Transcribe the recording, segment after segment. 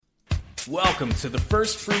Welcome to the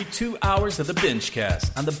first free 2 hours of the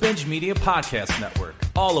BingeCast on the Binge Media Podcast Network.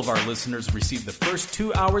 All of our listeners receive the first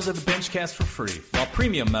 2 hours of the BingeCast for free, while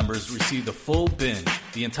premium members receive the full binge.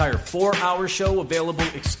 The entire 4-hour show available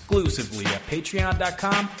exclusively at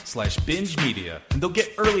patreon.com/binge media. And they'll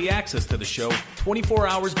get early access to the show 24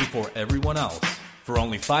 hours before everyone else. For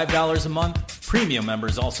only $5 a month, premium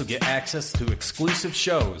members also get access to exclusive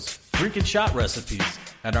shows, drink and shot recipes,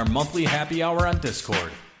 and our monthly happy hour on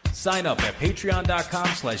Discord. Sign up at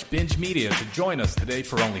patreon.com/binge media to join us today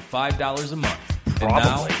for only $5 a month. And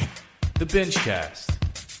now, the BingeCast.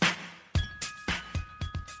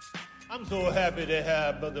 I'm so happy to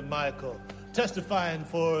have Brother Michael testifying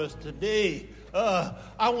for us today.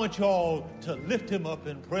 I want you all to lift him up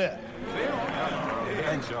in prayer.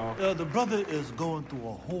 Thanks, y'all. The brother is going through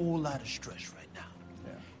a whole lot of stress right now.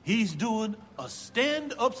 Yeah. He's doing a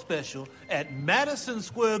stand-up special at Madison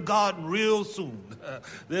Square Garden real soon.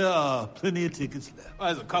 There are plenty of tickets left. Well,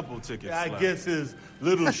 there's a couple of tickets I left. guess his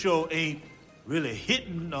little show ain't really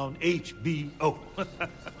hitting on HBO.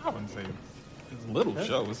 I wouldn't say it's a little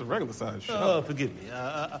show. It's a regular-sized show. Oh, forgive me.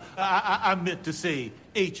 I meant to say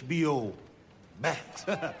HBO Max,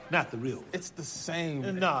 not the real one. It's the same.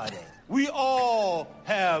 No, it ain't. We all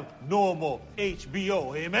have normal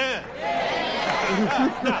HBO, amen?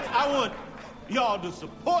 Now, I want y'all to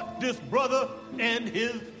support this brother and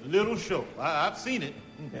his little show. I've seen it.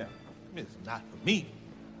 Yeah. It's not for me.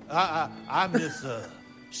 I miss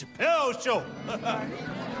Chappelle's show.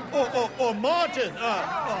 or Martin.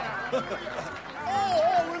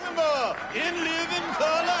 Remember, In Living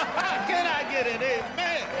Color. How can I get it,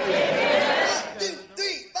 amen? One, 2,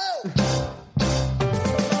 3, 4.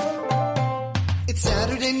 It's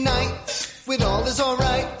Saturday night when all is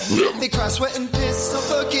alright. They cry, sweat, and piss, all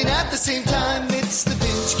fucking at the same time. It's the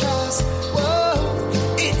BingeCast. Whoa,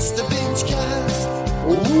 it's the BingeCast.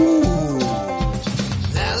 Ooh.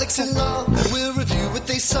 Alex and Law will review what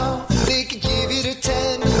they saw. They can give it a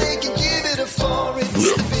 10, they can give it a 4. It's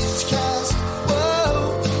the BingeCast.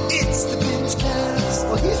 Whoa, it's the BingeCast.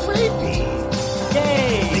 Well, he's rapey.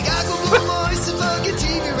 Yay! They got Google Voice and fucking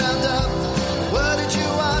TV Roundup. What did you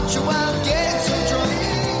watch while getting so drunk?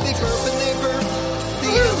 They burp and they burp,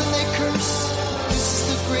 they yell and they curse. This is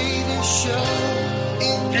the greatest show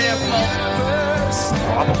in the universe.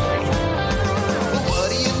 But what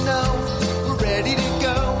do you know? We're ready to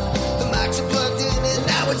go. The mics are plugged in and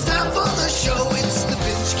now it's time for the show. It's the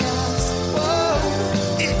BingeCast. Whoa,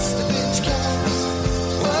 it's the BingeCast.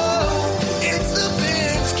 Whoa, it's the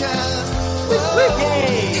BingeCast.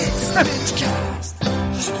 It's the BingeCast.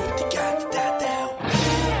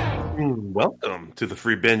 Welcome to the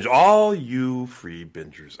Free Binge, all you free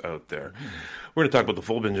bingers out there. We're going to talk about the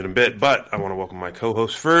full binge in a bit, but I want to welcome my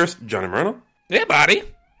co-host first, Johnny Moreno. Hey, buddy.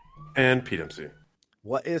 And Pete MC.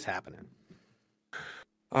 What is happening?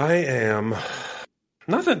 I am...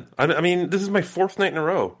 Nothing. I mean, this is my 4th night in a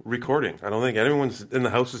row recording. I don't think anyone's in the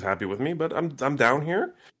house is happy with me, but I'm down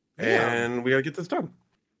here, and we got to get this done.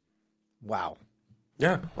 Wow.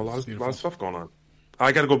 Yeah, a lot of stuff going on.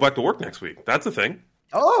 I got to go back to work next week. That's a thing.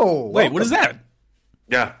 Oh, wait, what is that?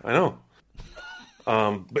 Yeah, I know.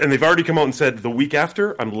 And they've already come out and said the week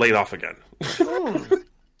after, I'm laid off again.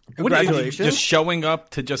 Congratulations. Just showing up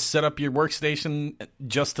to just set up your workstation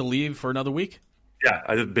just to leave for another week? Yeah,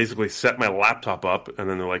 I just basically set my laptop up, and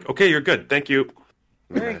then they're like, okay, you're good. Thank you.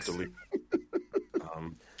 And then I have to leave.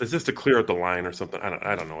 It's just to clear out the line or something.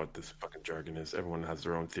 I don't know what this fucking jargon is. Everyone has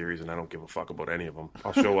their own theories, and I don't give a fuck about any of them.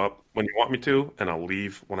 I'll show up when you want me to, and I'll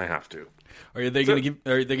leave when I have to. Are they going to give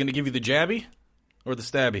you the jabby or the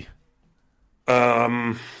stabby?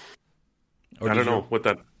 I don't know what.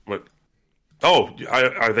 Oh,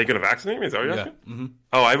 are they going to vaccinate me? Is that what you're asking? Mm-hmm.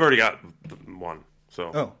 Oh, I've already got one.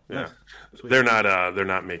 So yeah, nice. they're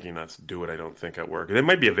not making us do it. I don't think at work. It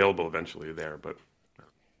might be available eventually there, but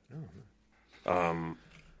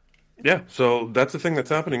yeah. So that's the thing that's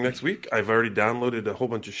happening next week. I've already downloaded a whole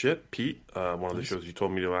bunch of shit. Pete, one of the shows you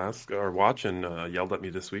told me to ask or watch, and yelled at me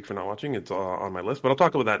this week for not watching. It's on my list, but I'll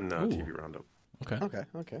talk about that in TV Roundup. Okay.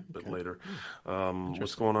 A bit later.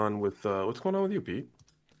 What's going on with you, Pete?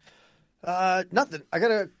 Nothing. I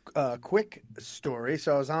got a quick story.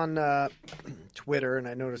 So I was on Twitter and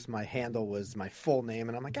I noticed my handle was my full name,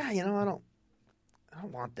 and I'm like, I don't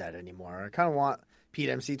want that anymore. I kind of want Pete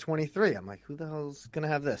MC23. I'm like, who the hell's gonna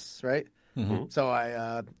have this, right? Mm-hmm. So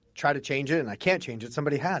I try to change it, and I can't change it.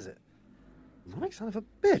 Somebody has it. I'm like, son of a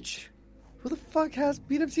bitch. Who the fuck has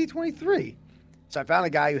Pete MC23? So I found a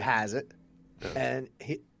guy who has it, and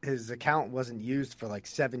his account wasn't used for like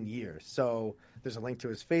 7 years. So there's a link to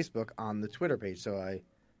his Facebook on the Twitter page. So I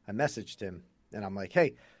messaged him, and I'm like,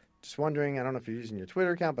 hey, just wondering, I don't know if you're using your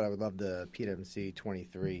Twitter account, but I would love the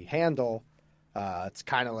PWC23 handle. It's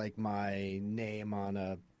kind of like my name on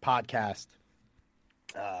a podcast.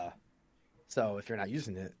 So if you're not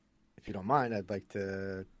using it, if you don't mind, I'd like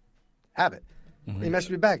to have it. He messaged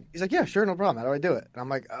me back. He's like, yeah, sure, no problem. How do I do it? And I'm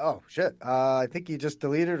like, oh, shit. I think you just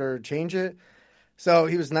delete it or change it. So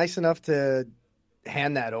he was nice enough to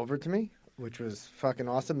hand that over to me, which was fucking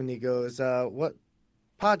awesome. And he goes, what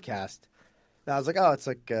podcast? And I was like, oh, it's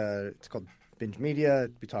like it's called Binge Media.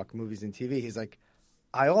 We talk movies and TV. He's like,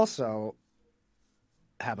 I also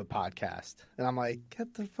have a podcast. And I'm like,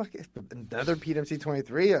 get the fuck, another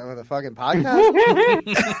PWC23 with a fucking podcast?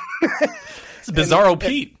 It's Bizarro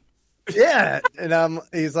Pete. Yeah. And I'm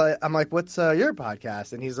like, what's your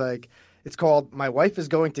podcast? And he's like, it's called My Wife is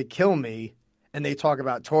Going to Kill Me. And they talk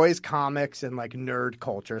about toys, comics, and like nerd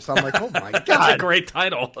culture. So I'm like, oh my God. That's a great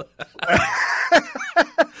title.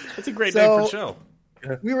 That's a great name for a show.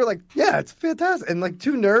 We were like, yeah, it's fantastic. And like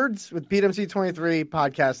two nerds with PWC23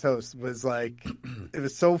 podcast hosts was like, it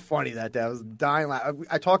was so funny that day. I was dying.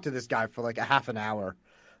 I talked to this guy for like a half an hour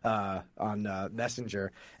on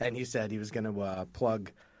Messenger, and he said he was going to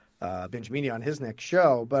plug Binge Media on his next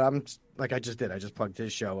show. But I'm like, I just did. I just plugged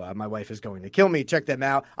his show. My Wife is Going to Kill Me. Check them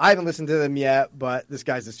out. I haven't listened to them yet, but this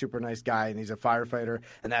guy's a super nice guy, and he's a firefighter,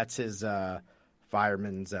 and that's his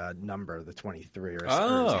fireman's number, the 23, or his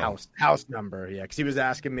house number. Yeah, because he was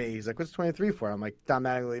asking me, he's like, what's 23 for? I'm like, Tom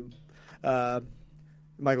Mattingly,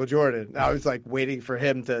 Michael Jordan. I was like waiting for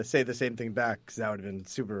him to say the same thing back, because that would have been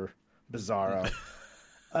super bizarro.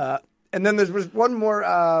 And then there was one more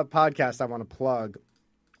podcast I want to plug,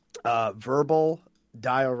 Verbal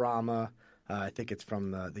Diorama. I think it's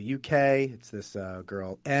from the UK. It's this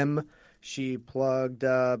girl, M. She plugged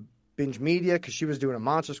Binge Media because she was doing a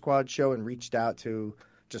Monster Squad show and reached out to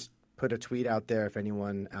just put a tweet out there if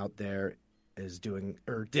anyone out there is doing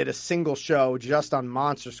or did a single show just on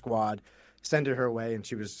Monster Squad, send it her way, and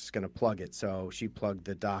she was just going to plug it. So she plugged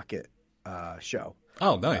the Docket show.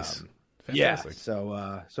 Oh, nice. Fantastic.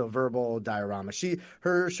 Yeah, so Verbal Diorama.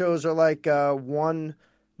 Her shows are like one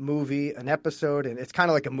movie, an episode, and it's kind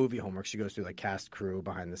of like a movie homework. She goes through like cast, crew,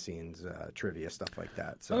 behind the scenes, trivia, stuff like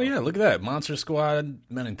that. So. Oh yeah, look at that. Monster Squad,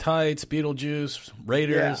 Men in Tights, Beetlejuice,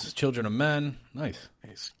 Raiders, Children of Men. Nice.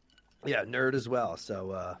 Yeah, nerd as well.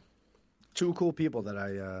 So two cool people that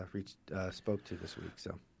I spoke to this week.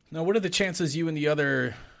 So now, what are the chances you and the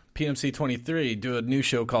other PMC 23 do a new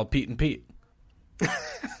show called Pete and Pete?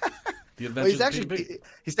 Well, he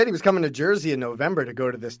said he was coming to Jersey in November to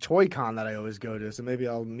go to this toy con that I always go to, so maybe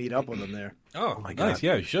I'll meet up with him there. Oh my God. Nice.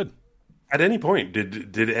 Yeah, you should. At any point,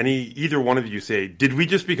 did either one of you say, did we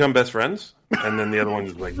just become best friends? And then the other one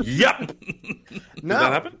was like, yep. Did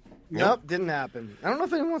that happen? Nope, didn't happen. I don't know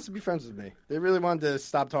if anyone wants to be friends with me. They really wanted to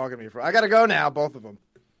stop talking to me. I got to go now, both of them.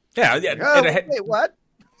 Yeah. Wait, what?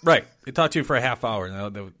 Right. They talked to you for a half hour.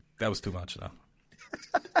 No, that was too much, though.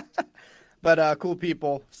 But cool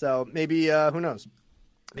people, so maybe, who knows?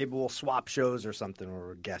 Maybe we'll swap shows or something,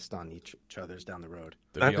 or guest on each other's down the road.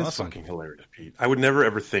 That is fucking hilarious, Pete. I would never,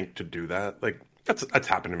 ever think to do that. Like, that's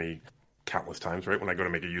happened to me countless times, right? When I go to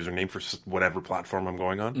make a username for whatever platform I'm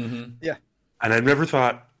going on. Mm-hmm. Yeah. And I've never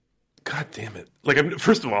thought, God damn it. Like,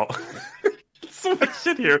 first of all, so much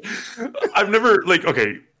shit here. I've never,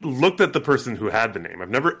 looked at the person who had the name. I've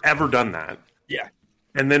never, ever done that. Yeah.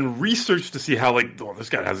 And then research to see how, this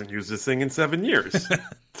guy hasn't used this thing in 7 years.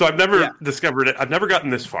 So I've never discovered it. I've never gotten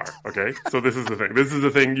this far, okay? So this is the thing. This is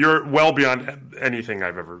the thing. You're well beyond anything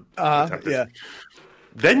I've ever attempted. Yeah.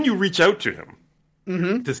 Then you reach out to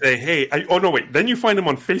him to say, hey, then you find him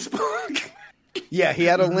on Facebook. Yeah, he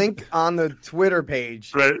had a link on the Twitter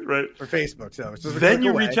page right. for Facebook. So it's just then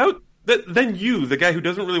you reach out. Then you, the guy who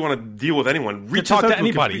doesn't really want to deal with anyone, reach out to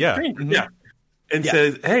anybody, yeah. Yeah. And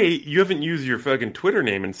says, hey, you haven't used your fucking Twitter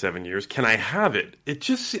name in 7 years. Can I have it? It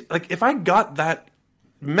just, if I got that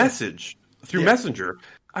message through Messenger,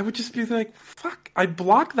 I would just be like, fuck, I'd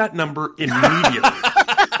block that number immediately.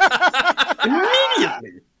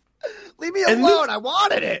 Immediately. Leave me alone. I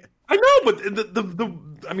wanted it. I know, but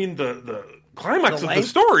the climax of the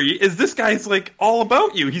story is this guy's like all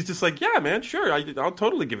about you. He's just like, yeah, man, sure, I'll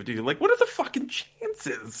totally give it to you. Like, what are the fucking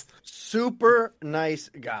chances? Super nice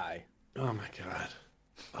guy. Oh my God.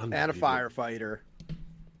 And a firefighter.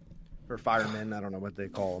 Or firemen, I don't know what they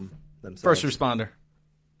call them First themselves. responder.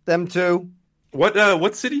 Them too.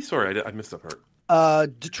 What city? Sorry, I missed that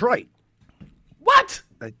part. Detroit. What?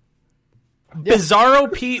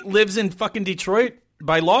 Bizarro Pete lives in fucking Detroit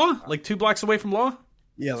by law? Like 2 blocks away from law?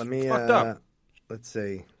 Yeah, let me fucked up. Let's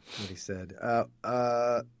see what he said.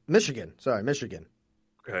 Michigan. Sorry, Michigan.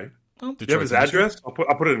 Okay. Well, Do you have his address? I'll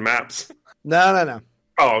put it in maps. No.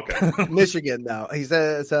 Oh, okay. Michigan, though. He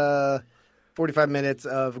says 45 minutes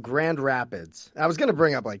of Grand Rapids. I was going to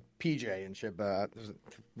bring up, like, PJ and shit, but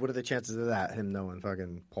what are the chances of that, him knowing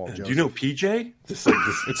fucking Paul Joseph? Do you know PJ?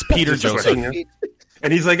 It's Peter Joseph.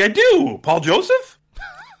 And he's like, I do. Paul Joseph?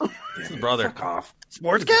 His brother. Fuck off.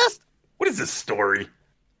 Sportscast? What is this story?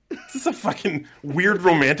 Is this a fucking weird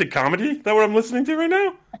romantic comedy? Is that what I'm listening to right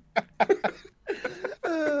now?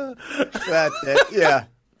 That's it, yeah.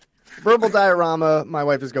 Verbal Diorama, My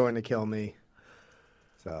Wife is Going to Kill Me.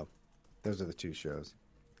 So, those are the two shows.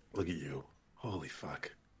 Look at you. Holy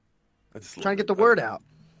fuck. I just Trying to get the word out.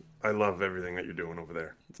 I love everything that you're doing over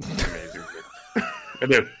there. It's amazing. I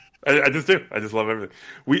do. I just do. I just love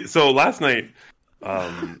everything. So last night,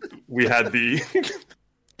 we had the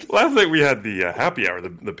happy hour, the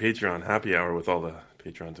Patreon happy hour with all the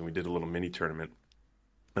patrons, and we did a little mini tournament.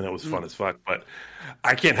 And that was fun as fuck. But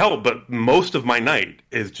I can't help but most of my night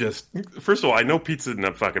is just, first of all, I know Pete's in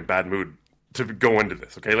a fucking bad mood to go into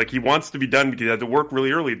this, okay? Like, he wants to be done because he had to work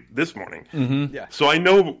really early this morning. Mm-hmm. Yeah. So I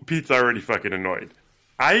know Pete's already fucking annoyed.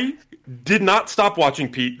 I did not stop watching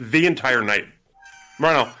Pete the entire night.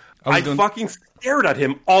 Marno, I fucking stared at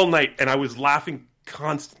him all night, and I was laughing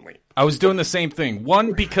constantly. I was doing the same thing.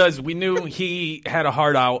 One, because we knew he had a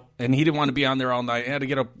heart out, and he didn't want to be on there all night. He had to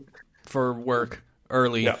get up for work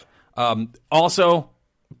early. Yeah. Also,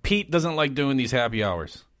 Pete doesn't like doing these happy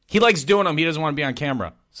hours. He likes doing them. He doesn't want to be on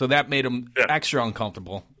camera. So that made him extra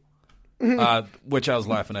uncomfortable, which I was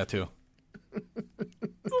laughing at, too.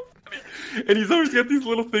 And he's always got these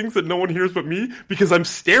little things that no one hears but me because I'm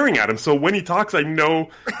staring at him. So when he talks, I know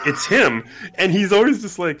it's him. And he's always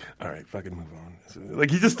just like, all right, fucking move on. Like,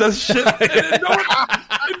 he just does shit. And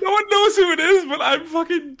no one knows who it is, but I'm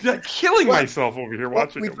fucking killing myself over here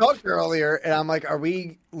watching him. We talked earlier, and I'm like, are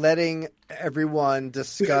we letting everyone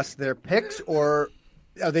discuss their picks, or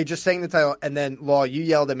are they just saying the title? And then, Law, you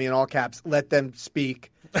yelled at me in all caps, let them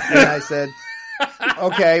speak. And I said,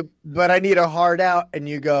 okay, but I need a hard out. And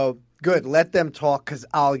you go, good, let them talk because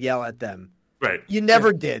I'll yell at them. Right. You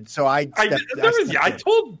never did, so I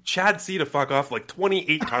told Chad C to fuck off like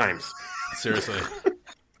 28 times. Seriously.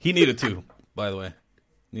 He needed to, by the way.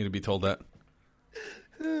 Needed to be told that.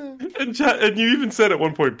 And you even said at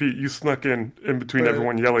one point, Pete, you snuck in between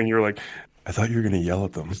everyone yelling. You were like, I thought you were going to yell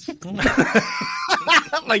at them.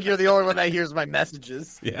 Like you're the only one that hears my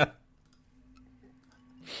messages. Yeah.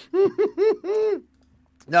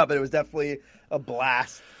 No, but it was definitely a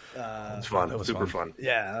blast. It was fun. It was super fun.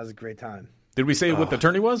 Yeah, that was a great time. Did we say what the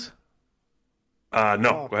tourney was?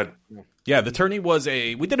 No, go ahead. Yeah, the tourney was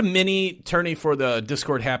we did a mini tourney for the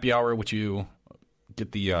Discord happy hour, which you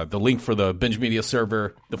get the link for the Binge Media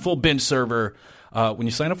server, the full Binge server, when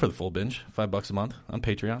you sign up for the full Binge, $5 a month on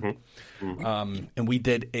Patreon. Mm-hmm. And we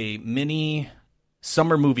did a mini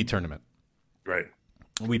summer movie tournament. Right.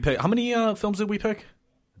 We picked, how many films did we pick?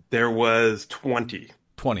 There was 20.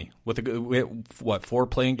 20. With 4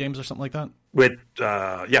 playing games or something like that? With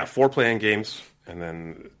 4 playing games, and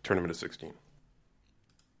then tournament of 16.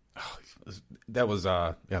 That was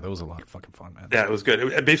a lot of fucking fun, man. Yeah, it was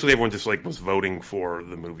good. Basically, everyone just was voting for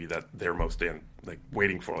the movie that they're most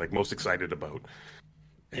waiting for, most excited about.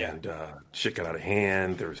 And shit got out of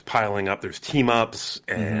hand. There was piling up. There's team ups,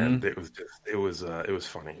 and it was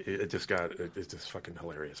funny. It's just fucking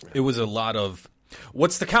hilarious, man. It was a lot of.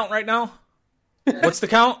 What's the count right now? What's the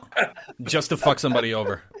count? Just to fuck somebody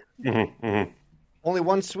over. Mm-hmm, mm-hmm. Only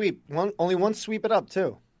one sweep. Only one sweep it up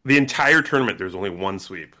too. The entire tournament, there's only one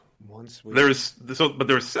sweep. One sweep. But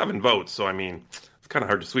there was 7 votes, so I mean, it's kind of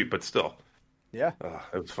hard to sweep, but still. Yeah.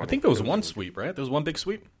 It was funny. I think there was one sweep, right? There was one big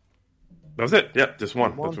sweep. That was it. Yeah, just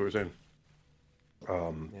one. That's what we were saying.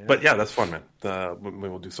 But yeah, that's fun, man. Maybe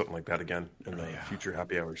we'll do something like that again in the future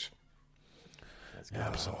happy hours. That's good.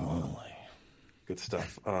 Absolutely. Good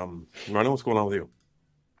stuff. Ryan, what's going on with you?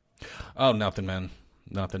 Oh, nothing, man.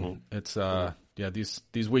 Nothing. It's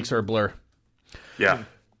these weeks are a blur. Yeah.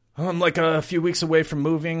 I'm like a few weeks away from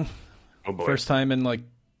moving. Oh boy. First time in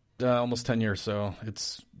almost 10 years, so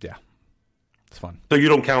it's fun. So you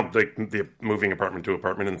don't count the moving apartment to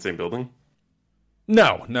apartment in the same building?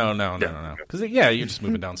 No. Because you're just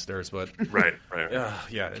moving downstairs, but right.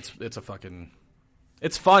 Yeah, it's a fucking,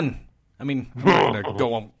 it's fun. I mean, I'm not gonna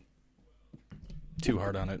go on too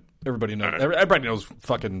hard on it. Everybody knows. Right. Everybody knows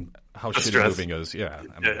fucking how shitty moving is. Yeah.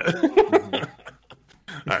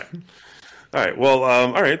 All right. Well,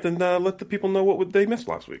 all right. Then let the people know what they missed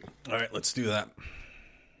last week. All right. Let's do that.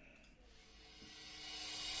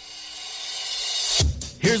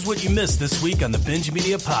 Here's what you missed this week on the Binge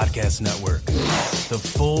Media Podcast Network. The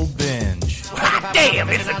full binge. Damn,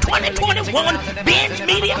 it's a 2021 Binge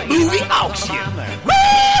Media Movie Auction.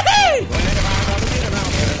 Woo-hoo!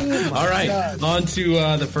 All right, on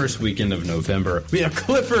to the first weekend of November. We have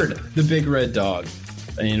Clifford, the Big Red Dog.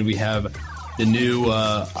 And we have the new,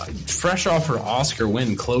 fresh off her Oscar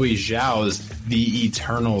win, Chloe Zhao's The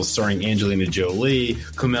Eternals, starring Angelina Jolie,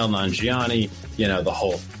 Kumail Nanjiani, the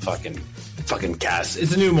whole fucking cast.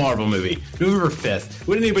 It's a new Marvel movie, November 5th.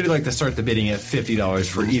 Would anybody like to start the bidding at $50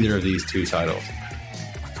 for either of these two titles?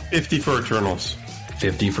 50 for Eternals.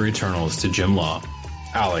 50 for Eternals to Jim Law.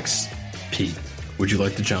 Alex, Pete, would you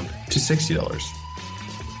like to jump to $60?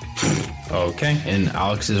 Okay, and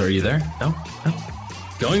Alex, are you there? No?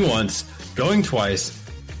 Going once, going twice,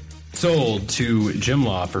 sold to Jim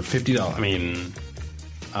Law for $50. I mean,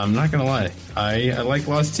 I'm not going to lie. I like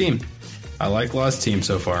Law's team. I like Law's team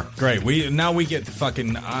so far. Great. We get the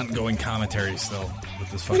fucking ongoing commentary still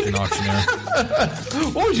with this fucking auctioneer.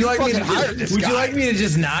 What would you like me to hire this guy? Would you like me to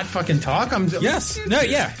just not fucking talk? Yes. No,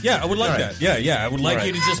 yeah. I would like that. Yeah. I would like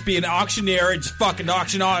you to just be an auctioneer and just fucking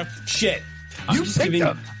auction off shit.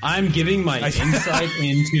 I'm giving my insight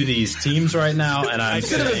into these teams right now, and I'm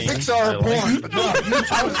saying...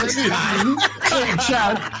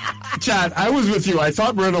 Chad, I was with you. I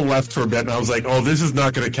thought Moreno left for a bit, and I was like, oh, this is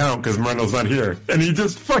not going to count because Moreno's not here. And he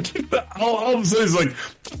just fucking... All of a sudden, he's like,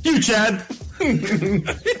 you, Chad.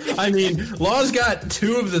 I mean, Law's got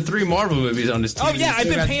 2 of the 3 Marvel movies on his team. Oh, yeah, I've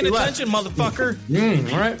been paying attention, motherfucker.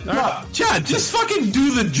 All right. Chad, just fucking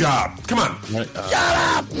do the job. Come on. Shut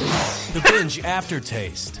up! The Binge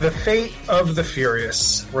Aftertaste. The Fate of the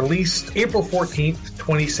Furious, released April 14th,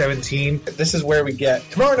 2017. This is where we get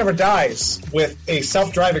Tomorrow Never Dies with a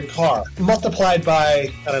self-driving car multiplied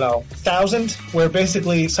by, 1,000, where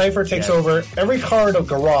basically Cypher takes over every car in a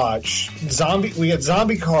garage. We get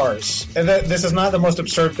zombie cars. And this is not the most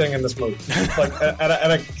absurd thing in this movie.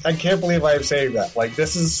 I can't believe I'm saying that.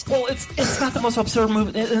 This is... Well, it's not the most absurd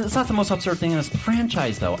movie. It's not the most absurd thing in this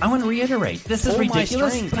franchise, though. I want to reiterate. This is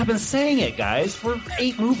ridiculous, but I've been saying it, guys, for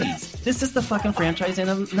 8 movies. This is the fucking franchise in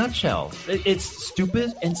a nutshell. It's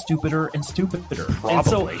stupid and stupider and stupider.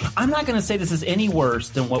 Probably. And so I'm not going to say this is any worse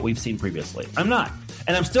than what we've seen previously. I'm not.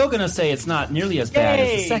 And I'm still going to say it's not nearly as bad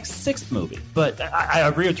as the sixth movie. But I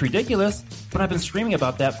agree it's ridiculous, but I've been screaming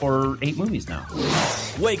about that for 8 movies now.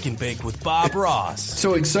 Wake and Bake with Bob Ross.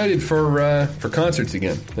 So excited for concerts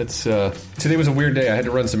again. Today was a weird day. I had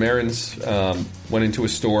to run some errands. Went into a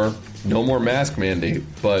store. No more mask mandate,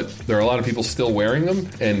 but there are a lot of people still wearing them,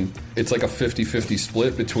 and it's like a 50-50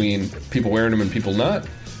 split between people wearing them and people not,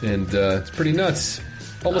 and it's pretty nuts.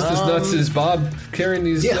 Almost as nuts as Bob carrying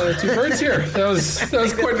these 2 birds here. That was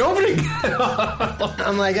quite an opening.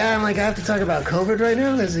 I'm like, I have to talk about COVID right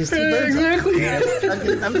now? There's these 2 birds.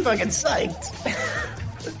 Exactly. I'm fucking psyched.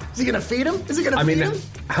 Is he going to feed him? Feed him?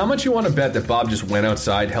 How much you want to bet that Bob just went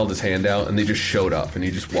outside, held his hand out, and they just showed up, and he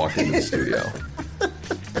just walked into the studio?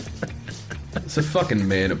 It's a fucking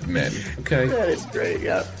man of men, okay? That is great,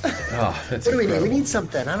 yeah. Oh, that's what do we need? We need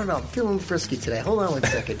something. I don't know. I'm feeling frisky today. Hold on one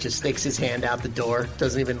second. Just sticks his hand out the door.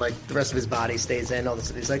 Doesn't even, the rest of his body stays in. All of a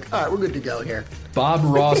sudden, he's like, all right, we're good to go here. Bob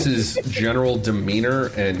Ross's general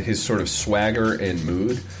demeanor and his sort of swagger and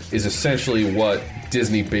mood is essentially what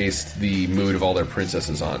Disney based the mood of all their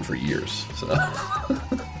princesses on for years. So,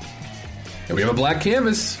 and we have a black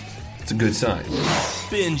canvas. It's a good sign.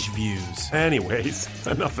 Binge Views. Anyways,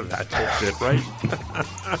 enough of that bullshit, right?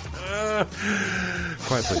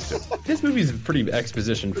 Quiet Place 2. This movie is pretty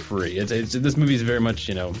exposition free. This movie is very much,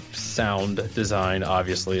 sound design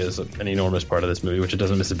obviously is an enormous part of this movie, which it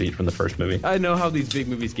doesn't miss a beat from the first movie. I know how these big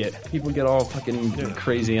movies get. People get all fucking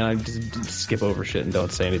crazy, and I just skip over shit and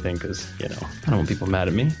don't say anything because, I don't want people mad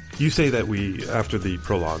at me. You say that we, after the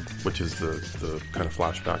prologue, which is the kind of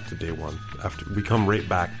flashback to day 1, after we come right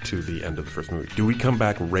back to the end of the first movie. Do we come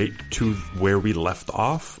back right to where we left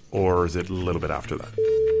off, or is it a little bit after that?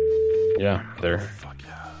 Yeah, there. Oh, fuck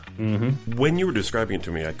yeah. When you were describing it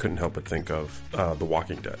to me, I couldn't help but think of The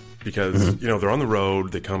Walking Dead. Because, they're on the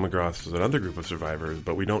road, they come across another group of survivors,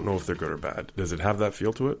 but we don't know if they're good or bad. Does it have that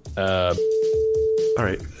feel to it? All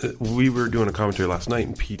right. We were doing a commentary last night,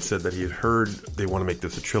 and Pete said that he had heard they want to make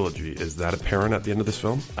this a trilogy. Is that apparent at the end of this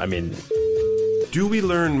film? I mean... Do we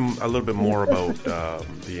learn a little bit more about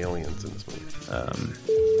the aliens in this movie?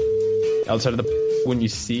 Outside of when you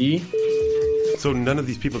see... So none of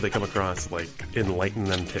these people they come across, enlighten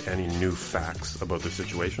them to any new facts about their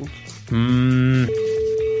situation?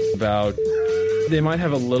 About... They might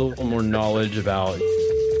have a little more knowledge about...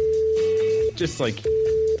 Just,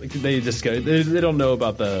 they just go... They don't know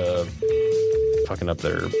about the... Fucking up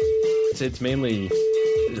their... It's mainly...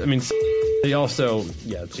 I mean... They also, it's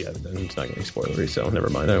not getting spoilery, so never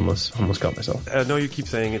mind. I almost got myself. I know you keep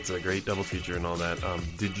saying it's a great double feature and all that.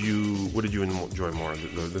 What did you enjoy more,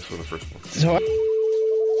 this or the first one? So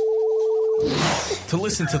To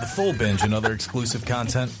listen to the full binge and other exclusive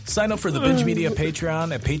content, sign up for the Binge Media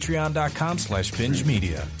Patreon at patreon.com/binge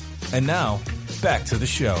media. And now, back to the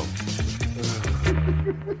show.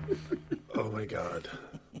 Oh my god.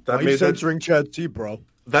 Why are you censoring Chad T, bro?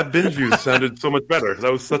 That binge view sounded so much better.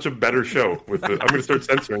 That was such a better show. I'm going to start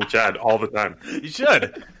censoring Chad all the time. You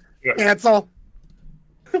should. Yeah. Cancel.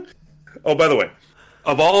 Oh, by the way,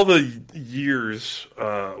 of all the years,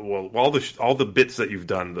 all the bits that you've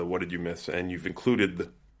done, the What Did You Miss, and you've included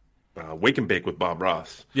Wake and Bake with Bob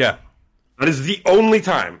Ross. Yeah. That is the only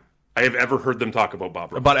time I have ever heard them talk about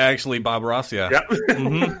Bob Ross. About actually Bob Ross, yeah. Yeah.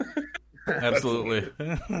 Mm-hmm. Absolutely.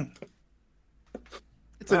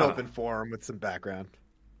 It's an open forum with some background.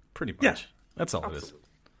 Pretty much. Yeah. That's all it is.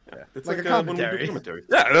 Yeah. It's like like a when we commentary. do commentaries.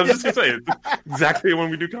 Yeah, I was just going to say, it's exactly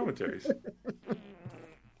when we do commentaries.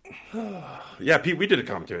 Yeah, Pete, we did a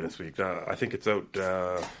commentary this week. I think it's out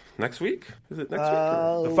next week. Is it next week?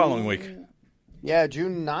 Or? The following week. Yeah,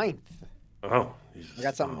 June 9th. Oh, Jesus. I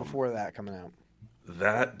got something before that coming out.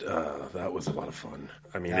 That was a lot of fun.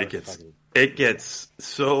 I mean, it gets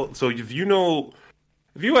so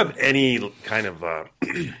if you have any kind of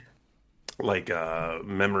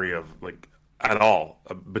memory of like at all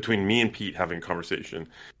between me and Pete having a conversation,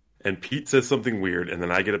 and Pete says something weird, and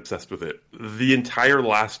then I get obsessed with it. The entire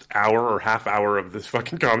last hour or half hour of this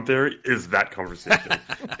fucking commentary is that conversation,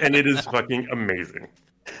 and it is fucking amazing.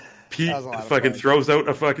 Pete fucking throws out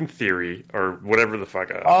a fucking theory or whatever the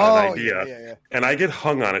fuck, an idea, yeah. and I get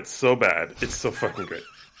hung on it so bad. It's so fucking great.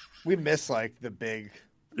 We miss like the big,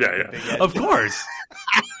 yeah. Big of course.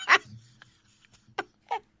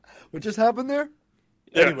 What just happened there?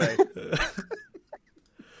 Yeah. Anyway.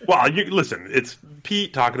 Well, you listen. It's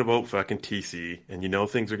Pete talking about fucking TC, and you know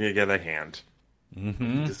things are going to get out of hand.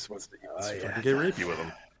 Mm-hmm. He just wants to fucking get rapey with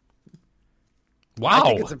him. Wow, I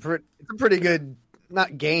think it's a pretty good,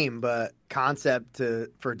 not game, but concept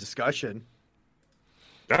for discussion.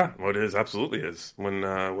 Yeah, well, it is absolutely is. When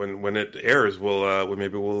it airs, we'll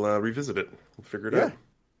revisit it. We'll figure it out.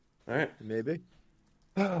 All right, maybe.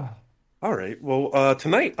 All right. Well,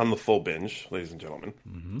 tonight on the full binge, ladies and gentlemen,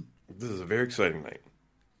 this is a very exciting night.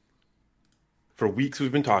 For weeks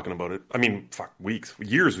we've been talking about it. I mean,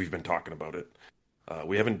 years we've been talking about it.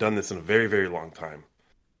 We haven't done this in a very, very long time.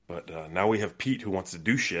 But now we have Pete who wants to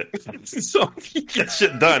do shit. So he gets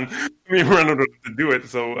shit done. I mean, we're not able to do it,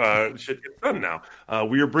 so shit gets done now.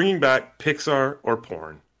 We are bringing back Pixar or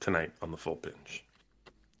porn tonight on the full binge.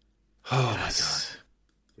 Oh, my God.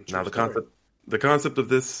 Now, the concept of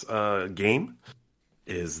this game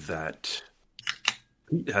is that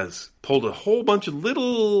Pete has pulled a whole bunch of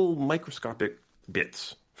little microscopic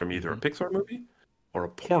bits from either a Pixar movie or a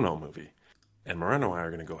porno movie. And Moreno and I are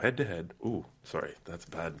going to go head to head. Ooh, sorry, that's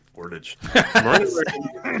bad wordage.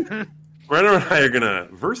 Moreno and I are going to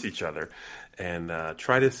verse each other and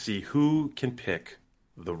try to see who can pick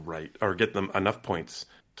the right or get them enough points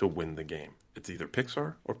to win the game. It's either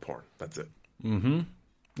Pixar or porn. That's it. Mm-hmm.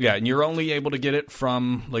 Yeah, and you're only able to get it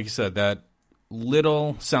from, like you said, that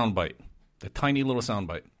little soundbite, the tiny little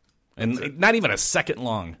soundbite, and not even a second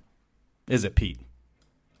long. Is it, Pete?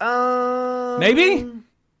 Maybe.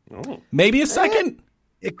 Oh. Maybe a second.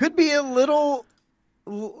 It could be a little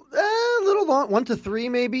long, 1 to 3,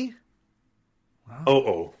 maybe. Wow.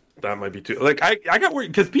 Oh, that might be too. Like I got worried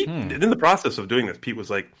because Pete, in the process of doing this, Pete was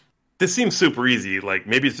like, "This seems super easy. Like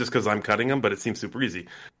maybe it's just because I'm cutting them, but it seems super easy."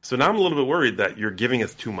 So now I'm a little bit worried that you're giving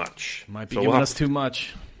us too much. Might be giving us too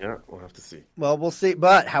much. Yeah, we'll have to see. Well, we'll see.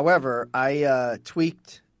 But however, I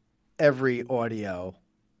tweaked every audio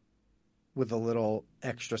with a little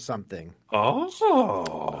extra something.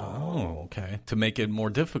 Oh, okay. To make it more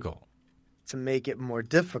difficult. I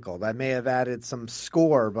may have added some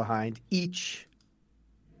score behind each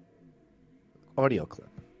audio clip.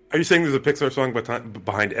 Are you saying there's a Pixar song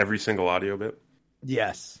behind every single audio bit?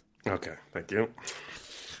 Yes. Okay, thank you.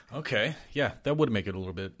 Okay, yeah, that would make it a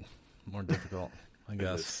little bit more difficult, I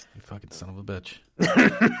guess. You fucking son of a bitch.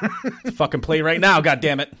 Fucking play right now,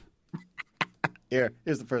 goddammit.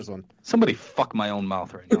 Here's the first one. Somebody fuck my own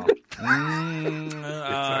mouth right now.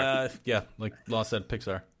 Yeah, like Law said,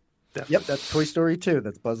 Pixar. Definitely. Yep, that's Toy Story 2.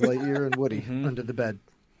 That's Buzz Lightyear and Woody under the bed.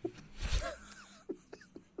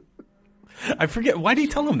 I forget. Why do you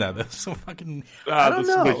tell him that? That's so fucking... I don't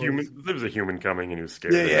know. There was a human coming and he was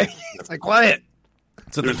scared. Yeah. It's like, quiet.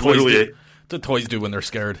 So the toys do when they're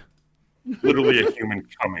scared. Literally a human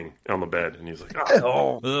coming on the bed, and he's like,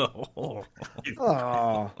 "Oh,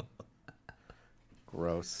 oh.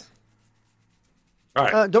 Gross." All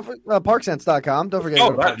right. Parksense.com. Don't forget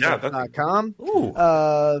to go to parksense.com. Ooh.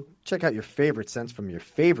 Check out your favorite scents from your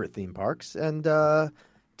favorite theme parks and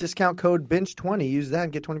discount code BINGE20. Use that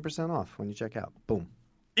and get 20% off when you check out. Boom.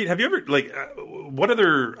 Pete, have you ever what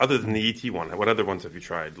other than the ET one? What other ones have you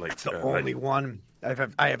tried? Like It's the only one. I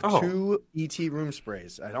have 2 ET room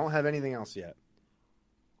sprays. I don't have anything else yet.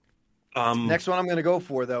 Next one I'm going to go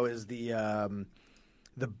for though is the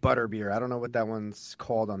butter beer. I don't know what that one's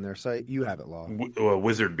called on their site. You have it, Law.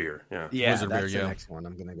 Wizard beer. Yeah, Wizard beer. The next one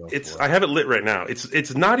I'm going to go for. I have it lit right now.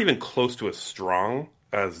 It's not even close to as strong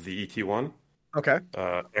as the ET one. Okay.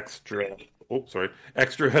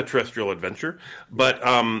 Extraterrestrial Adventure, but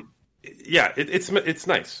yeah, it's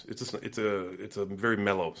nice. It's a very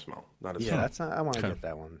mellow smell. Not as I want to get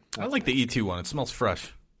that one. I like the ET one. It smells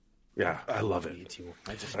fresh. Yeah, I love it. ET one.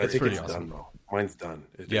 I think it's awesome. Done though. Mine's done.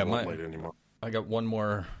 It won't light anymore. I got one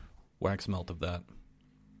more wax melt of that.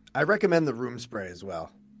 I recommend the room spray as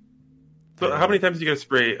well. So how many times do you guys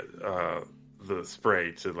spray the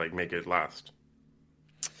spray to like make it last?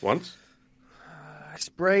 Once? I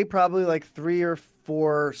spray probably like 3 or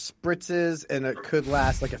 4 spritzes, and it could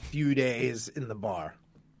last like a few days in the bar.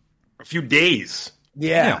 A few days?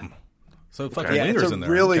 Yeah. Damn. So it fucking lingers it's a in there.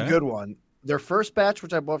 Really good one. Their first batch,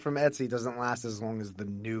 which I bought from Etsy, doesn't last as long as the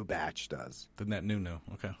new batch does. Than that new.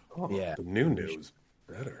 Okay. Oh, yeah. The new is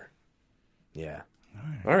better. Yeah.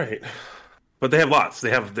 All right. But they have lots.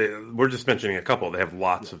 We're just mentioning a couple. They have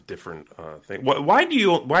lots of different things. Why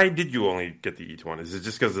did you only get the ET one? Is it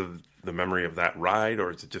just because of the memory of that ride, or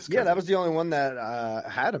is it just? Yeah, that was the only one that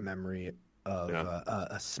had a memory of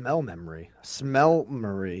a smell memory. Smell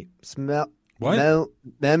memory. Smell. What?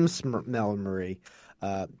 Memory.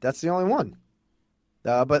 That's the only one.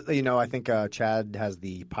 But I think Chad has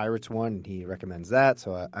the Pirates one. And he recommends that,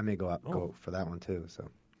 so I may go for that one too.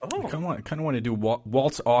 So. I kind of want to do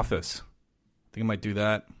Walt's Office. I think I might do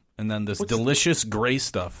that. And then this delicious gray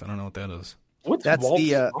stuff. I don't know what that is. That's Walt's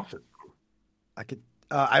the Office?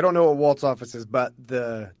 I don't know what Walt's Office is, but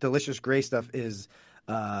the delicious gray stuff is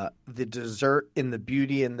the dessert in the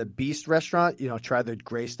Beauty and the Beast restaurant. Try the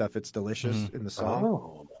gray stuff. It's delicious in the song.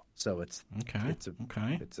 Oh. So it's It's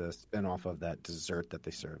a spin-off of that dessert that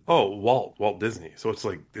they serve. Oh, Walt Disney. So it's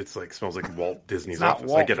like smells like Walt Disney's it's not office.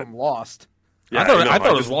 Walt I get from it. Lost. Yeah, I thought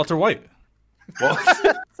it was Walter White. Well,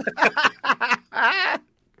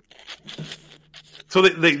 so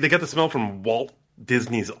they get the smell from Walt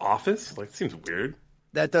Disney's office? Like, it seems weird.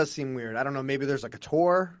 That does seem weird. I don't know. Maybe there's like a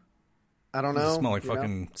tour. I don't know. Does it smell like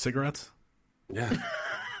fucking cigarettes? Yeah.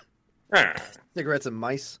 Cigarettes and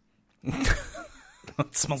mice.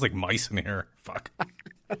 It smells like mice in here. Fuck.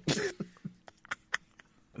 It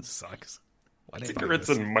sucks. Cigarettes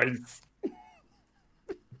and mice.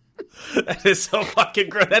 That is so fucking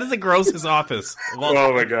gross. That is the grossest office.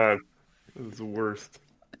 Oh my god. This is the worst.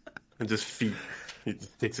 And just feet. He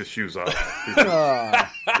just takes his shoes off. Come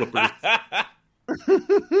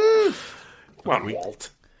on, Walt.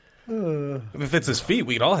 If it's his feet,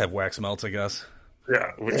 we'd all have wax melts, I guess.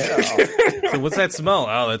 Yeah. So what's that smell?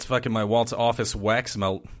 Oh, that's fucking my Walt's Office wax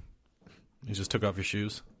melt. You just took off your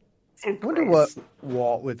shoes. I wonder what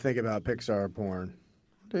Walt would think about Pixar porn. I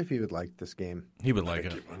wonder if he would like this game. He would like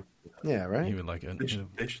it. Yeah, right? He would like it.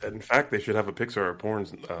 In fact, they should have a Pixar porn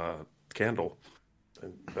candle.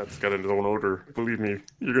 And that's got its own odor. Believe me,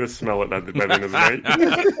 you're going to smell it by the end of the night.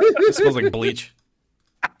 It smells like bleach.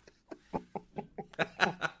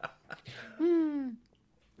 Oh,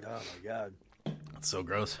 my God. That's so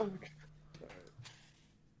gross.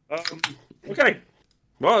 Okay.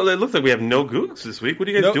 Well, it looks like we have no Googs this week. What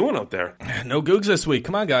are you guys doing out there? No Googs this week.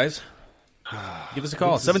 Come on, guys. Give us a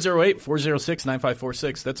call.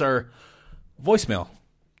 708-406-9546. That's our voicemail.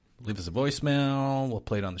 Leave us a voicemail. We'll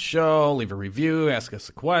play it on the show. Leave a review. Ask us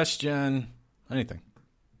a question. Anything.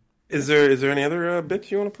 Is there any other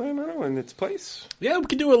bits you want to play now in its place? Yeah, we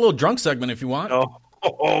can do a little drunk segment if you want.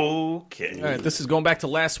 Oh, okay. All right, this is going back to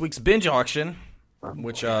last week's binge auction,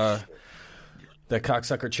 which that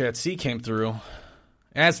cocksucker Chat C came through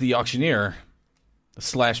as the auctioneer /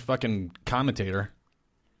 fucking commentator,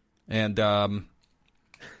 and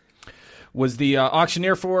was the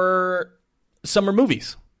auctioneer for summer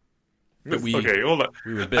movies. Okay, hold on.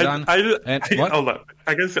 We would bid on. Hold on.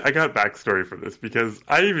 I guess I got backstory for this because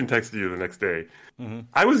I even texted you the next day. Mm-hmm.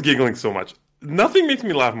 I was giggling so much. Nothing makes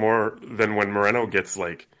me laugh more than when Moreno gets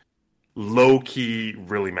like low key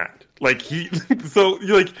really mad. Like he'll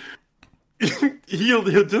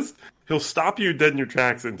stop you dead in your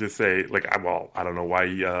tracks and just say like, well, I don't know why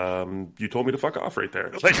you told me to fuck off right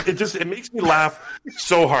there. Like it makes me laugh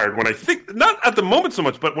so hard when I think, not at the moment so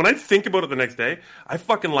much, but when I think about it the next day, I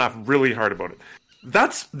fucking laugh really hard about it.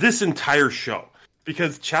 That's this entire show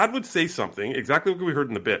because Chad would say something exactly what we heard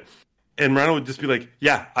in the bit. And Rhino would just be like,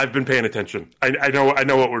 yeah, I've been paying attention. I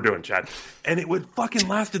know what we're doing, Chad. And it would fucking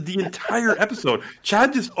lasted the entire episode.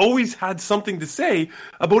 Chad just always had something to say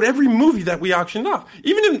about every movie that we auctioned off.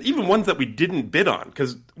 Even ones that we didn't bid on,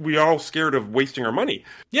 because we are all scared of wasting our money.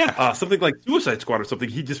 Yeah. Something like Suicide Squad or something,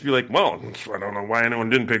 he'd just be like, well, I don't know why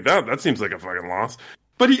anyone didn't pick that. That seems like a fucking loss.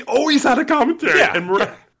 But he always had a commentary. Yeah. And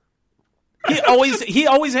He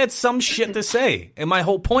always had some shit to say. And my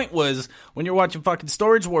whole point was, when you're watching fucking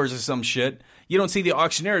Storage Wars or some shit, you don't see the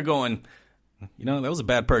auctioneer going, that was a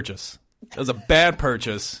bad purchase. That was a bad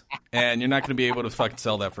purchase, and you're not going to be able to fucking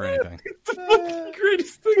sell that for anything. It's the fucking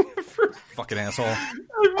greatest thing ever. Fucking asshole.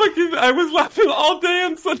 I was laughing all day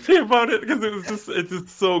on Sunday about it, because it's just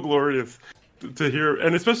so glorious to hear,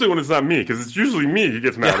 and especially when it's not me, because it's usually me he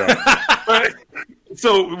gets mad at. Right?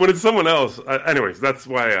 So when it's someone else, anyways, that's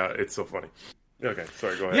why it's so funny. Okay,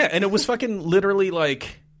 sorry, go ahead. Yeah, and it was fucking literally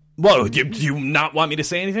like, whoa, do you not want me to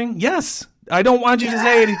say anything? Yes. I don't want you to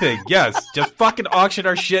say anything. Yes. Just fucking auction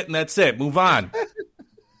our shit and that's it. Move on.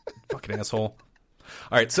 Fucking asshole.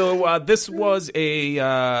 All right, so this was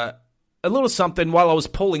a little something while I was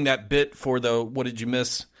pulling that bit for the What Did You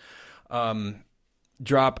Miss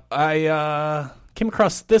drop. I came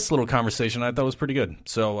across this little conversation I thought was pretty good.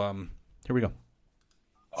 So here we go.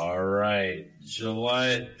 All right,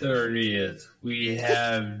 July 30th, we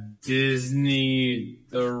have Disney,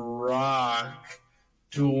 The Rock,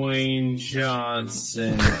 Dwayne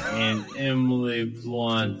Johnson, and Emily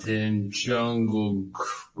Blunt in Jungle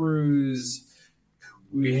Cruise.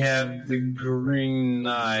 We have The Green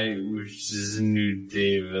Knight, which is a new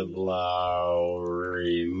David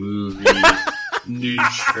Lowery movie. New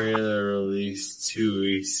trailer released 2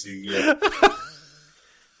 weeks ago.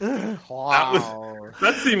 Wow.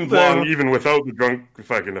 That seemed long even without the drunk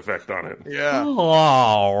fucking effect on it. Yeah.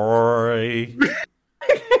 Lowery.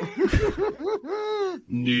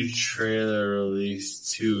 New trailer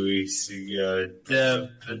released 2 weeks ago. Dev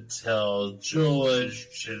Patel, Joel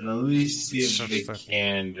Edgerton, Alicia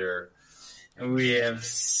Vikander. And we have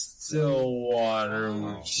Stillwater,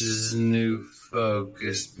 which is a new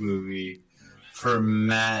focus movie for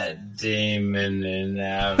Matt Damon and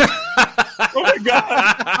Av. Oh my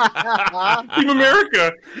god! Team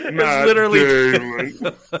America! It's literally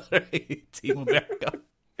Team America.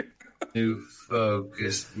 New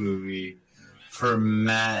focus movie for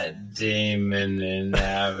Matt Damon and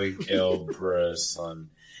Abigail Breslin.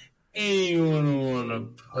 Anyone want to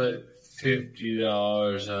put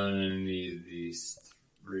 $50 on any of these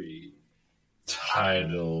 3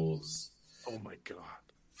 titles? Oh my god.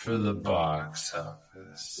 For the box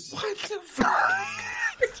office. What the fuck?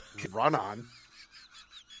 Run on.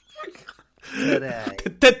 Today,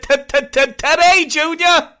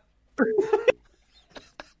 Junior!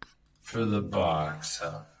 For the box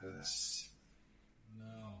office.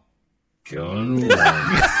 No. Going once.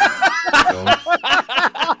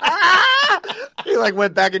 You like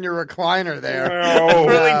went back in your recliner there. No.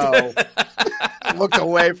 Really looked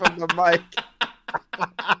away from the mic.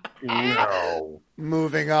 No.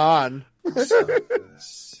 Moving on.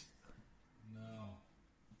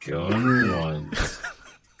 Going once.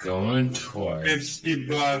 Going twice.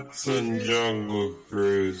 $50 on Jungle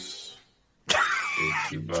Cruise.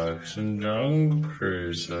 $50 on Jungle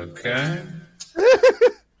Cruise, okay?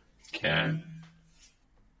 Okay.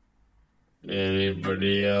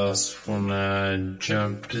 Anybody else wanna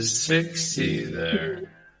jump to 60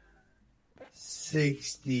 there?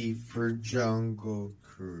 60 for Jungle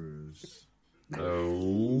Cruise.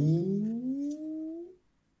 Oh,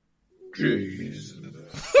 Jesus.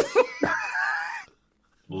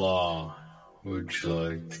 Law, would you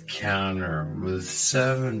like to counter with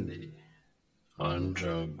 70 on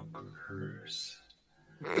Jungle Cruise?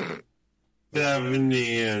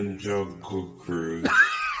 70 on Jungle Cruise.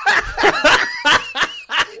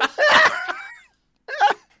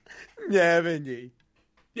 70.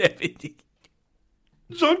 70.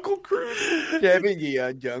 Jungle Cruise. 70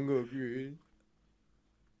 on Jungle Cruise.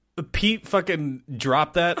 Pete fucking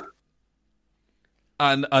dropped that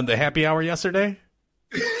on the happy hour yesterday,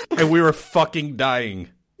 and we were fucking dying.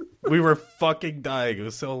 We were fucking dying. It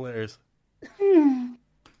was so hilarious.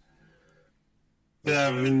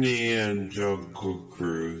 70 on Jungle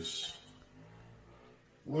Cruise.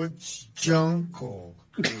 What's Jungle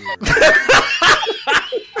Cruise?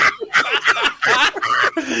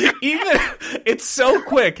 Even it's so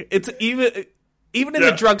quick. It's even in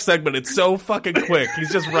the drunk segment. It's so fucking quick.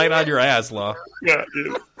 He's just right on your ass, Law. Yeah,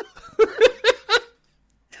 dude.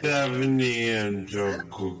 70 on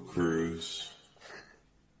Jungle Cruise.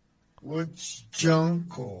 What's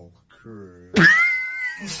Jungle Cruise?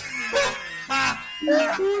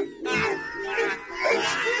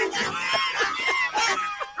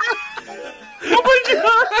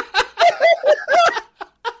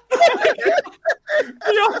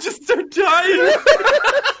 We all just start dying.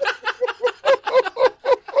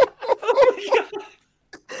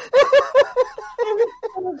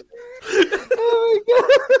 Oh my god!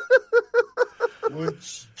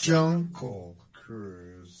 Which Jungle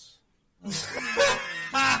Cruise?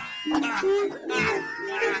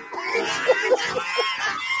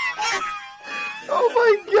 Oh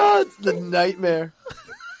my god! It's the nightmare.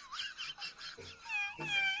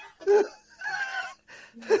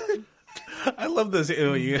 I love this.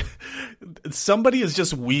 Somebody is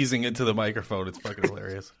just wheezing into the microphone. It's fucking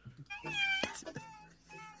hilarious.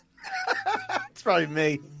 It's probably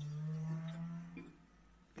me.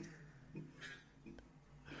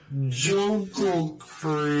 Jungle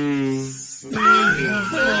Cruise. We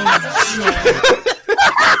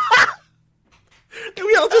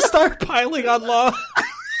all just start piling on Law.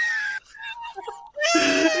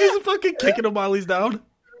 He's fucking kicking him while he's down.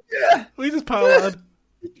 Yeah. We just pile on.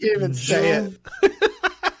 You can't even say it.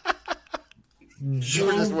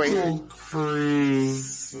 Jungle just waiting.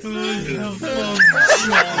 Cruise.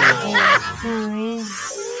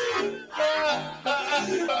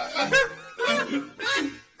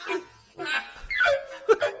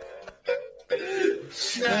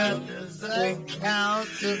 Does that count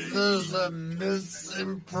if there's a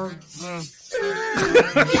missing person?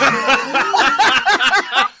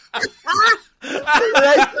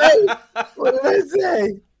 What did I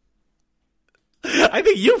say? I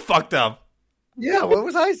think you fucked up. Yeah, what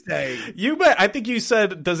was I saying? I think you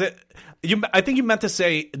said, does it... I think you meant to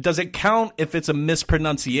say, does it count if it's a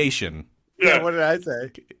mispronunciation? Yeah, what did I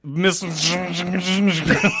say?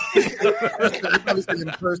 That was an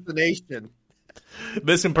impersonation.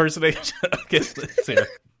 Misimpersonation. Okay, let's hear.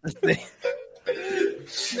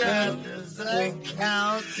 Does that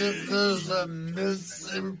count if there's a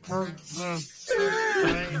missing person?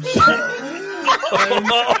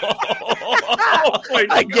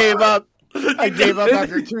 I gave up. I gave up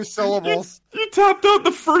after 2 syllables. You tapped out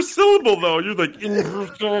the first syllable, though. You're like... You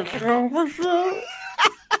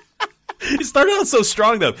started out so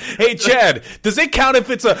strong, though. Hey, Chad, does it count if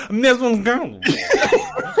it's a...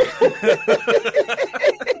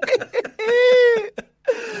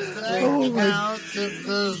 That counts if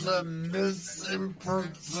there's a missing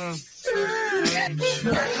person.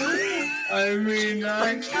 I mean,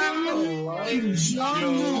 I kind of like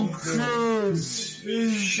Jungle Cruise.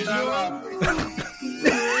 Shut up.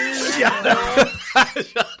 Shut up.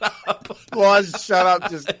 Shut up. Claus, shut up.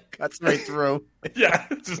 Just cuts right through. Yeah,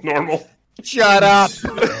 it's just normal. Shut up.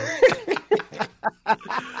 Shut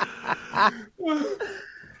up.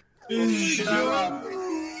 You know what?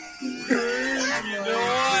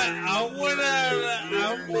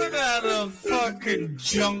 I went out a fucking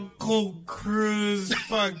Jungle Cruise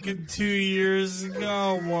fucking 2 years ago.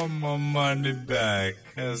 I want my money back.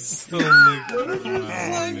 I still look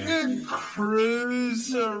like a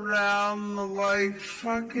cruise around the like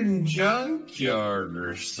fucking junkyard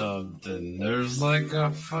or something. There's like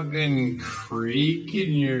a fucking creek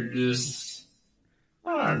and you're just,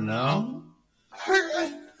 I don't know.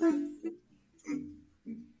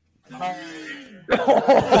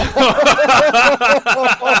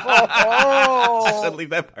 Leave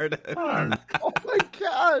that part in. Oh my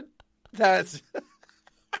god. That's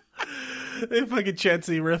They fucking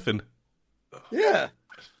Chansey riffing. yeah.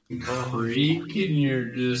 Creek and you're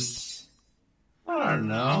just, I don't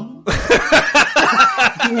know.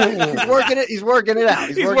 He's working it. He's working it out.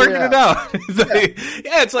 He's working it out. He's like,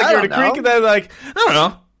 yeah, it's like I you're in a don't creek know. and then like, I don't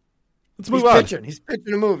know. Let's move He's on. pitching. He's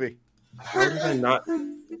pitching a movie. How did I not?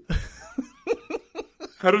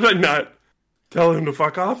 How did I not tell him to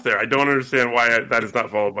fuck off there? I don't understand why that is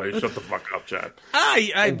not followed by shut the fuck up, Chad.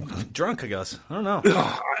 I'm drunk, I guess. I don't know.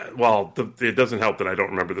 Well, it doesn't help that I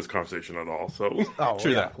don't remember this conversation at all. So Oh,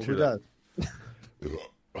 True yeah. that. Who does?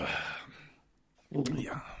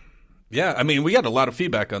 Yeah. Yeah, I mean, we got a lot of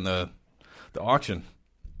feedback on the auction.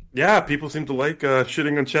 yeah, people seem to like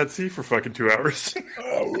shitting on Chad C for fucking 2 hours.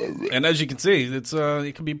 And as you can see, it's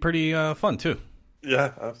it can be pretty fun, too.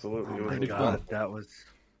 Yeah, absolutely. Oh my god, that was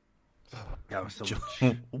so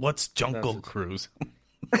much. What's Jungle Cruise?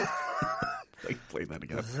 Like, play that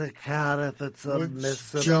again. Does it count if it's a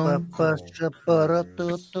missing Does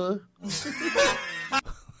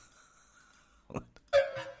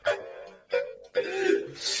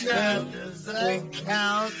that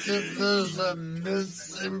count if there's a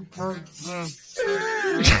missing person?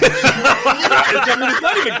 It's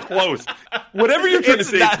not even close. Whatever you're trying to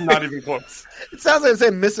say, it's not even close. It sounds like I'm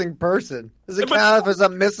saying missing person. Does it count if it's a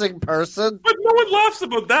missing person? But no one laughs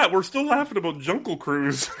about that. We're still laughing about Jungle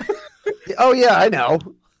Cruise. Oh yeah, I know.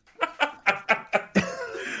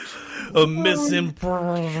 A missing.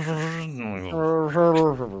 Oh,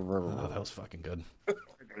 that was fucking good.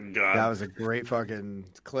 God. That was a great fucking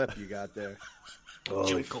clip you got there.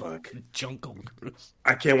 Holy fuck. Jungle Cruise.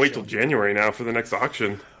 I can't wait till January now for the next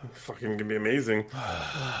auction. Fucking gonna be amazing.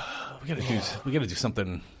 We gotta do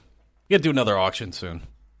something. We gotta do another auction soon.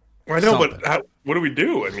 I know, but what do we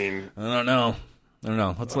do? I mean, I don't know.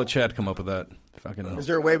 Let's let Chad come up with that. Fucking. Is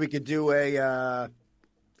there a way we could do a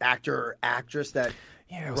actor or actress that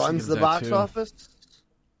runs the box office?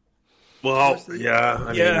 Well,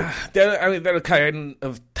 yeah. That'll kind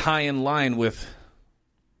of tie in line with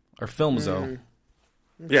our films, though.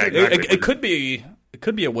 Yeah, exactly. It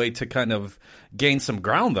could be a way to kind of gain some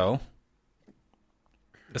ground, though.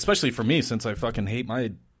 Especially for me, since I fucking hate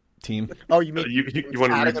my team. Oh, you mean you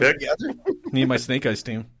want to repick? Me and my Snake Eyes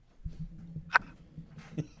team.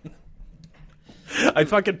 I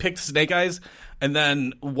fucking picked Snake Eyes, and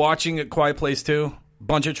then watching A Quiet Place 2,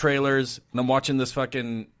 bunch of trailers, and I'm watching this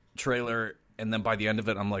fucking trailer, and then by the end of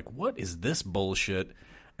it, I'm like, what is this bullshit?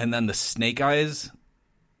 And then the Snake Eyes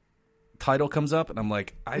title comes up, and I'm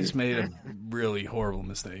like, I just made a really horrible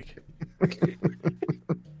mistake.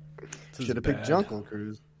 Should have picked Jungle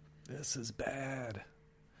Cruise. This is bad.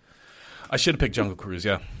 I should have picked Jungle Cruise,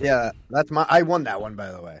 yeah. Yeah, that's my. I won that one,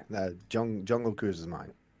 by the way. Jungle Cruise is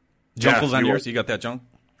mine. Junkle's on yours? You got that junk?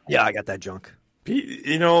 Yeah, I got that junk. Pete,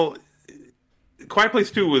 Quiet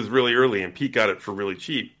Place 2 was really early, and Pete got it for really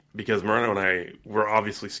cheap because Moreno and I were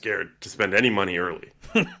obviously scared to spend any money early.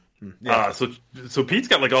 So Pete's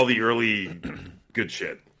got like all the early good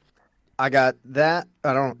shit. I got that.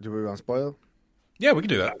 Do we want to spoil? Yeah, we can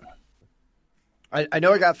do that. I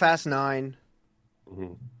know I got Fast 9,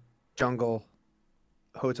 Jungle,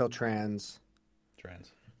 Hotel Trans.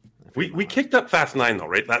 We kicked up Fast 9 though,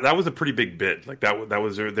 right? That was a pretty big bid. Like there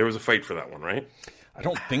was a fight for that one, right? I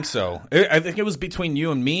don't think so. I think it was between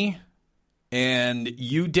you and me, and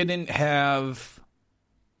you didn't have.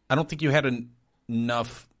 I don't think you had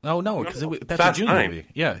enough. Oh no, because that's Fast a June 9. movie.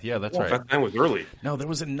 Yeah, that's right. Fast 9 was early. No, there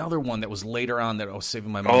was another one that was later on that I was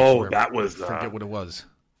saving my money for. Oh, that was. I forget what it was.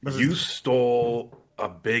 You stole a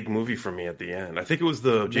big movie from me at the end. I think it was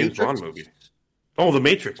the James Bond movie. Oh, The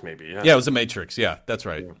Matrix, maybe. Yeah, it was The Matrix. Yeah, that's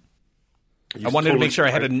right. I wanted to make sure I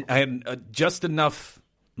had just enough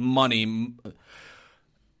money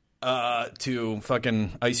to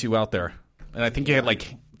fucking ice you out there, and I think you had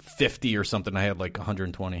like 50 or something. I had like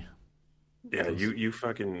 120. Yeah, you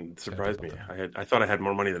fucking surprised me. I thought I had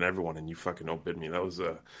more money than everyone, and you fucking outbid me. That was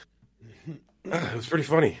it was pretty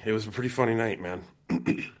funny. It was a pretty funny night, man. Yeah,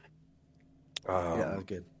 that was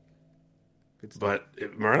good. But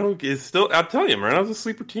Moreno is still. I'll tell you, Moreno's a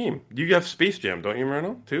sleeper team. You have Space Jam, don't you,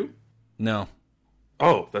 Moreno? Too? No.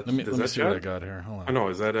 Oh, that's. Let me see what I got here. Hold on. Oh no,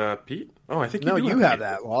 is that Pete? Oh, I think you have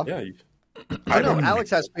that, Law. Yeah. I know.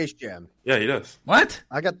 Alex has Space Jam. Yeah, he does. What?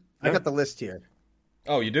 I got the list here.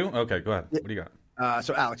 Oh, you do? Okay, go ahead. What do you got?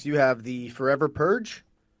 So Alex, you have the Forever Purge.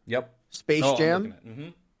 Yep. Space Jam. Mm-hmm.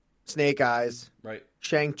 Snake Eyes. Right.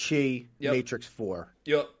 Shang-Chi. Yep. Matrix 4.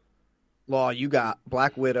 Yep. Law, you got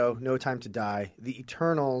Black Widow, No Time to Die, The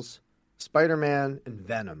Eternals, Spider-Man, and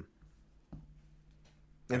Venom.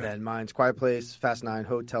 And then mine's Quiet Place, Fast 9,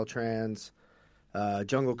 Hotel Trans,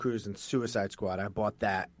 Jungle Cruise, and Suicide Squad. I bought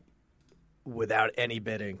that without any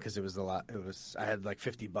bidding because it was a lot. I had like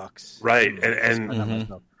 $50. Right,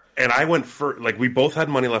 and I went for we both had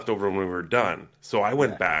money left over when we were done, so I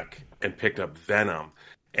went back and picked up Venom.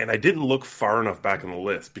 And I didn't look far enough back in the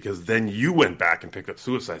list because then you went back and picked up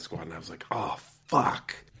Suicide Squad, and I was like, "Oh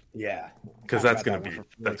fuck!" Yeah, because that's gonna be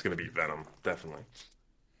Venom, definitely.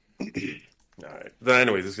 All right. Then,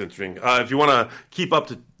 anyways, this is interesting. If you want to keep up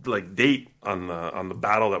to date on the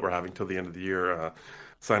battle that we're having till the end of the year,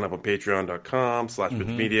 sign up on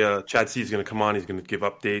Patreon.com/BingeMedia. Chad C is going to come on. He's going to give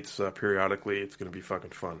updates periodically. It's going to be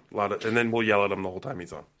fucking fun. And then we'll yell at him the whole time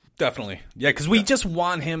he's on. Definitely, yeah, because we just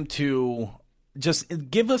want him to. Just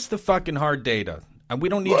give us the fucking hard data. And we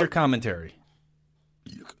don't need your commentary.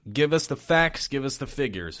 Give us the facts. Give us the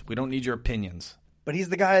figures. We don't need your opinions. But he's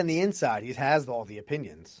the guy on the inside. He has all the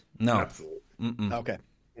opinions. No. Absolutely. Okay.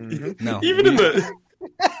 Mm-hmm. No. Even in the...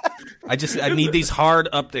 I need these hard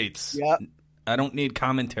updates. Yep. I don't need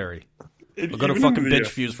commentary. I'll go to fucking Bitch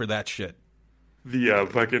Fuse for that shit. The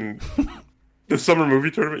fucking... the summer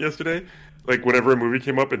movie tournament yesterday, whenever a movie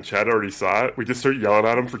came up and Chad already saw it, we just start yelling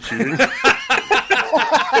at him for cheating.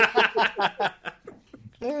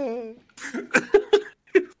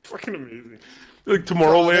 Fucking amazing.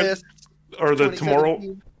 Tomorrowland or the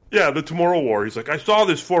Tomorrow War. He's like, I saw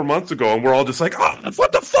this 4 months ago, and we're all just like, oh,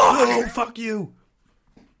 what the fuck? Oh, fuck you.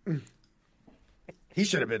 He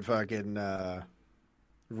should have been fucking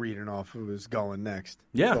reading off who was going next.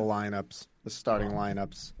 Yeah. The lineups, the starting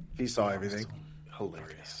lineups. He saw everything.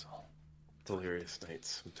 Hilarious. Hilarious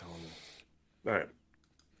nights, I'm telling you. All right.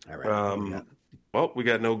 All right. Well, we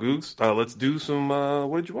got no googs. Let's do some.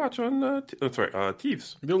 What did you watch on?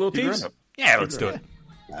 Thieves. Do a little Thieves Thieves? roundup. Yeah, let's do it.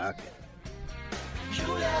 Okay.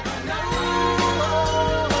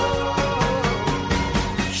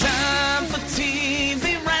 Time for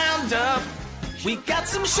TV Roundup. We got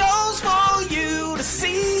some shows for you to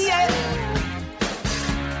see.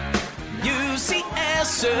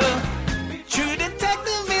 UCS, True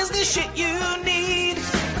Detective is the shit you need.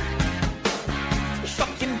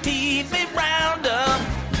 Fucking TV Roundup.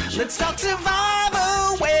 Let's talk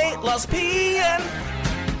Survivor, weight loss, peeing.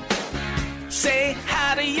 Say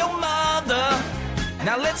hi to your mother.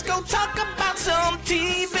 Now let's go talk about some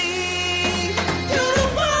TV. You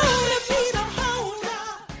don't wanna be the whole.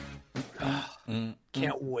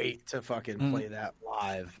 Can't wait to fucking play that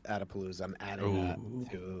live at Appalooza. I'm adding that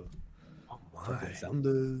to fucking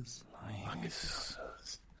Sounders. Nice.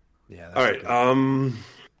 Yeah. All right.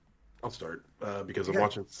 I'll start because I'm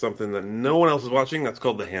watching something that no one else is watching. That's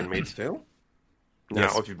called The Handmaid's Tale.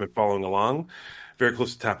 Now, if you've been following along, very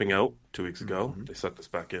close to tapping out 2 weeks ago. They set this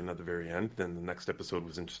back in at the very end. Then the next episode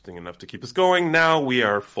was interesting enough to keep us going. Now we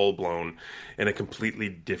are full blown in a completely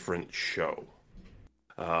different show.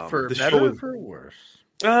 For the better show or for worse?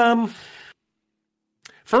 For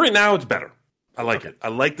right now, it's better. I like it. I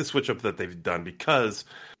like the switch up that they've done because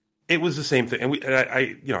it was the same thing. And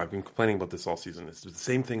I've been complaining about this all season. It's the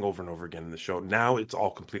same thing over and over again in the show. Now it's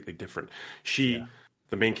all completely different.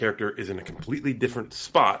 The main character, is in a completely different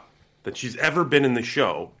spot than she's ever been in the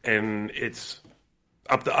show, and it's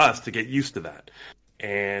up to us to get used to that.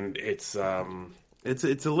 And it's a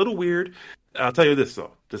little weird. I'll tell you this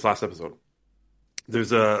though. This last episode,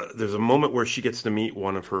 there's a moment where she gets to meet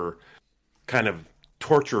one of her kind of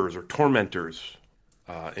torturers or tormentors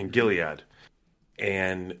in Gilead,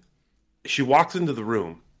 and she walks into the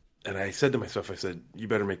room, and I said to myself, you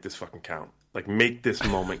better make this fucking count. Like, make this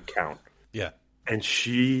moment count. Yeah. And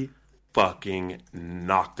she fucking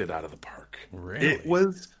knocked it out of the park. Really? It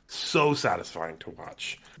was so satisfying to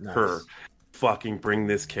watch her fucking bring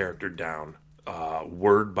this character down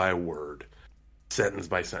word by word, sentence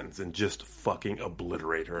by sentence, and just fucking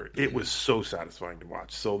obliterate her. It was so satisfying to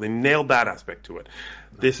watch. So they nailed that aspect to it.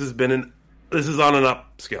 This is on an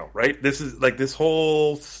upscale, right? This is like this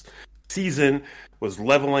whole season was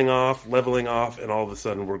leveling off, and all of a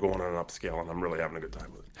sudden we're going on an upscale, and I'm really having a good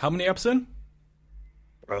time with it. How many eps in?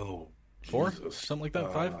 Oh, 4? Jesus. Something like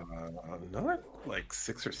that? 5? Not like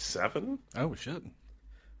 6 or 7. Oh, shit.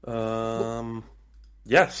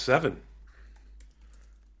 Yeah, 7.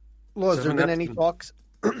 Well, has there 7 been any episodes. talks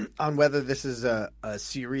on whether this is a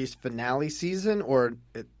series finale season, or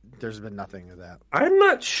there's been nothing of that? I'm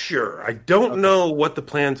not sure. I don't know what the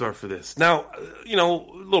plans are for this. Now, a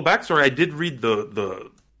little backstory. I did read the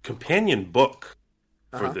companion book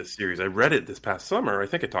for this series. I read it this past summer. I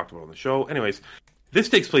think I talked about it on the show. Anyways, this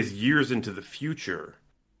takes place years into the future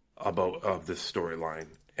of this storyline,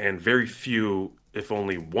 and very few, if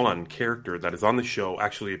only one, character that is on the show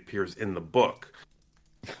actually appears in the book.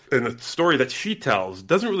 And the story that she tells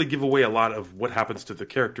doesn't really give away a lot of what happens to the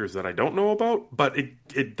characters that I don't know about, but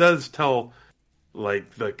it does tell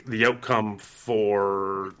like the outcome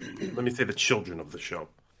for, let me say, the children of the show.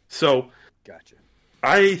 So, gotcha.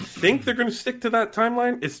 I think they're going to stick to that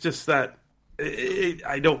timeline. It's just that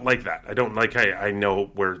I don't like that. I don't like. I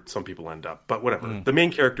know where some people end up, but whatever. The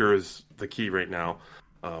main character is the key right now.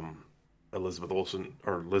 Elizabeth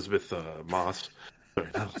Moss. Sorry,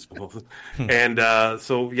 not Elizabeth Olsen. And I'm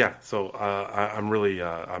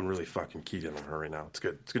really fucking keyed in on her right now. It's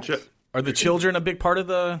good. It's good shit. Are the children a big part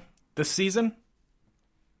of this season?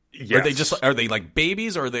 Yes. Are they like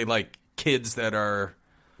babies, or are they like kids that are?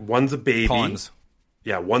 One's a baby. Pawns?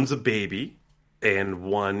 Yeah, one's a baby, and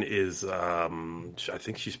one is I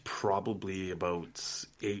think she's probably about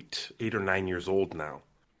 8 or 9 years old now.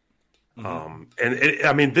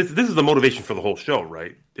 This is the motivation for the whole show,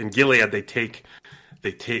 right? In Gilead, they take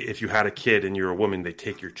if you had a kid and you're a woman, they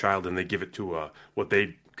take your child and they give it to what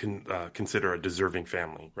they consider a deserving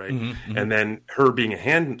family, right? And then her being a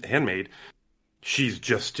handmaid, she's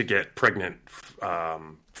just to get pregnant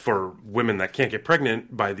for women that can't get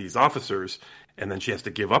pregnant by these officers, and then she has to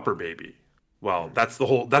give up her baby. Well, that's her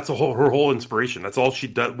whole inspiration. That's all she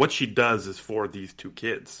does. What she does is for these 2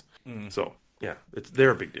 kids. So yeah, they're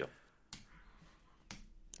a big deal.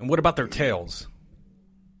 And what about their tails?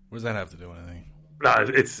 What does that have to do with anything? No,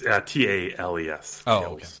 it's TALES. Oh,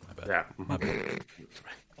 okay. My bad. Yeah. My bad.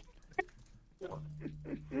 All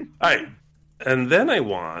right. And then I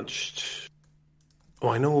watched Oh,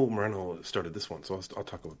 I know Moreno started this one, so I'll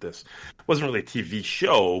talk about this. It wasn't really a TV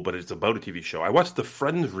show, but it's about a TV show. I watched the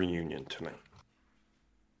Friends reunion tonight.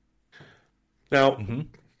 Now,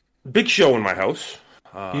 big show in my house.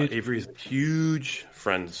 Avery's a huge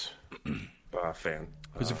Friends fan.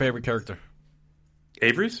 Who's your favorite character?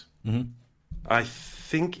 Avery's? Mm-hmm. I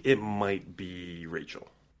think it might be Rachel.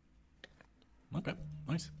 Okay,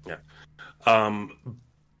 nice. Yeah.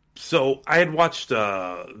 So I had watched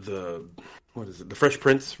the Fresh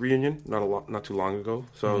Prince reunion not too long ago.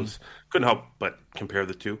 So I couldn't help but compare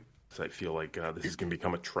the two. So I feel like this is going to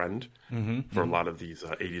become a trend for a lot of these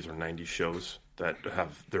 80s or 90s shows that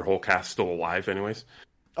have their whole cast still alive anyways.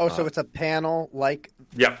 Oh, so it's a panel like...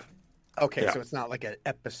 Yep. Okay, yeah. So it's not like an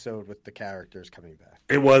episode with the characters coming back.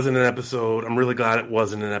 It wasn't an episode. I'm really glad it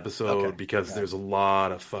wasn't an episode because there's a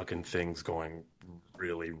lot of fucking things going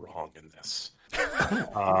really wrong in this.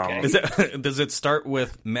 Does it start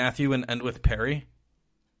with Matthew and end with Perry?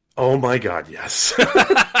 Oh my God, yes.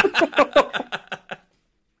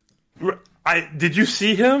 Did you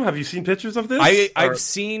see him? Have you seen pictures of this? I've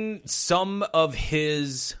seen some of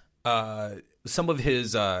his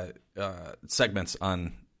segments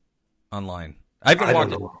online. I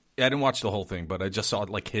didn't watch the whole thing, but I just saw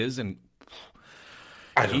like his, and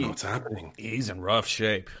I don't know what's happening. He's in rough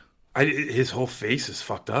shape. His whole face is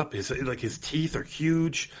fucked up. His teeth are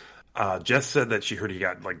huge. Jess said that she heard he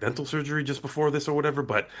got like dental surgery just before this or whatever,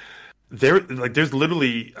 but there's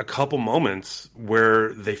literally a couple moments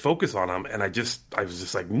where they focus on him, and I was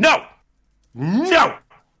just like, no,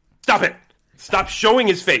 stop it. Stop showing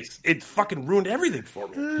his face. It fucking ruined everything for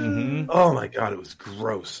me. Mm-hmm. Oh my God, it was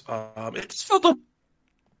gross. It just felt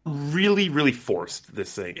really, really forced,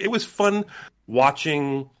 this thing. It was fun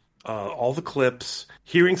watching all the clips,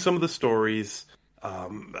 hearing some of the stories.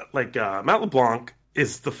 Matt LeBlanc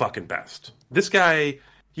is the fucking best. This guy,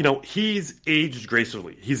 he's aged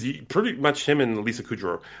gracefully. He's pretty much him and Lisa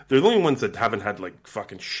Kudrow. They're the only ones that haven't had like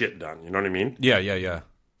fucking shit done. You know what I mean? Yeah.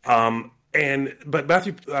 But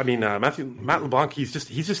Matt LeBlanc, he's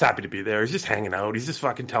just happy to be there. He's just hanging out. He's just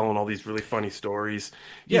fucking telling all these really funny stories.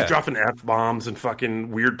 He's dropping F-bombs in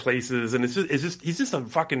fucking weird places, and he's just a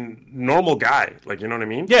fucking normal guy. Like, you know what I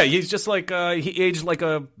mean? Yeah, he's just like he aged like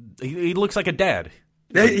he looks like a dad.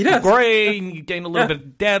 Yeah, he does. Gray, and he gained a little bit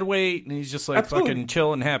of dad weight, and he's just like fucking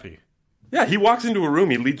chill and happy. Yeah, he walks into a room,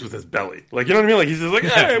 he leads with his belly. Like, you know what I mean? Like, he's just like,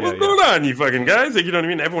 hey, what's going on, you fucking guys? Like, you know what I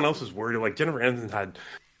mean? Everyone else is worried. Like, Jennifer Aniston had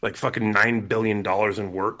like fucking $9 billion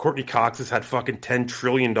in work. Courtney Cox has had fucking $10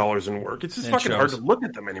 trillion in work. It's just fucking hard to look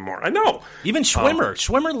at them anymore. I know. Even Schwimmer.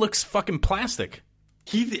 Schwimmer looks fucking plastic.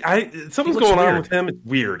 Something's going on with him. It's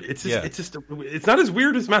weird. It's not as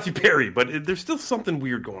weird as Matthew Perry, but there's still something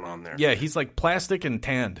weird going on there. Yeah, he's like plastic and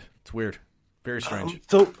tanned. It's weird. Very strange.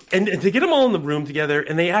 And to get them all in the room together,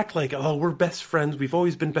 and they act like, oh, we're best friends. We've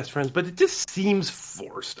always been best friends. But it just seems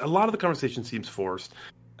forced. A lot of the conversation seems forced.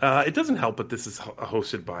 It doesn't help, but this is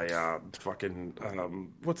hosted by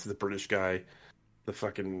what's the British guy? The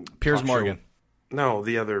fucking Piers Morgan. No,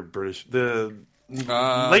 the other British, the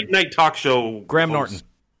late night talk show. Graham host. Norton.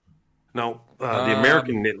 No, the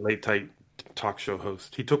American late night talk show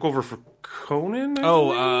host. He took over for Conan.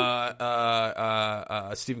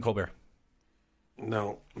 Stephen Colbert.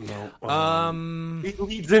 No. He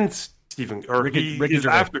leads in Stephen, or he's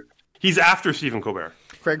after Stephen Colbert.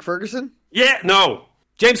 Craig Ferguson? Yeah, no.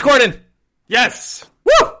 James Corden. Yes.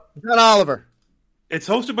 Woo! John Oliver. It's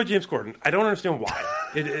hosted by James Corden. I don't understand why.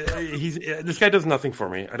 This guy does nothing for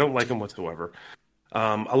me. I don't like him whatsoever.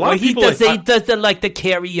 A lot of people. He does the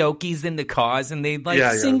karaoke's in the cars, and they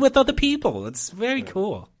sing with other people. It's very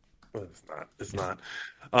cool. It's not.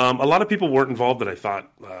 A lot of people weren't involved that I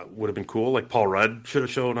thought would have been cool. Like Paul Rudd should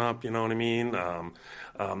have shown up. You know what I mean?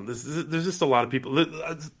 There's just a lot of people.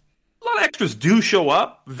 A lot of extras do show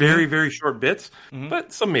up, very, very short bits,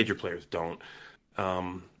 but some major players don't. A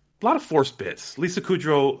lot of forced bits. Lisa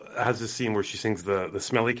Kudrow has this scene where she sings the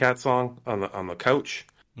Smelly Cat song on the couch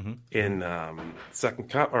in Second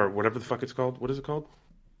Cup, or whatever the fuck it's called. What is it called?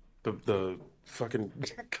 The fucking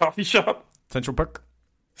coffee shop? Central Perk.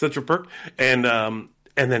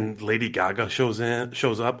 And then Lady Gaga shows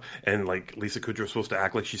up, and like Lisa Kudrow's supposed to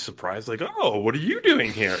act like she's surprised, like, "Oh, what are you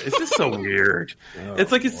doing here?" It's just so weird.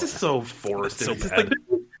 It's just so forced. It's just like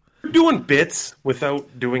they're doing bits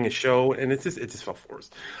without doing a show, and it just felt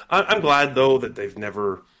forced. I'm glad though that they've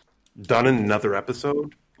never done another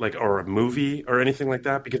episode, or a movie or anything like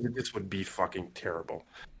that, because this would be fucking terrible.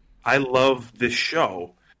 I love this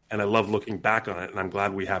show. And I love looking back on it, and I'm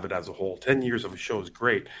glad we have it as a whole. 10 years of a show is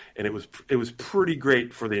great, and it was pretty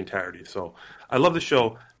great for the entirety. So I love the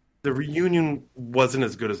show. The reunion wasn't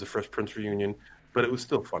as good as the Fresh Prince reunion. but it was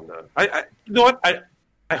still fun to. You know what?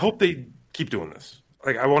 I hope they keep doing this.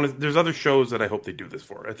 Like I want to. There's other shows that I hope they do this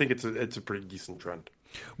for. I think it's a pretty decent trend.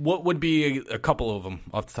 What would be a couple of them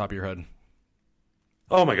off the top of your head?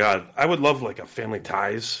 Oh my god, I would love like a Family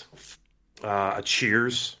Ties, a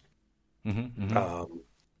Cheers. Mm-hmm.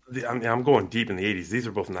 I'm going deep in the '80s. These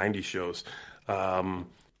are both '90s shows.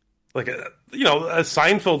 Like a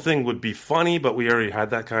Seinfeld thing would be funny, but we already had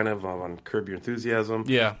that kind of on Curb Your Enthusiasm.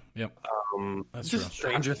 Yeah, yep. That's true.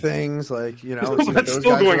 Stranger Things, like that's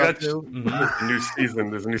still going. That's Mm-hmm. a new season.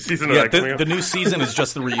 There's a new season of Yeah, that coming up. the new season is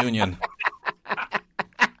just the reunion.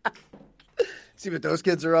 See what those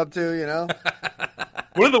kids are up to,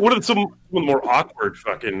 What are some more awkward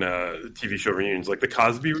fucking TV show reunions? Like the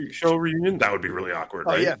Cosby Show reunion? That would be really awkward,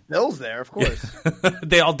 Oh right? yeah, Bill's there, of course.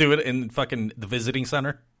 They all do it in fucking the visiting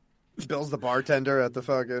center. Bill's the bartender at the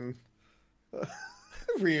fucking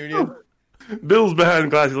reunion. Bill's behind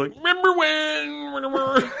glass. He's like, remember when?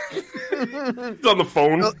 He's on the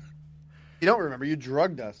phone. You don't remember. You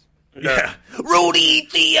drugged us. Yeah. Rudy,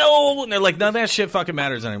 Theo! And they're like, none of that shit fucking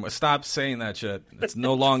matters anymore. Stop saying that shit. It's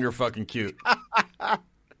no longer fucking cute. But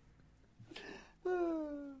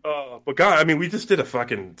God, I mean, we just did a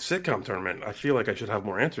fucking sitcom tournament. I feel like I should have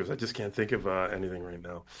more answers. I just can't think of anything right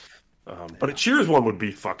now. But a Cheers one would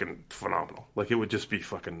be fucking phenomenal. Like, it would just be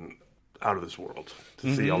fucking out of this world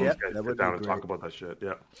to see all those guys sit down and talk about that shit.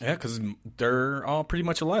 Yeah. Yeah, because they're all pretty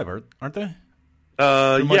much alive, aren't they?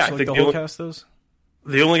 Yeah, I think the whole cast is.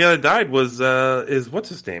 The only guy that died was what's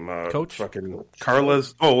his name? Coach? Fucking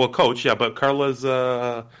Carla's. Oh well, Coach. Yeah, but Carla's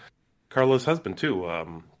husband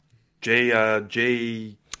too. Jay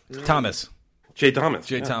Thomas. Jay Thomas.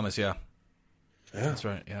 Jay Thomas. Yeah. That's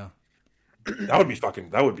right. Yeah. That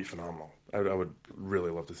would be phenomenal. I would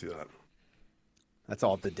really love to see that. That's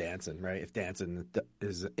all up to Danson, right? If Danson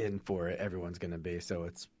is in for it, everyone's going to be. So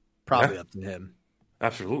it's probably up to him.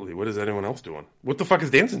 Absolutely. What is anyone else doing? What the fuck is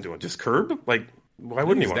Danson doing? Just Curb? Like, why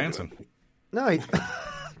wouldn't he want dancing? to do No, he's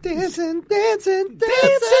dancing.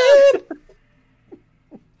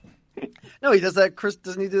 No, he does that.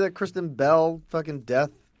 Doesn't he do that Kristen Bell fucking death?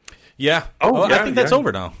 Yeah. Oh, yeah, I think that's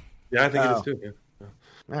over now. Yeah, I think it is too. Yeah.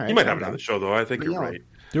 All right, He might have another show though. I think you're right.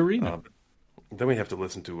 Do arena. Then we have to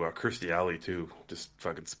listen to Kirstie Alley too. Just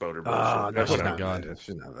fucking spout her bullshit. Oh, no, That's she's what not happened. invited.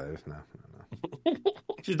 She's not invited. No.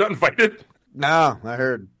 She's not invited. No, I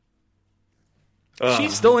heard.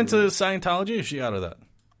 She's still into Scientology? Or is she out of that?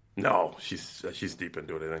 No, she's deep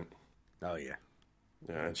into it. I think. Oh yeah.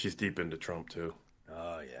 Yeah, and she's deep into Trump too.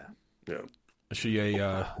 Oh yeah. Yeah. Is she a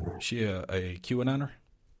QAnoner?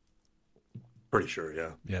 Pretty sure.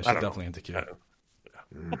 Yeah. Yeah, she's definitely into Q. Yeah.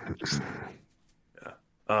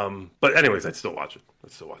 But anyways, I'd still watch it.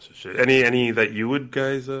 Shit. Any that you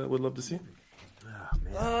guys would love to see?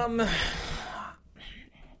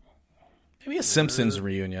 Maybe a Simpsons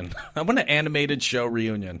reunion. I want an animated show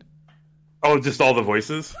reunion. Oh, just all the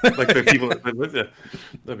voices, like the people. Yeah,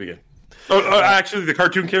 that'd be good. Oh, actually, the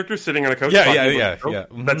cartoon characters sitting on a couch. Yeah.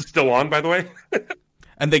 Mm-hmm. That's still on, by the way.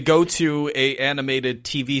 And they go to a animated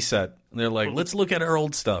TV set. And they're like, let's look at our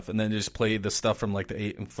old stuff, and then just play the stuff from like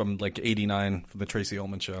 '89 from the Tracy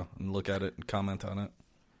Ullman show, and look at it and comment on it.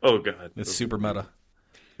 Oh god, it's super meta.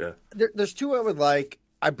 Yeah, there's two I would like.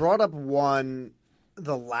 I brought up one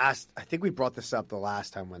I think we brought this up the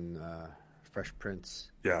last time when Fresh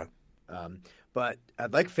Prince. Yeah. But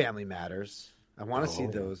I'd like Family Matters. I want to see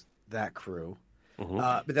that crew. Mm-hmm.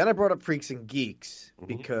 But then I brought up Freaks and Geeks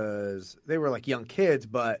because they were like young kids,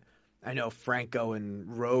 but I know Franco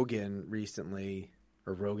and Rogan recently,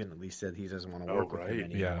 or Rogan at least said he doesn't want to work with him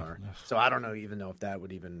anymore. Yeah. So I don't even know if that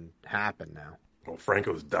would even happen now. Well,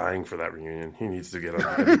 Franco's dying for that reunion. He needs to get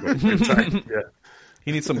on. Yeah.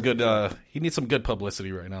 He needs some good. He needs some good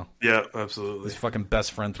publicity right now. Yeah, absolutely. His fucking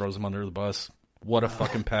best friend throws him under the bus. What a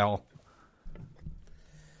fucking pal.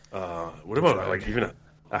 What about like even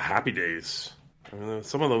a Happy Days? I mean,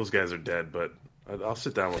 some of those guys are dead, but I'll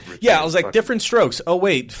sit down with Rich. Yeah, I was like, different strokes. Oh,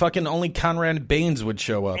 wait, fucking only Conrad Baines would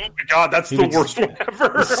show up. Oh, my God, that's the worst one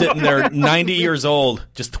ever. Sitting there, 90 years old,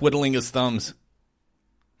 just twiddling his thumbs.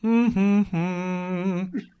 What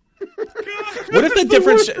if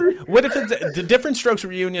the Different Strokes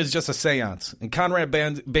reunion is just a seance, and Conrad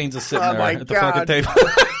Baines is sitting there at the fucking table?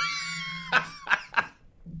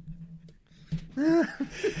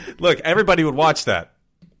 Look, everybody would watch that.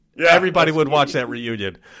 Yeah, everybody would watch that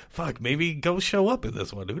reunion. Fuck, maybe go show up in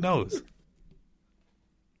this one. Who knows?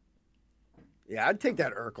 Yeah, I'd take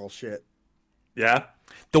that Urkel shit. Yeah?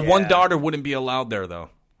 The one daughter wouldn't be allowed there, though.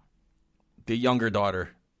 The younger daughter.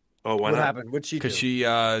 Oh, why what not? happened? What'd she do? Because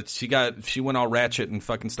she went all ratchet and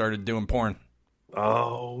fucking started doing porn.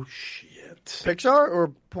 Oh, shit. Pixar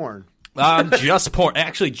or porn? Just porn.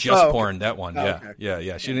 Actually, just okay. porn. That one. Oh, Yeah. okay.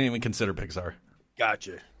 Yeah. She didn't even consider Pixar.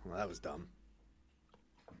 Gotcha. Well, that was dumb.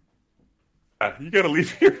 You got to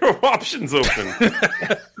leave your options open.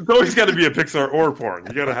 It's always got to be a Pixar or porn.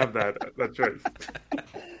 You got to have that choice.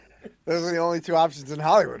 Those are the only two options in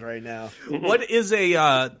Hollywood right now. What is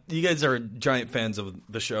a? You guys are giant fans of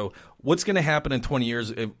the show. What's going to happen in 20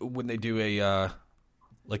 years when they do a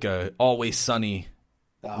Always Sunny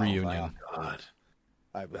reunion? My God.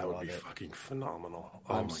 That would be fucking phenomenal.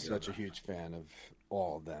 I'm such a huge fan of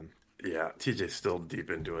all of them. Yeah, TJ's still deep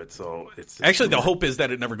into it, so it's Actually, the hope is that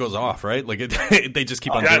it never goes off, right? Like they just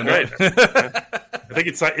keep on doing right. it. I think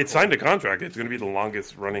it signed a contract. It's going to be the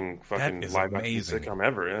longest running fucking live action sitcom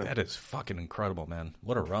ever. Yeah, that is fucking incredible, man.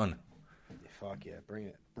 What a run! Fuck yeah, bring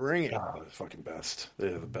it! Oh, they're fucking best.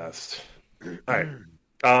 They're the best. All right,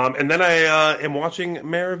 and then I am watching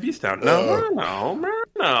Mare of Easttown.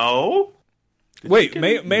 No. Wait,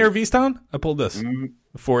 Mayor of Easttown? I pulled this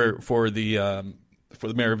for the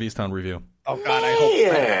Mare of Easttown review. Oh God,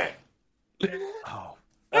 I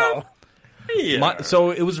hope. Yeah. So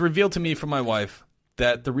it was revealed to me from my wife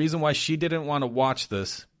that the reason why she didn't want to watch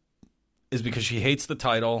this is because she hates the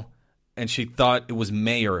title and she thought it was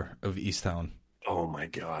Mayor of Easttown. Oh my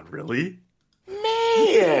God, really?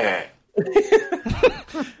 Mayor.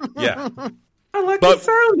 Yeah. I like the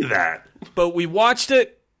sound of that. But we watched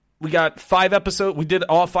it. We got 5 episodes. We did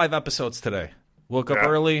all 5 episodes today. Woke up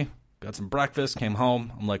early, got some breakfast, came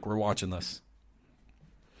home. I'm like, we're watching this.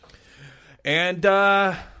 And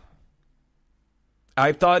I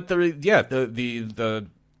thought the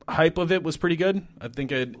hype of it was pretty good. I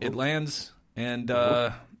think it lands. And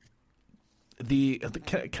that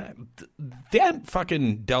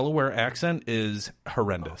fucking Delaware accent is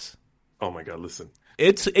horrendous. Oh my God, listen.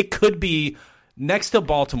 It could be next to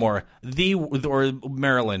Baltimore, or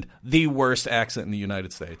Maryland, the worst accent in the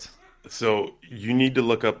United States. So you need to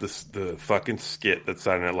look up the fucking skit that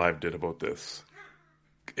Saturday Night Live did about this.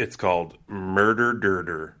 It's called Murder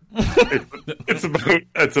Dirter.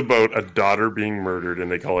 It's about a daughter being murdered, and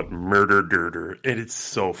they call it Murder Dirter, and it's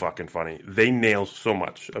so fucking funny. They nail so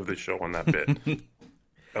much of the show on that bit.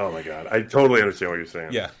 Oh my God, I totally understand what you're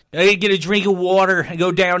saying. Yeah, I get a drink of water and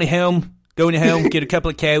go down to home. Go to home, get a couple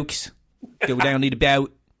of cokes, go down, eat a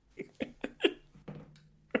bout,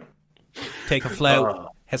 take a float,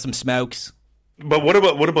 have some smokes. But what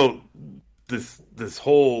about this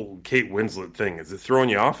whole Kate Winslet thing? Is it throwing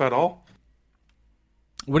you off at all?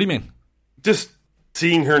 What do you mean? Just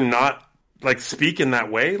seeing her not like speak in that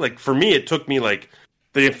way. Like for me, it took me like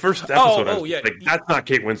the first episode. Like that's not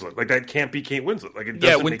Kate Winslet. Like that can't be Kate Winslet. Like it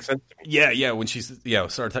doesn't make sense to me. Yeah. When she's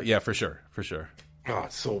for sure. Oh,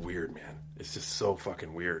 it's so weird, man. It's just so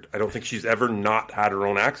fucking weird. I don't think she's ever not had her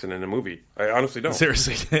own accent in a movie. I honestly don't.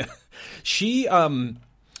 Seriously. She,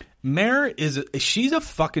 Mare she's a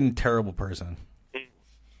fucking terrible person.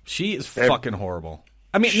 She is fucking horrible.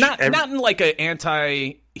 I mean, not in like an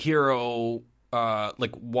anti-hero,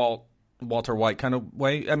 like Walter White kind of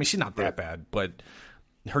way. I mean, she's not that bad, but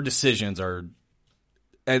her decisions are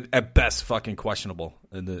at best fucking questionable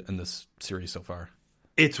in this series so far.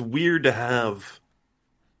 It's weird to have.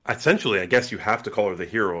 Essentially, I guess you have to call her the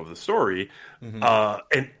hero of the story,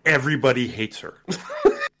 and everybody hates her.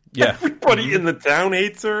 Yeah, everybody in the town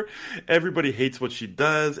hates her. Everybody hates what she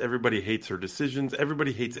does. Everybody hates her decisions.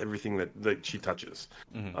 Everybody hates everything that she touches.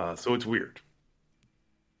 So it's weird.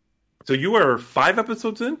 So you are 5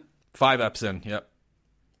 episodes in? 5 eps in, yep.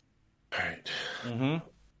 All right.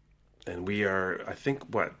 And we are, I think,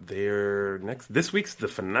 this week's the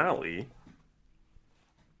finale.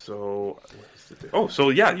 So,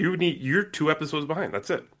 you're 2 episodes behind. That's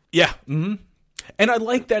it. Yeah. Mm-hmm. And I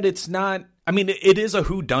like that it's not. I mean, it is a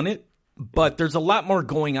whodunit, but there's a lot more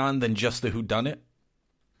going on than just the whodunit,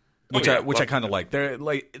 which I kind of like.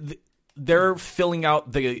 They're filling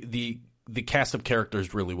out the cast of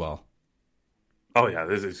characters really well. Oh yeah,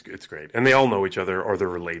 it's great, and they all know each other, or they're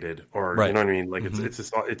related, or right. You know what I mean. Like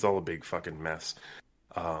it's all a big fucking mess.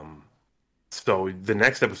 So the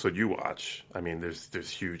next episode you watch, I mean, there's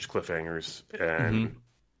huge cliffhangers,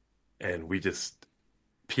 and we just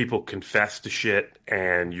people confess to shit,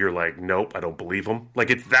 and you're like, nope, I don't believe them. Like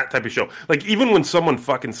it's that type of show. Like even when someone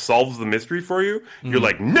fucking solves the mystery for you, you're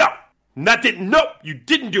like, no, you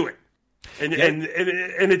didn't do it, and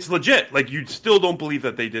it's legit. Like you still don't believe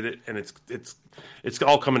that they did it, and it's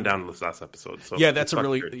all coming down to this last episode. So that's a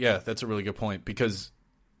really good point, because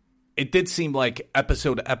it did seem like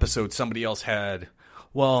episode to episode somebody else had,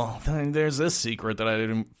 well, there's this secret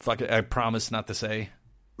that I promised not to say.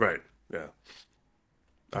 Right. Yeah.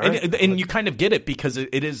 And you kind of get it because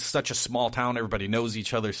it is such a small town. Everybody knows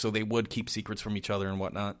each other, so they would keep secrets from each other and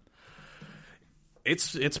whatnot.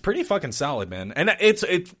 It's pretty fucking solid, man, and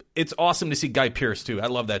it's awesome to see Guy Pearce too. I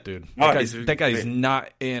love that dude. That guy's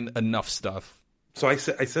not in enough stuff. So I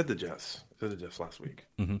said to Jess last week.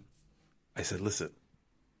 Mm-hmm. I said, listen,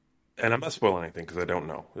 and I'm not spoiling anything because I don't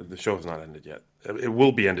know. The show has not ended yet. It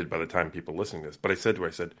will be ended by the time people listening to this. But I said to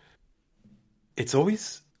her, it's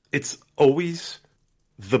always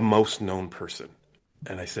the most known person.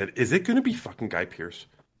 And I said, is it going to be fucking Guy Pearce?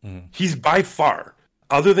 Mm-hmm. He's by far,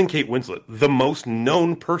 other than Kate Winslet, the most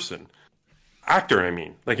known person. Actor, I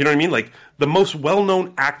mean. Like, you know what I mean? Like, the most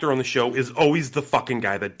well-known actor on the show is always the fucking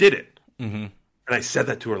guy that did it. Mm-hmm. And I said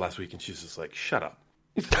that to her last week, and she's just like, shut up.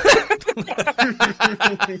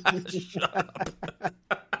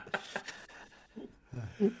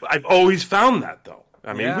 I've always found that, though.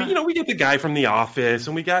 I mean, we get the guy from The Office,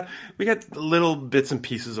 and we got little bits and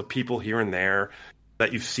pieces of people here and there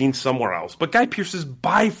that you've seen somewhere else. But Guy Pearce is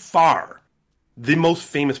by far the most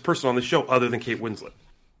famous person on the show, other than Kate Winslet.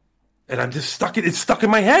 And I'm just stuck. It's stuck in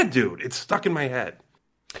my head, dude. It's stuck in my head.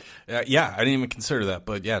 Yeah, I didn't even consider that,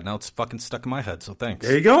 but yeah, now it's fucking stuck in my head. So thanks.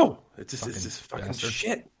 There you go. It's just fucking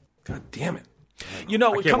shit. God damn it. You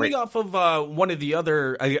know, coming off of one of the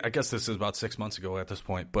other, I guess this is about 6 months ago at this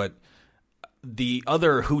point, but the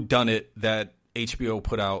other whodunit that HBO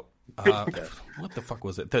put out, what the fuck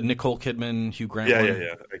was it? The Nicole Kidman, Hugh Grant one?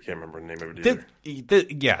 Yeah. I can't remember the name of it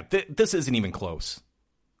either. This isn't even close.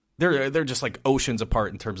 They're just like oceans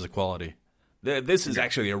apart in terms of quality. This is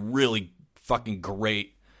actually a really fucking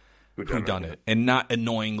great whodunit, and not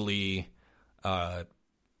annoyingly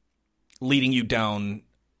leading you down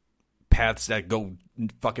paths that go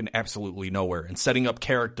fucking absolutely nowhere, and setting up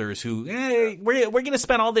characters who, hey, we're going to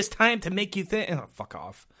spend all this time to make you think. Oh, fuck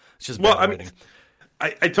off. It's just bad writing.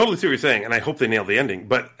 I totally see what you're saying, and I hope they nail the ending.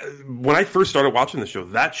 But when I first started watching the show,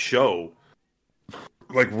 that show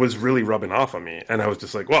was really rubbing off on me, and I was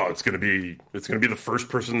just like, well, it's gonna be the first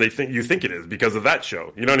person you think it is because of that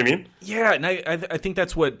show. You know what I mean? Yeah, and I think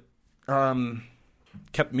that's what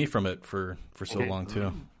kept me from it for so long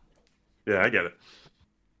too. Yeah, I get it.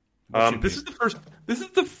 This is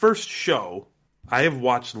the first show I have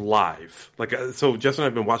watched live. So Jess and I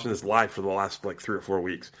have been watching this live for the last 3 or 4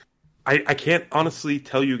 weeks. I can't honestly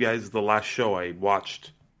tell you guys the last show I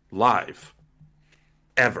watched live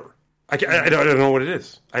ever. I don't know what it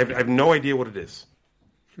is. I have no idea what it is.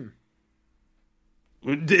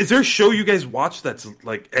 Is there a show you guys watch that's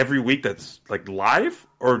every week that's live,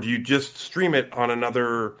 or do you just stream it on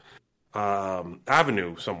another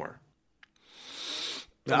avenue somewhere?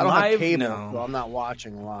 I don't have cable, so I'm not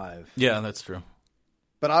watching live. Yeah, that's true.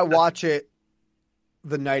 But I watch it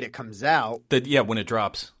the night it comes out. When it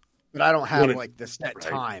drops. But I don't have the set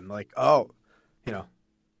time. It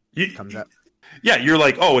comes out. Yeah, you're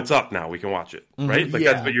like, oh, it's up now. We can watch it, right?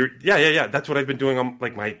 That's what you're. Yeah. That's what I've been doing on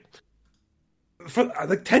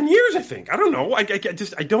for 10 years. I think. I don't know.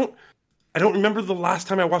 I don't remember the last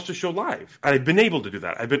time I watched a show live. I've been able to do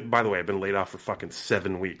that. I've been laid off for fucking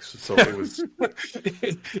 7 weeks, so it was.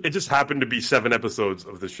 It just happened to be 7 episodes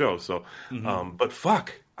of the show. So, but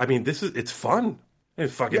fuck, I mean, it's fun. I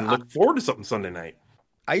fucking look forward to something Sunday night.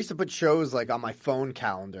 I used to put shows on my phone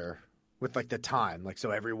calendar with the time,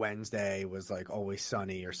 so every Wednesday was Always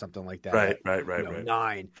Sunny or something like that. Right.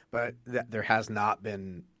 9, but there has not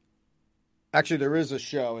been. Actually, there is a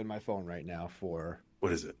show in my phone right now for.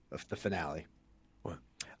 What is it? The finale. What?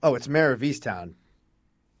 Oh, it's Mare of Easttown.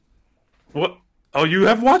 What? Oh, you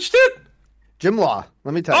have watched it? Jim Law.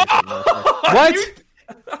 Let me tell you something. What?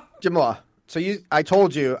 Jim Law. So I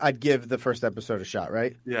told you I'd give the first episode a shot,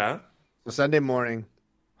 right? Yeah. So Sunday morning,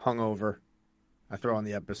 hungover, I throw on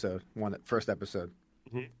the first episode.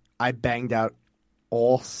 Mm-hmm. I banged out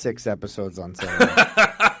all 6 episodes on Sunday.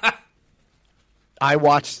 I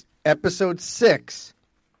watched episode 6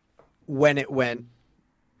 when it went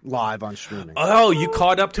live on streaming. Oh, you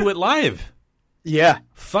caught up to it live? Yeah.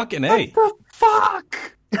 Fucking A. What the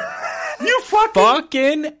fuck? You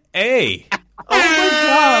fucking A. Oh my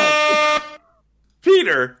god.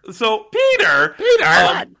 Peter.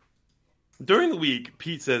 During the week,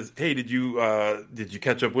 Pete says, "Hey, did you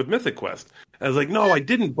catch up with Mythic Quest?" I was like, "No, I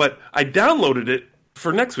didn't, but I downloaded it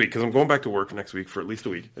for next week because I'm going back to work next week for at least a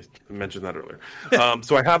week." I mentioned that earlier.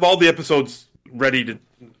 So I have all the episodes ready to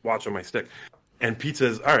watch on my stick. And Pete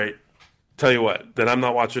says, "All right, tell you what, then I'm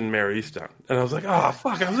not watching Mare Easttown." And I was like, "Oh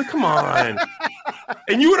fuck!" I was like, "Come on!"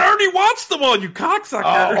 And you had already watched them all, you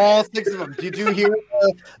cocksucker. All 6 of them. Did you hear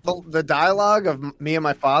the dialogue of me and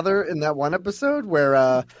my father in that one episode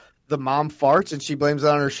where the mom farts and she blames it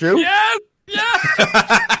on her shoe? Yes.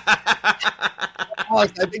 I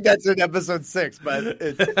think that's in episode 6, but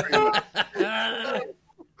it's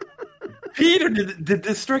Peter, did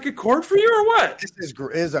this strike a chord for you or what? This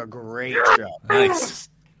is a great show. Nice.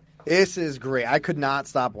 This is great. I could not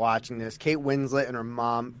stop watching this. Kate Winslet and her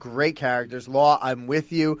mom, great characters. Law, I'm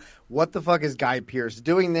with you. What the fuck is Guy Pearce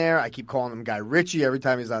doing there? I keep calling him Guy Ritchie every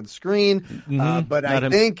time he's on screen. But I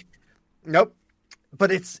think, nope.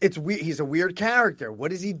 But it's he's a weird character.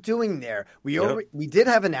 What is he doing there? We did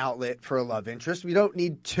have an outlet for a love interest. We don't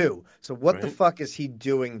need two. So what the fuck is he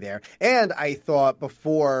doing there? And I thought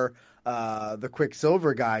before the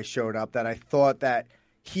Quicksilver guy showed up that I thought that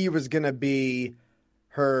he was going to be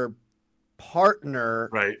her partner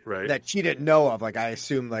that she didn't know of. Like, I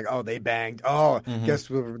assumed, like, oh, they banged. Oh, guess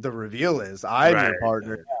what the reveal is? I'm your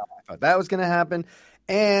partner. I thought that was going to happen.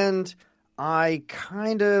 And I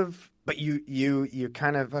kind of, but you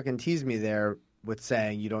kind of fucking teased me there with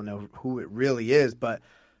saying you don't know who it really is. But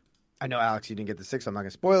I know, Alex, you didn't get the 6, so I'm not going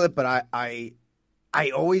to spoil it. But I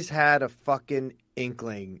always had a fucking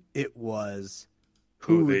inkling it was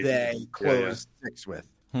who they closed 6 with.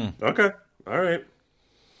 Okay. All right.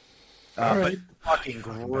 But fucking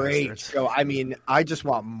great show. I mean, I just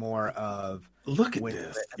want more of. Look at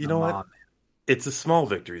this. You know what? It's the small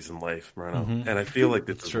victories in life, Moreno, and I feel like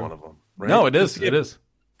this is one of them. Right? No, it is. It is.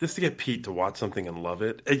 Just to get Pete to watch something and love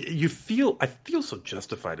it, I feel so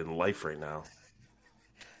justified in life right now.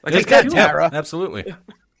 Like, it's good, Tara. Absolutely.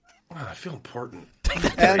 Wow, I feel important.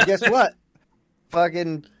 And guess what?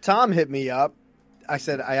 Fucking Tom hit me up. I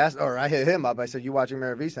hit him up. I said, "You watching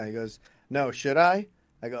Mare of Easttown?" He goes, "No, should I?"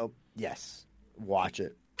 I go, "Yes, watch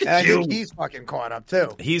it." And I think he's fucking caught up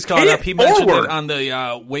too. He's caught up. He mentioned it on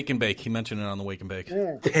the Wake and Bake.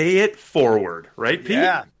 Pay it forward, right, Pete?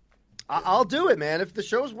 Yeah, I'll do it, man. If the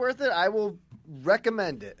show's worth it, I will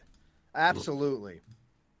recommend it. Absolutely.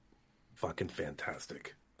 Fucking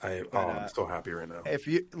fantastic. I'm so happy right now. If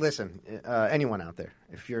you listen, anyone out there,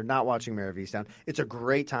 if you're not watching Mare of Easttown, it's a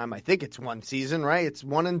great time. I think it's one season, right? It's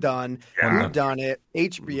one and done. Yeah. You've done it.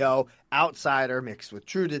 HBO, Outsider mixed with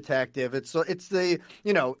True Detective. It's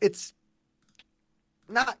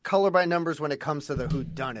not color by numbers when it comes to the who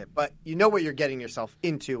done it, but you know what you're getting yourself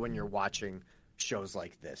into when you're watching shows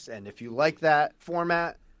like this. And if you like that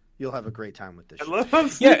format, you'll have a great time with this show. I love how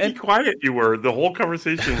sneaky quiet you were the whole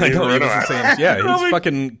conversation. I know, he was saying, he's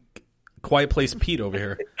fucking Quiet Place Pete over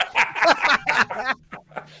here.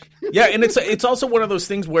 Yeah, and it's also one of those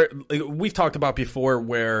things where we've talked about before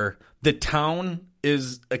where the town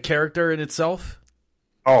is a character in itself.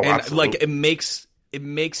 Oh, and absolutely. like it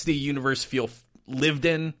makes the universe feel lived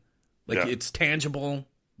in. Like it's tangible.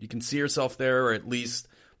 You can see yourself there, or at least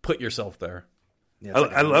put yourself there. Yeah,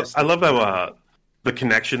 I love how the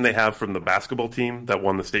connection they have from the basketball team that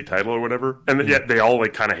won the state title or whatever, and yet they all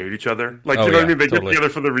like kind of hate each other. Like, you know what I mean? They get together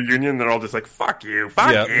for the reunion, they're all just like, "Fuck you,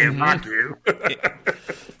 fuck you."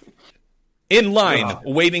 In line,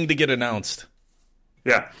 waiting to get announced.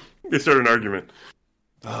 Yeah, they start an argument.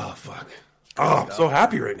 Oh fuck! Oh, I'm so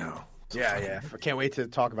happy right now. I can't wait to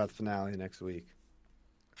talk about the finale next week.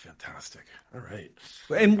 Fantastic. All right.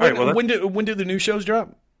 And when do the new shows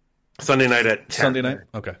drop? Sunday night at 10. Sunday night.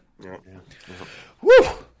 Okay. Yeah. Woo!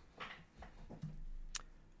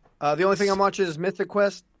 The only thing I'm watching is Mythic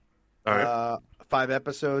Quest. All right. 5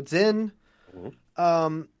 episodes in.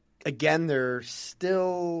 Again, they're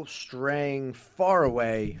still straying far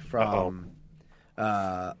away from,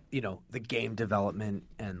 the game development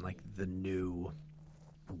and like the new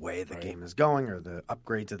way the game is going or the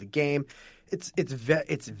upgrades of the game. It's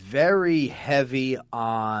very heavy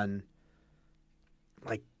on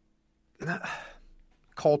like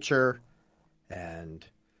culture and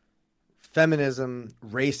feminism,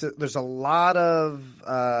 race. There's a lot of.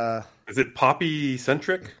 Is it poppy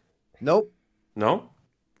centric? Nope. No,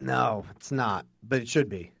 it's not. But it should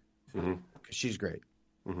be. Mm-hmm. She's great.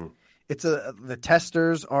 Mm-hmm. The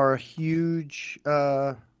testers are a huge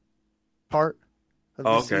part of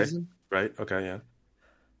the season. Right. Okay. Yeah.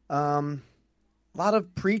 A lot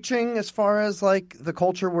of preaching as far as like the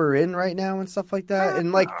culture we're in right now and stuff like that.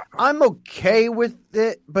 And like, I'm okay with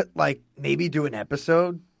it, but like maybe do an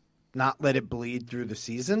episode, not let it bleed through the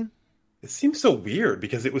season. It seems so weird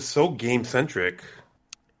because it was so game centric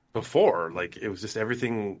before. Like it was just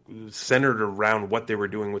everything centered around what they were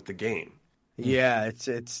doing with the game. Yeah.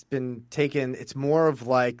 It's been taken. It's more of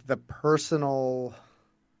like a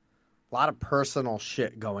lot of personal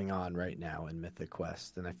shit going on right now in Mythic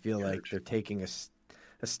Quest, and I feel like they're taking a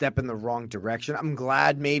step in the wrong direction. I'm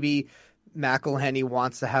glad maybe McElhenney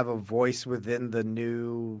wants to have a voice within the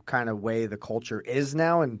new kind of way the culture is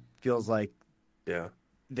now and feels like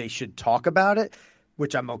they should talk about it,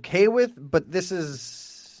 which I'm okay with, but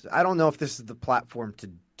I don't know if this is the platform to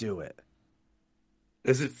do it.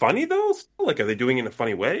 Is it funny though? Like, are they doing it in a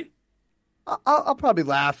funny way? I'll probably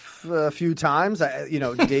laugh a few times.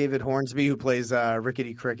 David Hornsby, who plays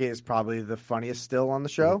Rickety Cricket, is probably the funniest still on the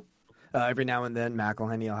show. Every now and then,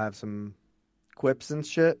 McElhenney will have some quips and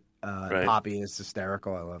shit. Right. Poppy is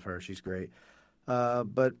hysterical. I love her. She's great.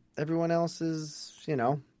 But everyone else is,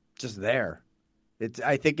 just there.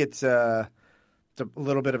 I think it's a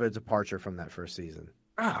little bit of a departure from that first season.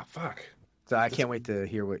 Ah, fuck. So I can't wait to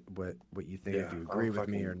hear what you think, if you agree with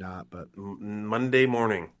fucking me or not. But Monday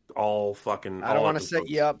morning, all fucking. I don't want to set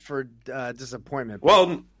you up for disappointment.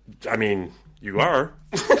 Well, I mean, you are.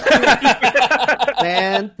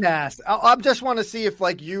 Fantastic. I just want to see if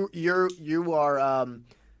you are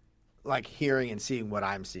like hearing and seeing what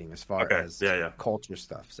I'm seeing as far as culture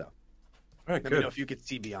stuff. So, all right, let me know if you could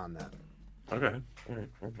see beyond that. Okay. All right.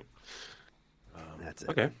 That's it.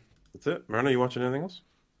 Okay. That's it. Marino, you watching anything else?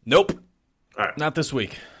 Nope. All right. Not this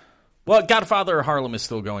week. Well, Godfather Harlem is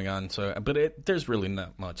still going on, but there's really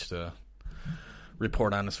not much to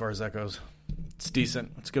report on as far as that goes. It's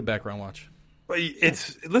decent. It's a good background watch. But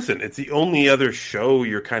it's the only other show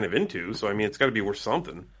you're kind of into, so I mean, it's got to be worth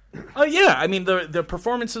something. Oh yeah, I mean the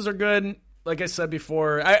performances are good. Like I said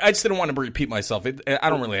before, I just didn't want to repeat myself. I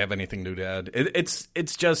don't really have anything new to add. It's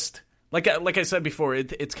just like I said before.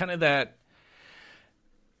 It's kind of that.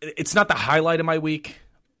 It's not the highlight of my week,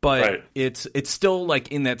 but it's still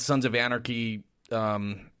like in that Sons of Anarchy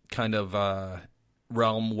kind of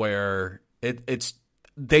realm where it's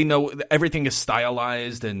they know everything is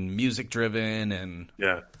stylized and music driven, and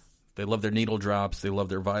they love their needle drops, they love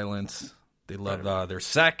their violence, they love their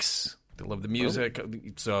sex, they love the music.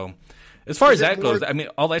 So as far as that goes, I mean,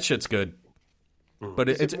 all that shit's good. But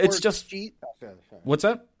it's just what's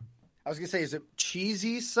that? I was gonna say, is it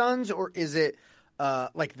cheesy Sons, or is it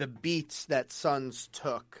like the beats that Sons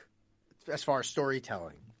took as far as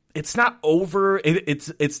storytelling? It's not over.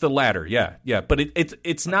 It's the latter, yeah. But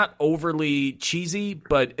it's not overly cheesy,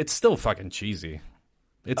 but it's still fucking cheesy.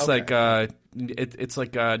 It's like it's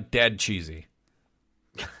like dad cheesy.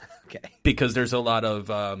 Okay. Because there's a lot of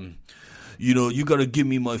you got to give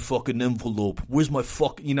me my fucking envelope. Where's my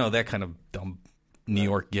that kind of dumb New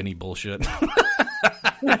York Guinea bullshit.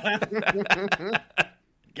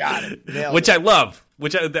 Got it. Which I love.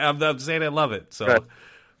 I'm saying I love it. So,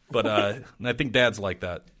 but I think dads like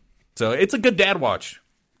that. So it's a good dad watch.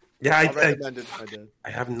 Yeah, I'll recommend it to my dad. I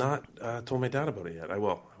have not told my dad about it yet. I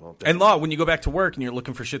will. And Law, when you go back to work and you're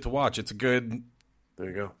looking for shit to watch, it's a good. There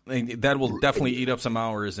you go. That will definitely eat up some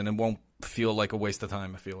hours, and it won't feel like a waste of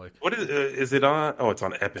time. I feel like. What is it on? Oh, it's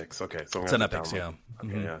on Epix. Okay, so it's on Epix. Yeah.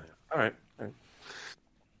 Okay, Mm-hmm. yeah. All right.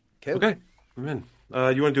 Okay, I'm in.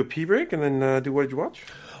 You want to do a pee break and then do what did you watch?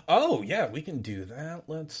 Oh yeah, we can do that.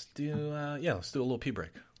 Let's do let's do a little pee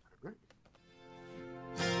break.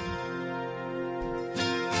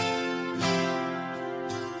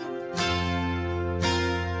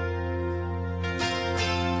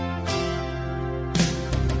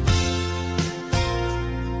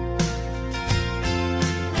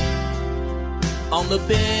 On the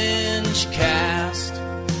BingeCast,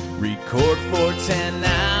 record for 10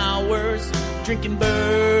 hours, drinking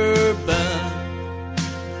bourbon,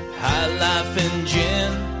 high life and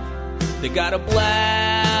gin. They got a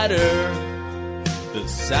bladder the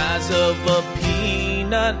size of a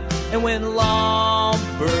peanut, and when Law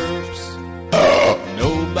burps,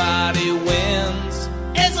 nobody wins.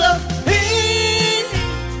 It's a pee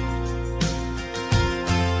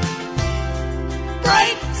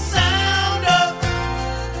break.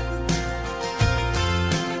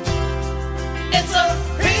 It's a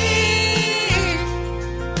pee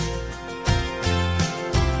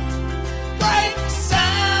break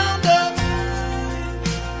sound of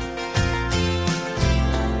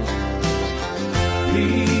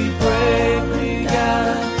pee break. We got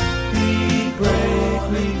a pee break.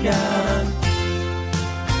 We got a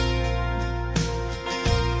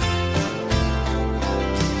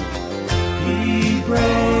pee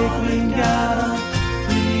break. We got a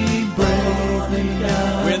pee break. We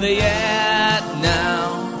got. Where they at now?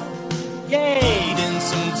 Yay! Eating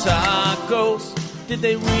some tacos. Did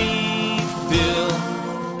they refill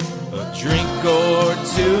a drink or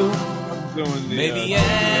two? Maybe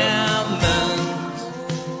almonds.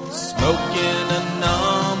 Smoking a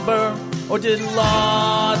number, or did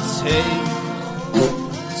Law take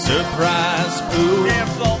surprise poo?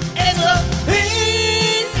 It's a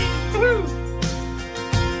pee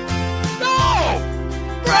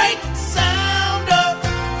break sound of.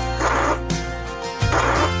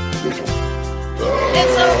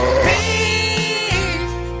 It's a pee.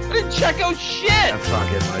 What did Checo shit? I'm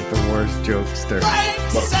fucking like the worst jokester. Break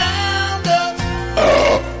sound of.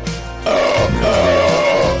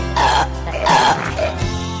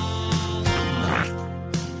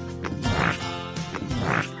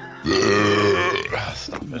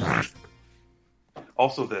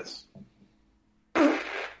 Also this.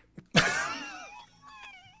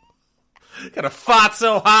 Gotta fought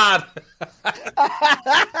so hard.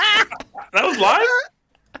 That was live?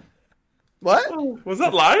 What? Was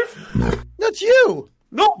that live? That's you.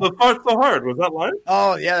 No, the fart so hard. Was that live?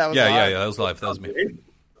 Oh, yeah, that was live. Yeah, that was live. That was me.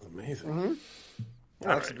 Amazing. Mm-hmm.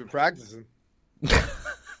 I've been practicing.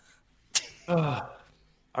 All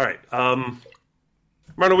right. Marno,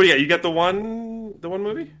 what do you got? You got the one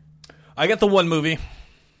movie? I got the one movie.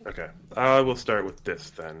 Okay. I will start with this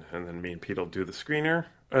then, and then me and Pete will do the screener.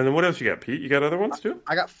 And then what else you got, Pete? You got other ones too?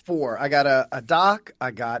 I got 4. I got a doc.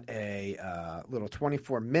 I got a little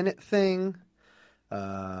 24-minute thing,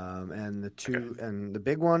 and the two and the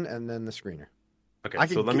big one, and then the screener. Okay, I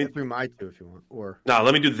can so let me get through my 2 if you want. Or no,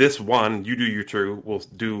 let me do this one. You do your 2. We'll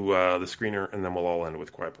do the screener, and then we'll all end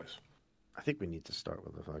with Quiet Place. I think we need to start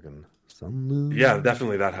with the fucking Sunlu. Yeah,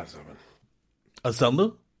 definitely that has something. A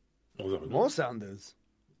Sunlu? More sounders.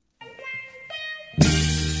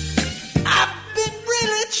 I've been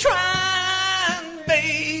really trying,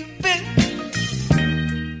 baby.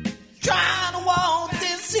 Trying to walk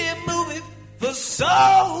this here movie for so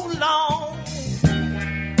long.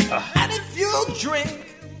 And if you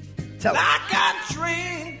drink like I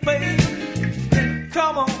drink, baby,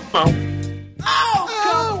 come on. Oh,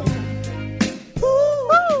 come on.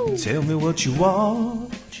 Ooh. Tell me what you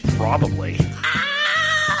want. Probably.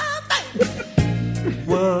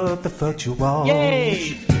 What the fuck you want?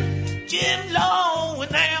 Yay! Jim Long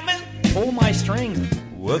and Hammond. Pull my string.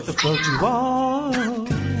 What the fuck you want?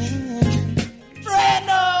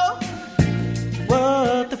 Brando.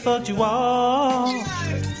 What the fuck you want?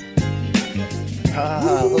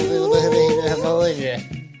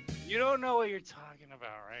 You don't know what you're talking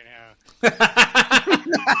about right now.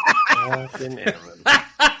 Fucking Aaron.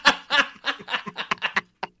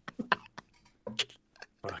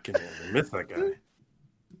 Fucking Aaron. Miss that guy.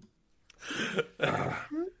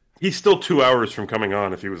 He's still 2 hours from coming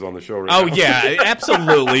on if he was on the show right now. Oh, yeah,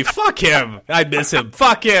 absolutely. Fuck him. I miss him.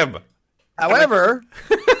 Fuck him. However,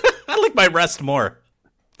 I like my rest more.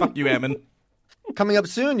 Fuck you, Ammon. Coming up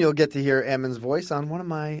soon, you'll get to hear Ammon's voice on one of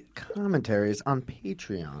my commentaries on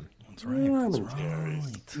Patreon. That's right. That's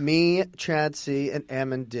right. Me, Chad C., and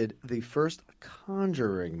Ammon did the first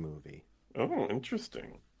Conjuring movie. Oh,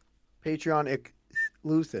 interesting. Patreon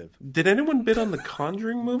exclusive. Did anyone bid on the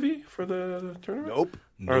Conjuring movie for the tournament? Nope.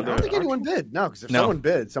 Or I don't think anyone bid. No, because if someone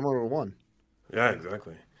bid, someone would have won. Yeah,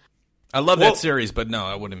 exactly. I love that series, but no,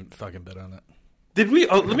 I wouldn't fucking bid on it. Did we?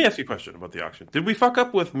 Oh, let me ask you a question about the auction. Did we fuck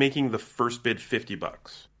up with making the first bid $50?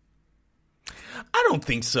 I don't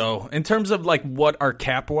think so. In terms of like what our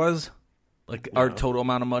cap was, like our total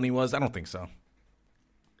amount of money was, I don't think so.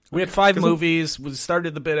 We had 5 movies. We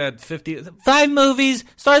started the bid at 50. 5 movies.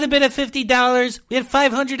 Started the bid at $50. We had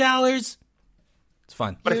 $500. It's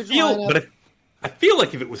fine. But I feel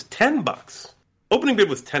like if it was $10, opening bid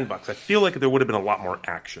was $10. I feel like there would have been a lot more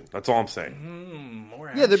action. That's all I'm saying.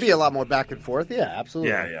 Yeah, there'd be a lot more back and forth. Yeah, absolutely.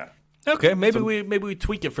 Yeah. Okay, maybe we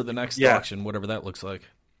tweak it for the next auction, whatever that looks like.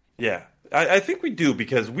 Yeah, I think we do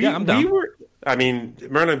because I'm down. we were. I mean,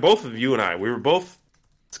 Myrna, both of you and I, we were both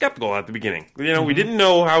skeptical at the beginning. You know, we didn't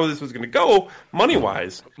know how this was going to go money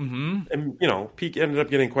wise, and you know, Peak ended up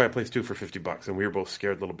getting Quiet Place 2 for $50, and we were both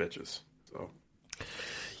scared little bitches. So.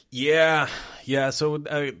 Yeah. So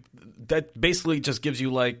that basically just gives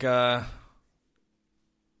you like 10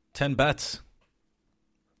 bets.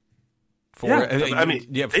 You have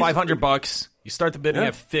 $500. You start the bidding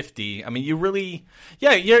at 50. I mean, you really,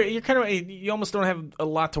 you're kind of, you almost don't have a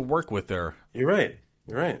lot to work with there. You're right.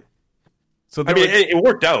 So I mean, it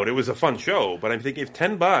worked out. It was a fun show, but I'm thinking if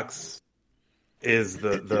 $10 is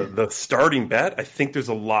the starting bet, I think there's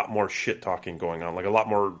a lot more shit talking going on, like a lot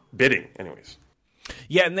more bidding, anyways.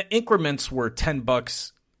 Yeah, and the increments were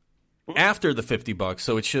 $10 after the $50,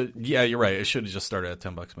 so it should. Yeah, you're right. It should have just started at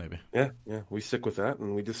 $10, maybe. Yeah. We stick with that,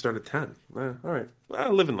 and we just start at 10. All right,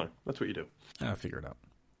 live and learn. That's what you do. I'll figure it out.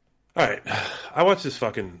 All right, I watched this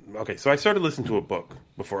okay. So I started listening to a book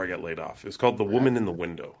before I got laid off. It was called "The Woman in the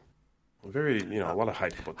Window." Very, a lot of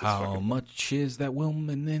hype about this. How much is that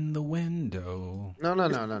woman in the window? No.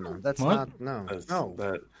 That's what? not.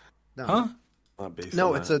 No. Huh? Not based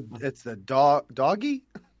no, on it's the doggy.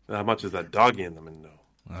 How much is that doggy in the window?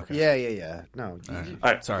 Okay. Yeah. No. All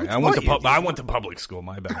right. Sorry, I went to public school.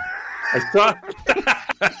 My bad. I saw.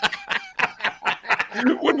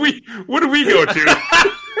 What do we go to?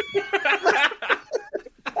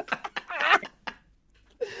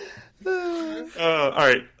 All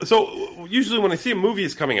right. So usually when I see a movie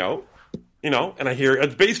is coming out, and I hear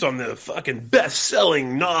it's based on the fucking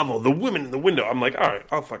best-selling novel, The Woman in the Window. I'm like, all right,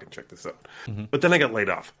 I'll fucking check this out. But then I got laid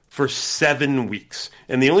off for 7 weeks.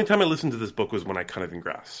 And the only time I listened to this book was when I cut in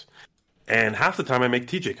grass. And half the time I make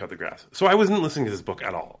TJ cut the grass. So I wasn't listening to this book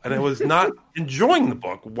at all. And I was not enjoying the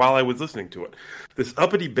book while I was listening to it. This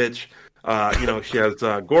uppity bitch, she has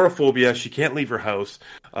agoraphobia. She can't leave her house.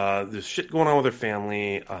 There's shit going on with her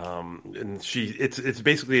family. And it's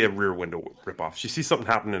basically a Rear Window ripoff. She sees something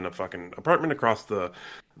happen in a fucking apartment across the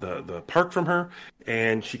park from her.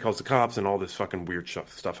 And she calls the cops and all this fucking weird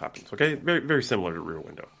stuff happens. Okay? Very, very similar to Rear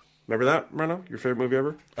Window. Remember that, Reno? Your favorite movie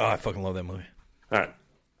ever? Oh, I fucking love that movie. All right.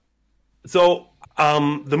 So,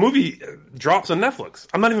 the movie drops on Netflix.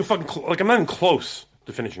 I'm not even I'm not even close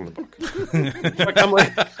to finishing the book.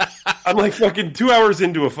 I'm like fucking 2 hours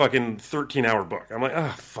into a fucking 13-hour book. I'm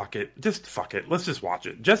like, fuck it. Just fuck it. Let's just watch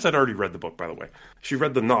it. Jess had already read the book, by the way. She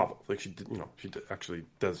read the novel. Like, she actually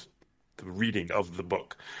does the reading of the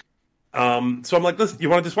book. So I'm like, listen,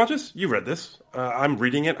 you want to just watch this? You read this. I'm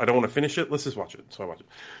reading it. I don't want to finish it. Let's just watch it. So I watch it.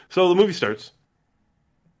 So the movie starts.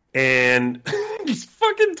 And he's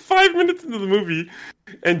fucking 5 minutes into the movie,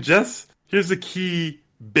 and Jess, here's the key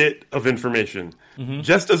bit of information.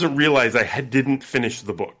 Jess doesn't realize I didn't finish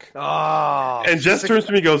the book. Oh, and Jess turns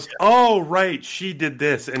to me and goes, oh, right, she did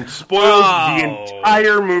this, and spoils the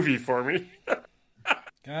entire movie for me.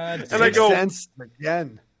 God, and I go, sense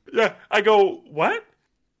again. Yeah, I go, what?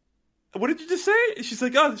 What did you just say? She's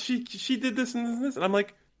like, oh, she did this and this and this. And I'm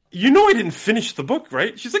like, you know I didn't finish the book,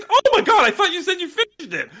 right? She's like, oh my God, I thought you said you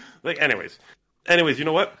finished it. Like, anyways, you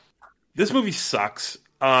know what? This movie sucks.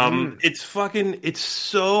 It's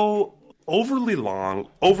so overly long,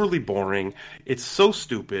 overly boring. It's so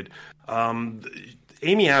stupid.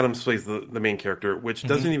 Amy Adams plays the main character, which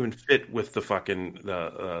doesn't even fit with the fucking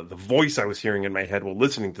the voice I was hearing in my head while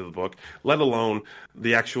listening to the book, let alone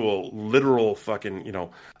the actual literal fucking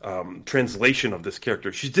translation of this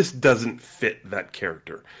character. She just doesn't fit that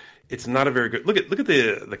character. It's not a very good look at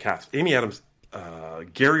the cast. Amy Adams,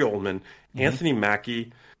 Gary Oldman, Anthony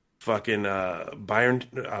Mackie, fucking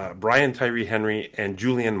Brian Tyree Henry, and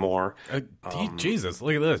Julianne Moore. Jesus,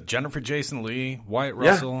 look at this. Jennifer Jason Leigh, Wyatt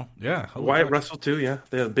Russell. Yeah. Wyatt Russell, too, yeah.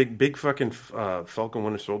 They had a big fucking Falcon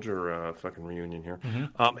Winter Soldier fucking reunion here.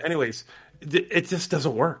 Anyways, it just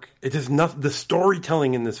doesn't work. It does not. The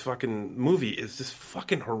storytelling in this fucking movie is just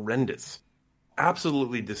fucking horrendous.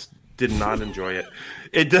 Absolutely just did not enjoy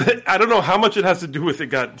it. I don't know how much it has to do with it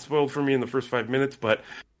got spoiled for me in the first 5 minutes, but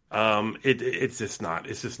it's just not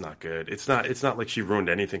good. It's not like she ruined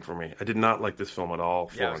anything for me. I did not like this film at all.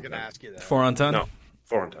 I was going to ask you that. 4 on 10? No,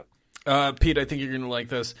 4 on 10. Pete, I think you're going to like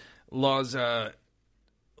this. Law's thing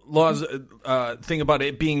about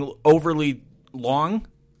it being overly long,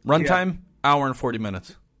 runtime, hour and 40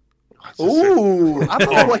 minutes. Ooh, I'm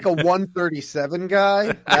more like a 137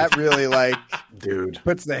 guy. That really dude,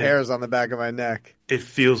 puts the hairs on the back of my neck. It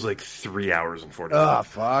feels like 3 hours and 40 minutes. Oh,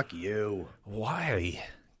 fuck you. Why?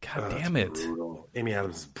 God damn it. Brutal. Amy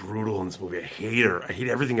Adams is brutal in this movie. I hate her. I hate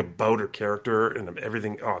everything about her character and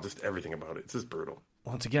everything. Oh, just everything about it. It's just brutal.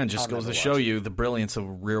 Once again, just goes to show you the brilliance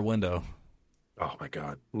of Rear Window. Oh my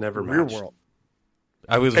God. Never Real matched. World.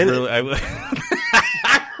 I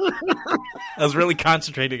was really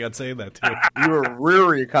concentrating on saying that too. You were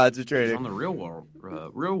really concentrating on the real world.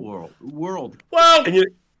 World. Well, and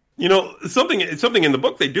something in the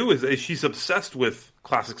book they do is she's obsessed with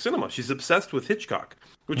classic cinema. She's obsessed with Hitchcock,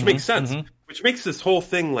 which makes sense. Which makes this whole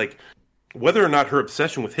thing like whether or not her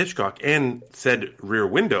obsession with Hitchcock and said Rear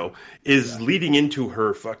Window is leading into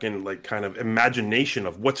her fucking like kind of imagination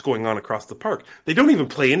of what's going on across the park. They don't even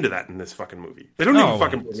play into that in this fucking movie. They don't even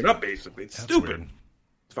fucking bring it up. Basically, it's stupid. Weird.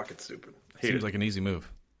 It's fucking stupid. Seems like an easy move.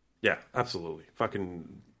 Yeah, absolutely. Fucking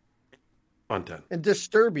on 10. And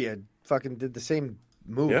Disturbia fucking did the same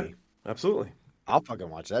movie. Yeah, absolutely. I'll fucking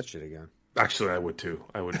watch that shit again. Actually, I would too.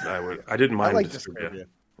 I would. I didn't mind like Disturbia.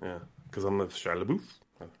 Yeah, because I'm a Shia LaBeouf.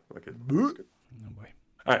 I like it. Oh boy.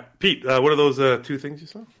 All right, Pete. What are those 2 things you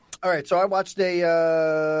saw? All right, so I watched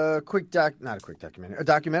a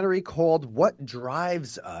documentary called "What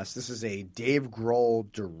Drives Us." This is a Dave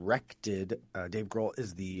Grohl directed. Dave Grohl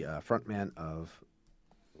is the frontman of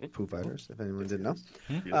Foo Fighters. If anyone didn't know,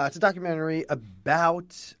 it's a documentary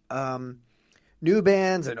about new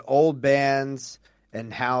bands and old bands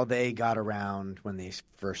and how they got around when they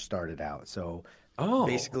first started out. So,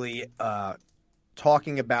 basically,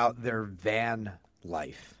 talking about their van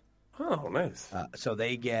life. Oh, nice. So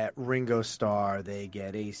they get Ringo Starr, they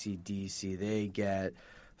get AC/DC, they get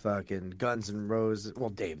fucking Guns N' Roses. Well,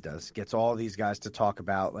 Dave does. Gets all these guys to talk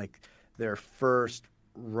about like their first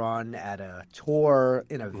run at a tour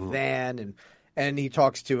in a van and he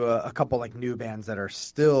talks to a couple like new bands that are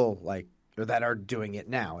still like or that are doing it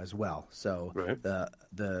now as well. So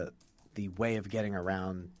the way of getting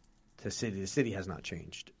around to city has not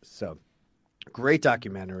changed. So great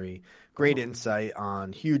documentary, great insight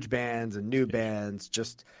on huge bands and new bands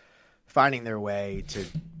just finding their way to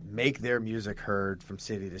make their music heard from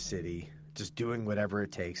city to city, just doing whatever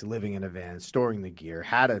it takes, living in a van, storing the gear,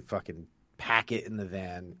 how to fucking pack it in the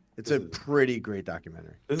van. It's a pretty great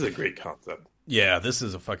documentary. This is a great concept. Yeah, this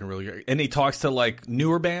is a fucking really great. And he talks to like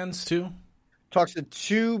newer bands too? Talks to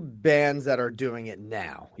 2 bands that are doing it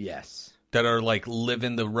now, yes. That are like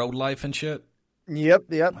living the road life and shit? Yep.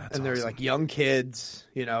 That's and they're awesome. like young kids,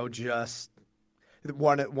 just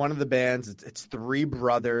one of the bands, it's 3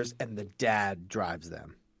 brothers and the dad drives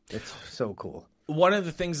them. It's so cool. One of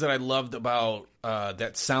the things that I loved about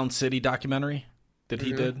that Sound City documentary that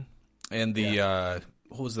he did, and the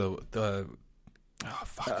what was the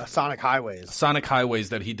Sonic Highways. Sonic Highways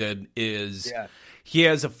that he did is he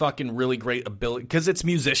has a fucking really great ability because it's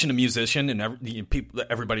musician to musician, and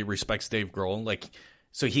everybody respects Dave Grohl. Like,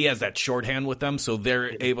 so he has that shorthand with them, so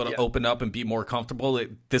they're able to open up and be more comfortable.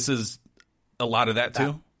 This is a lot of that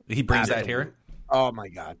too. He brings that here. Oh my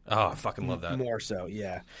god! Oh, I fucking love that. More so,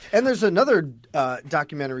 yeah. And there's another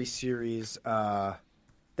documentary series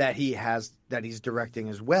that he's directing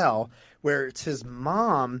as well, where it's his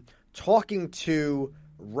mom talking to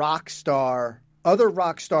other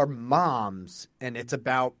rock star moms, and it's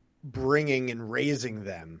about bringing and raising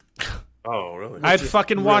them. Oh, really? I'd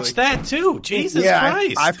fucking watch that too. Jesus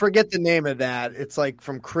Christ! I forget the name of that. It's like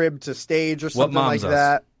From Crib to Stage or something like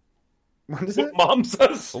that. What is it? What moms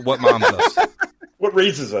us? What moms us? What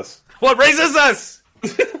raises us? What raises us?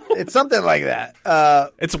 It's something like that.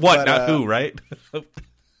 It's what, not who, right?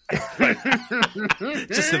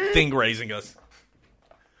 Just a thing raising us.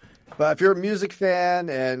 But if you're a music fan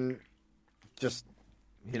and just,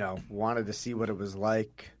 wanted to see what it was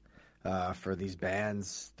like for these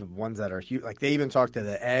bands, the ones that are huge, like they even talk to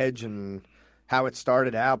The Edge and how it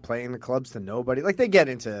started out playing the clubs to nobody. Like they get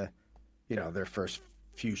into, their first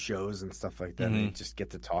few shows and stuff like that. And they just get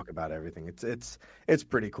to talk about everything. It's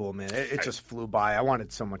pretty cool, man. It just flew by. I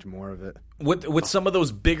wanted so much more of it. With some of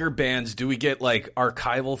those bigger bands, do we get like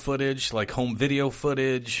archival footage, like home video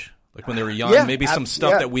footage, like when they were young? Yeah, maybe some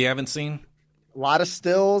stuff that we haven't seen. A lot of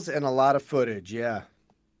stills and a lot of footage. Yeah.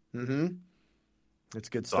 It's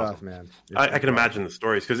good stuff, awesome. man. I can imagine the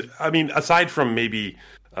stories because aside from maybe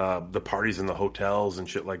the parties in the hotels and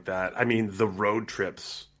shit like that, the road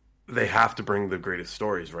trips. They have to bring the greatest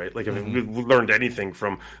stories, right? Like if we've learned anything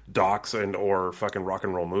from docs and or fucking rock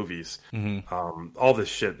and roll movies, all this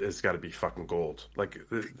shit has got to be fucking gold. Like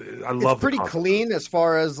I love. It's pretty clean as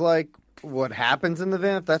far as like what happens in the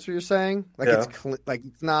van. If that's what you're saying, like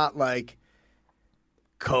it's not like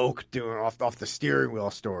coke doing off the steering wheel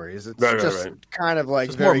stories. It's kind of like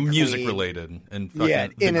it's very more music clean. Related and fucking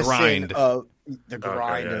the innocent grind of the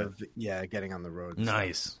grind of getting on the road.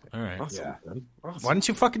 Nice. All right. Awesome. Why didn't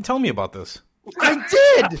you fucking tell me about this? I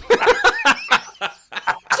did.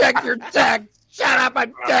 Check your text. Shut up!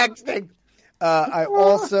 I'm texting. I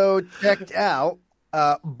also checked out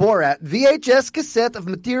Borat VHS cassette of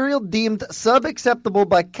material deemed sub-acceptable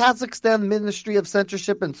by Kazakhstan Ministry of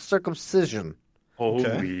Censorship and Circumcision.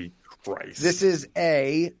 Holy Christ! This is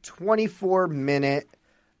a 24-minute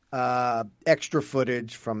extra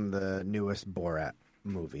footage from the newest Borat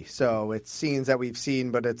movie. So it's scenes that we've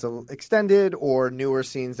seen, but it's extended, or newer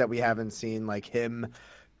scenes that we haven't seen, like him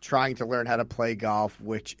trying to learn how to play golf,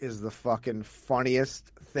 which is the fucking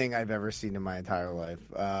funniest thing I've ever seen in my entire life.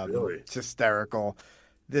 Really? It's hysterical.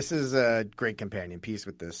 This is a great companion piece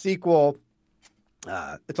with the sequel.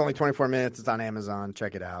 It's only 24 minutes. It's on Amazon.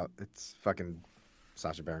 Check it out. It's fucking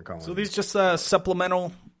Sacha Baron Cohen. So these just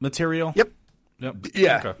supplemental material? Yep.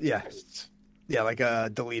 Yeah. Okay. Yeah. Yeah, like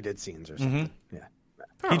deleted scenes or something. Yeah.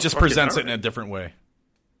 He just presents it in a different way.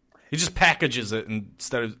 He just packages it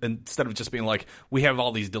instead of just being like, we have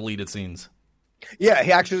all these deleted scenes. Yeah,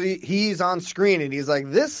 he's on screen and he's like,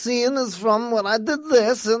 this scene is from when I did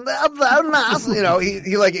this and that.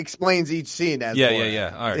 He like explains each scene as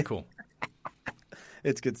Yeah. All right, cool.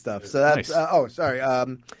 It's good stuff. So that's Nice. Sorry.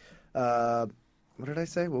 What did I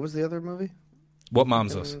say? What was the other movie? What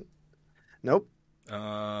Moms Us? Nope.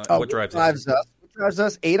 What Drives Us? What Drives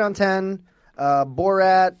Us? 8 on 10.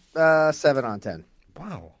 Borat 7 on 10.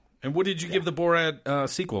 Wow. And what did you give the Borat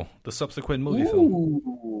sequel, the subsequent movie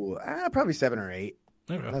film? Probably 7 or 8.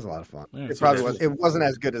 Okay. That was a lot of fun. Yeah, it so probably was. It wasn't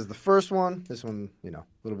as good as the first one. This one, a little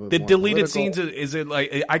bit. The more deleted political. scenes, is it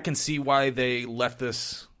like, I can see why they left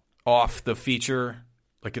this off the feature.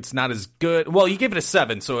 Like, it's not as good. Well, you gave it a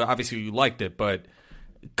 7, so obviously you liked it, but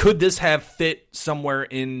could this have fit somewhere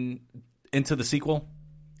into the sequel?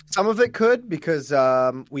 Some of it could, because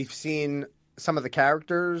we've seen some of the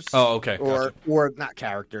characters. Oh, okay. Or not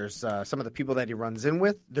characters. Some of the people that he runs in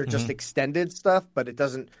with. They're just extended stuff, but it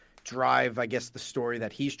doesn't drive, I guess, the story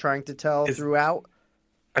that he's trying to tell throughout.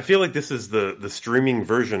 I feel like this is the streaming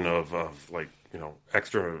version of like,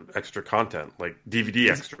 extra content, like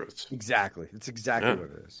DVD extras. Exactly. It's exactly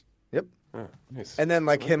what it is. Yep. Oh, nice. And then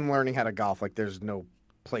like him learning how to golf, like there's no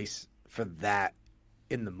place for that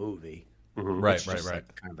in the movie. Mm-hmm. Right. Like,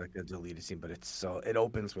 kind of like a deleted scene, but it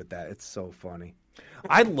opens with that. It's so funny.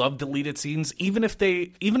 I love deleted scenes, even if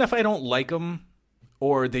I don't like them,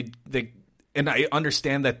 or they and I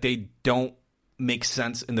understand that they don't make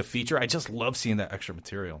sense in the feature. I just love seeing that extra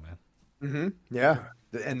material, man. Mm-hmm. Yeah,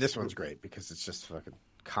 and this one's great because it's just fucking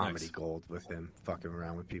comedy gold with him fucking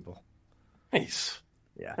around with people. Nice.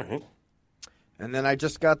 Yeah. Mm-hmm. And then I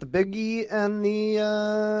just got the Biggie and the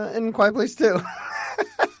in Quiet Place 2.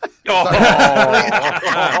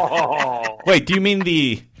 Wait, do you mean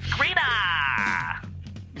the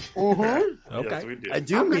Mm-hmm. Okay. Yes, we do. I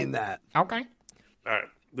do mean that. Okay. All right.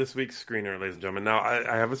 This week's screener, ladies and gentlemen. Now,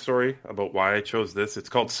 I have a story about why I chose this. It's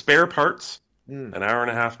called Spare Parts, an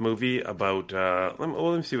hour-and-a-half movie about... let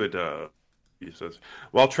me see what he says.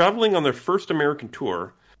 While traveling on their first American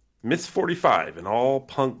tour, Miss 45, an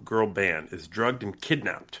all-punk girl band, is drugged and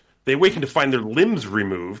kidnapped. They awaken to find their limbs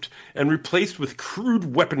removed and replaced with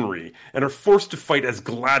crude weaponry and are forced to fight as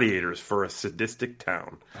gladiators for a sadistic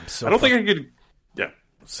town. I don't think I could... Yeah.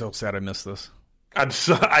 So sad I missed this.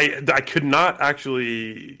 I could not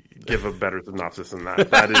actually give a better synopsis than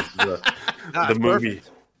that. That is the movie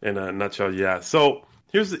perfect. In a nutshell. Yeah. So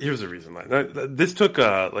here's the reason. This took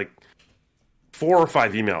like 4 or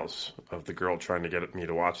 5 emails of the girl trying to get me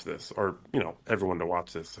to watch this, or everyone to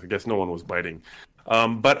watch this. I guess no one was biting.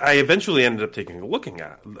 But I eventually ended up taking a look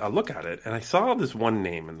at it, and I saw this one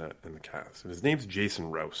name in the cast, and his name's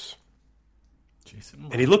Jason Rouse.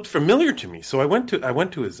 And he looked familiar to me, so I went to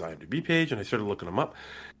his IMDb page and I started looking him up.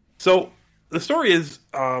 So the story is,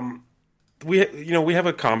 we have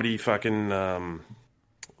a comedy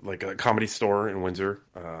like a comedy store in Windsor.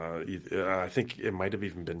 I think it might have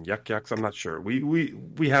even been Yuck Yucks. I'm not sure.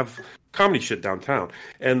 We have comedy shit downtown,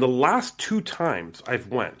 and the last 2 times I've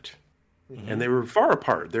went, and they were far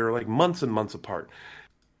apart. They were like months and months apart.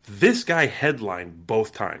 This guy headlined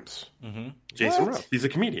both times. Jason Rouse. He's a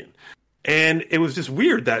comedian. And it was just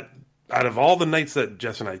weird that out of all the nights that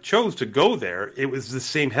Jess and I chose to go there, it was the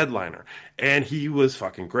same headliner. And he was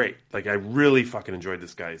fucking great. Like, I really fucking enjoyed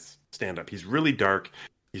this guy's stand-up. He's really dark.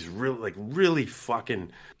 He's really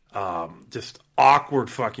fucking just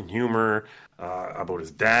awkward fucking humor about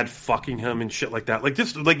his dad fucking him and shit like that. Like,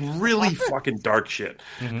 just like really fucking dark shit.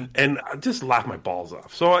 And I just laughed my balls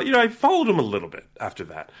off. So, I followed him a little bit after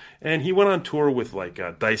that. And he went on tour with like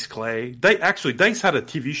Dice Clay. Actually, Dice had a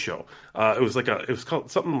TV show. It was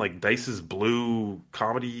called something like Dice's Blue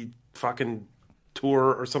Comedy fucking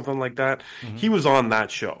Tour or something like that. He was on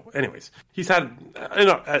that show. Anyways, he's had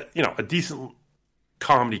a decent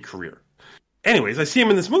comedy career. Anyways, I see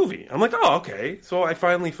him in this movie. I'm like, oh, okay. So I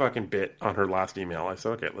finally fucking bit on her last email. I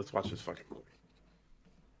said, okay, let's watch this fucking movie.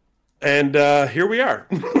 And here we are.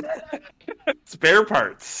 Spare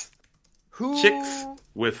Parts. Chicks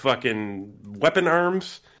with fucking weapon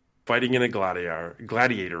arms fighting in a gladiator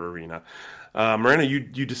arena. Miranda,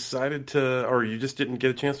 you decided to, or you just didn't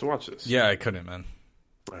get a chance to watch this? Yeah, I couldn't, man.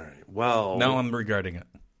 All right. Well, now I'm regretting it.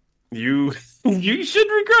 You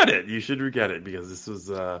should regret it. You should regret it because this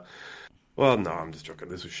was... well, no, I'm just joking.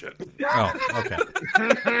 This was shit. Oh, okay.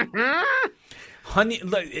 Honey,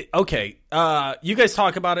 okay. You guys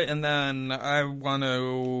talk about it, and then I want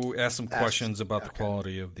to ask some questions about the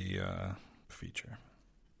quality of the feature.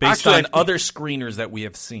 Based on other screeners that we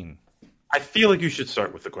have seen. I feel like you should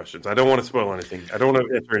start with the questions. I don't want to spoil anything. I don't want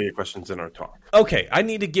to answer any questions in our talk. Okay, I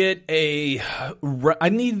need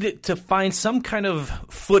to find some kind of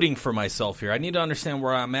footing for myself here. I need to understand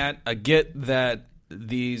where I'm at. I get that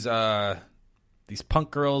these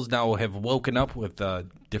punk girls now have woken up with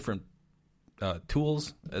different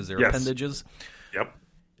tools as their appendages. Yep.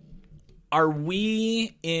 Are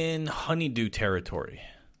we in honeydew territory?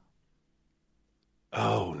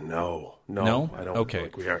 Oh, no. No? I don't feel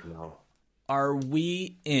like we are. No. Are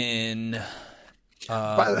we in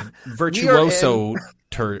virtuoso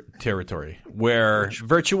territory, where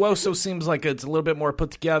virtuoso seems like it's a little bit more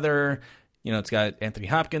put together? It's got Anthony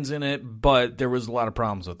Hopkins in it, but there was a lot of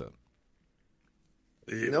problems with it.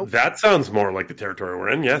 Nope. That sounds more like the territory we're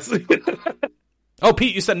in, yes. Oh,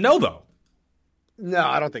 Pete, you said no, though. No,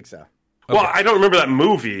 I don't think so. Well, I don't remember that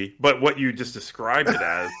movie, but what you just described it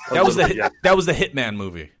as. That was the Hitman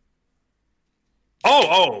movie.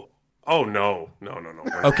 Oh, no.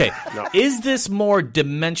 Okay. No. Is this more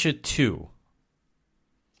Dementia 2?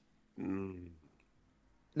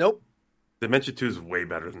 Nope. Dementia 2 is way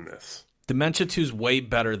better than this. Dementia 2 is way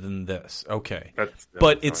better than this. Okay.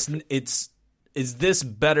 But is this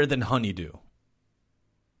better than Honeydew?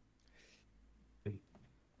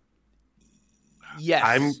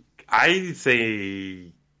 Yes. I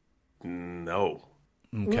say no.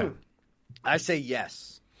 Okay. I say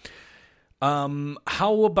yes.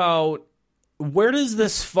 How about, where does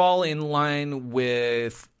this fall in line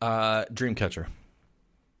with Dreamcatcher?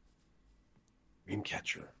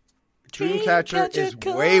 Dreamcatcher is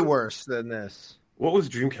way worse than this. What was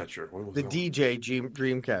Dreamcatcher? What was the that? DJ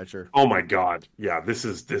Dreamcatcher. Oh my god! Yeah, this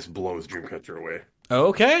blows Dreamcatcher away.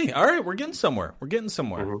 Okay, all right, we're getting somewhere.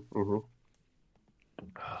 All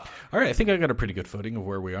right, I think I got a pretty good footing of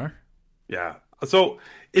where we are. Yeah, so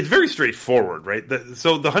it's very straightforward, right?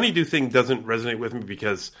 So the Honeydew thing doesn't resonate with me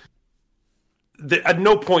because at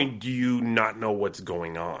no point do you not know what's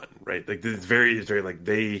going on, right? Like it's very like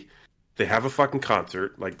they have a fucking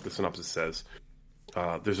concert, like the synopsis says.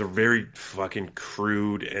 There's a very fucking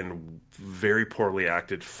crude and very poorly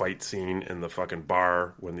acted fight scene in the fucking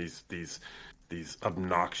bar when these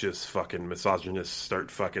obnoxious fucking misogynists start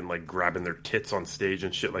fucking like grabbing their tits on stage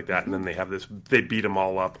and shit like that, and then they beat them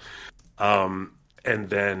all up. And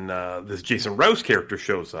then this Jason Rouse character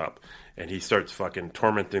shows up, and he starts fucking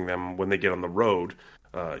tormenting them when they get on the road.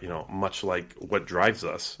 Much like What Drives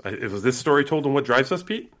Us. Was this story told in What Drives Us,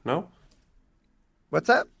 Pete? No. What's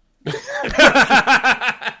that?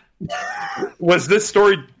 Was this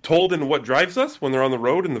story told in What Drives Us when they're on the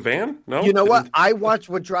road in the van? No. You know what? I watched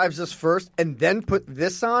What Drives Us first and then put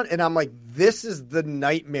this on, and I'm like, this is the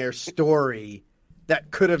nightmare story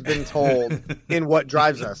that could have been told in What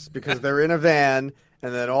Drives Us, because they're in a van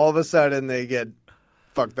and then all of a sudden they get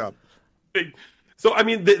fucked up. So I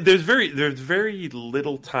mean, there's very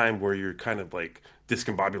little time where you're kind of like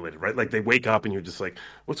discombobulated, right? Like they wake up and you're just like,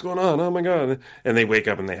 what's going on? Oh my god! And they wake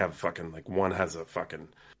up and they have fucking like one has a fucking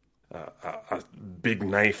a big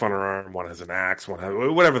knife on her arm, one has an axe, one has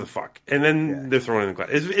whatever the fuck, and then they're thrown in the glass.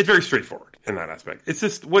 It's very straightforward in that aspect. It's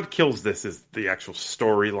just what kills this is the actual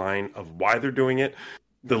storyline of why they're doing it,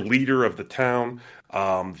 the leader of the town,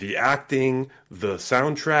 the acting, the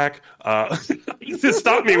soundtrack. Just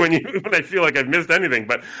stop me when I feel like I've missed anything,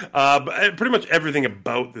 but pretty much everything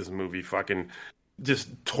about this movie fucking just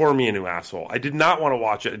tore me a new asshole. I did not want to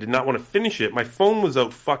watch it. I did not want to finish it. My phone was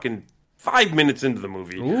out fucking 5 minutes into the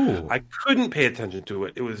movie. Ooh. I couldn't pay attention to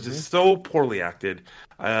it. It was just so poorly acted.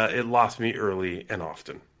 It lost me early and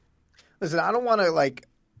often. Listen, I don't want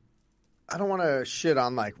to shit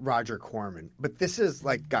on like Roger Corman, but this is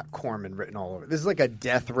like got Corman written all over. This is like a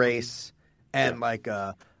death race and like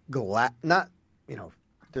a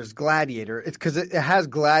there's Gladiator. It's because it has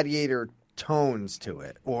Gladiator tones to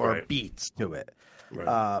it or beats to it.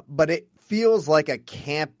 Right. But it feels like a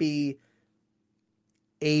campy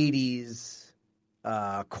 80s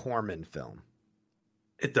Corman film.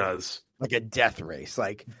 It does. Like a death race.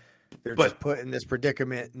 Like they're just put in this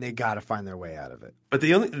predicament and they got to find their way out of it. But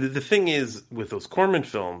the thing is with those Corman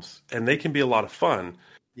films, and they can be a lot of fun,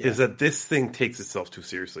 is that this thing takes itself too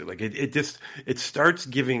seriously. Like it starts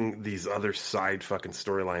giving these other side fucking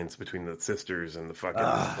storylines between the sisters and the fucking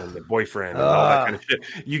and the boyfriend and all that kind of shit.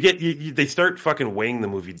 They start fucking weighing the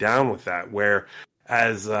movie down with that.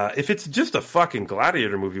 Whereas if it's just a fucking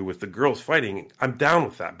gladiator movie with the girls fighting, I'm down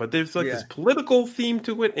with that. But there's like this political theme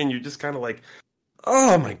to it, and you're just kind of like,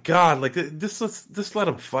 oh my god! Like let's let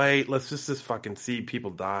them fight. Let's just fucking see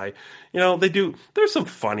people die. There's some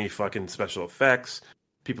funny fucking special effects.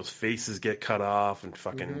 People's faces get cut off and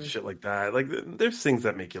fucking shit like that. Like there's things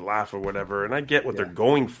that make you laugh or whatever, and I get what they're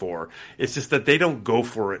going for. It's just that they don't go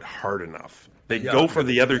for it hard enough. They go for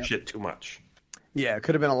the other shit too much. Yeah, it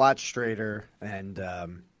could have been a lot straighter and a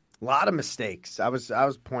lot of mistakes. I was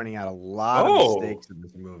pointing out a lot of mistakes in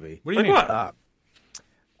this movie. What do you mean?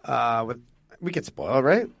 We get spoiled,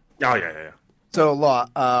 right? Oh yeah. So,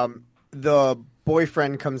 the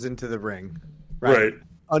boyfriend comes into the ring, right?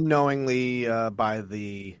 Unknowingly by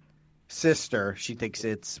the sister. She thinks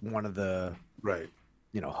it's one of the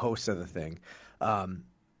hosts of the thing, and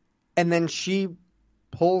then she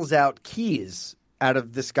pulls out keys out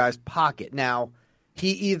of this guy's pocket. Now,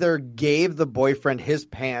 he either gave the boyfriend his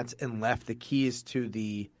pants and left the keys to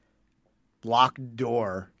the locked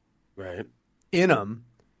door in him,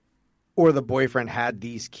 or the boyfriend had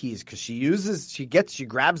these keys because she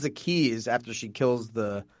grabs the keys after she kills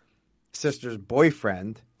the sister's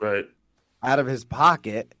boyfriend. Right. out of his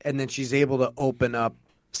pocket, and then she's able to open up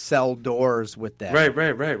cell doors with that.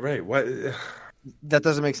 Right. What? That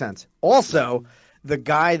doesn't make sense. Also, the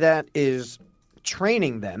guy that is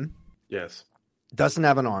training them, yes, doesn't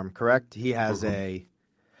have an arm. Correct? He has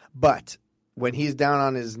but when he's down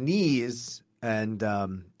on his knees and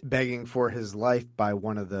begging for his life by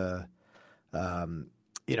one of the,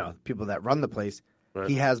 people that run the place,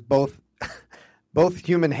 he has both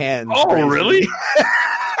human hands. Oh, really?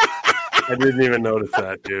 I didn't even notice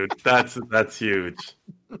that, dude. That's huge.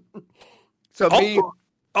 So me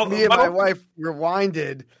and my wife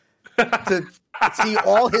rewinded to see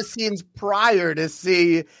all his scenes prior to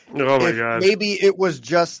see if maybe it was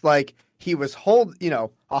just like he was a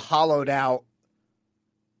hollowed out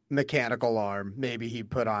mechanical arm maybe he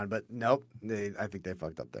put on, but nope, I think they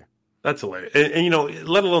fucked up there. That's hilarious. And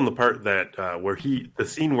let alone the part that the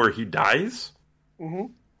scene where he dies,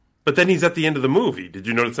 but then he's at the end of the movie. Did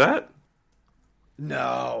you notice that?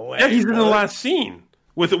 No way. Yeah, he's in the last scene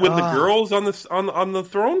with the girls on the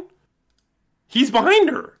throne. He's behind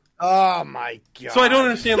her. Oh my god! So I don't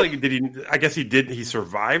understand. Like, did he? I guess he did. He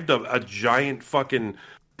survived a giant fucking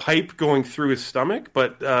pipe going through his stomach.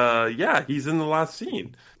 But yeah, he's in the last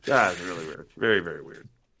scene. That's really weird. Very, very weird.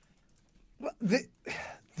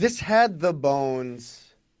 This had the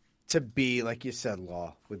bones to be, like you said,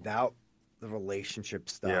 Law, without the relationship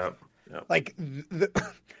stuff. Yeah. Like the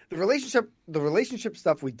relationship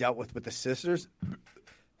stuff we dealt with the sisters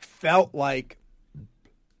felt like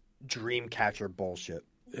Dreamcatcher bullshit.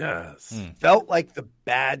 Yes. Felt like the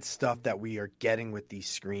bad stuff that we are getting with these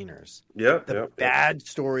screeners. The bad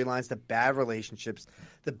storylines, the bad relationships,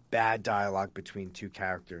 the bad dialogue between two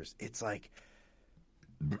characters. It's like,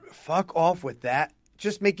 fuck off with that.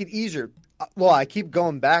 Just make it easier. Well, I keep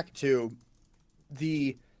going back to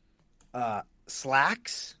the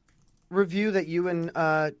Slacks review that you and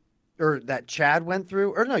or that Chad went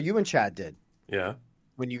through. Or no, you and Chad did. Yeah.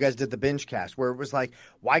 When you guys did the BingeCast, where it was like,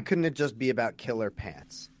 why couldn't it just be about killer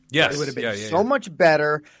pants? Yes. It would have been so much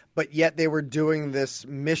better, but yet they were doing this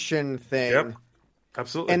mission thing. Yep.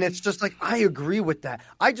 Absolutely. And it's just like, I agree with that.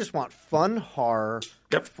 I just want fun horror,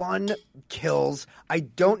 fun kills. I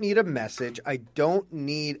don't need a message. I don't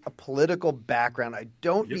need a political background. I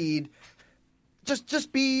don't need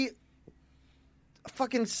just be a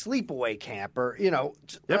fucking sleepaway camper.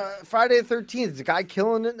 Friday the 13th, the guy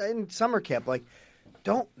killing in summer camp. Like, I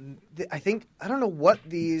don't know what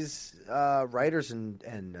these writers and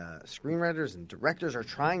screenwriters and directors are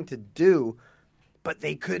trying to do, but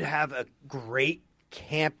they could have a great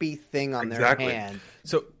campy thing on their hand.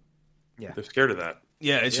 So, they're scared of that.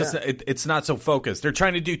 Yeah, it's just it's not so focused. They're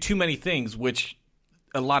trying to do too many things, which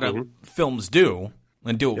a lot of films do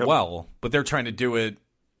and do it well. But they're trying to do it,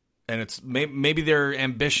 and it's maybe their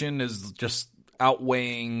ambition is just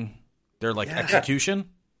outweighing their execution.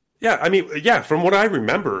 Yeah, I mean, from what I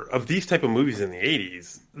remember of these type of movies in the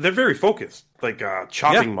 80s, they're very focused, like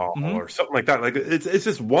Chopping Mall or something like that. Like it's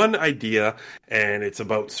just one idea, and it's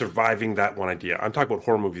about surviving that one idea. I'm talking about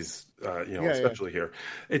horror movies, especially here.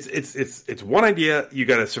 It's one idea. You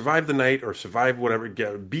got to survive the night or survive whatever,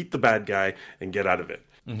 beat the bad guy and get out of it.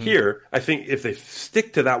 Here, I think if they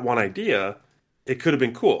stick to that one idea, it could have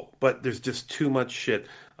been cool. But there's just too much shit.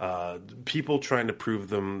 People trying to prove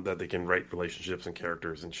them that they can write relationships and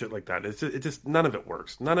characters and shit like that. It just none of it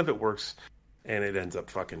works. None of it works, and it ends up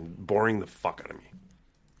fucking boring the fuck out of me.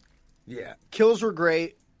 Yeah, kills were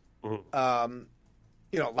great. A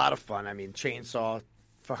lot of fun. I mean, chainsaw,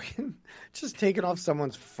 fucking just taking off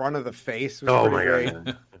someone's front of the face was pretty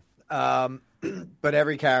great. God. But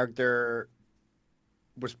every character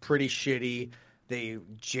was pretty shitty. They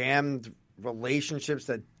jammed relationships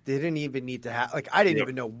that didn't even need to have. Like, I didn't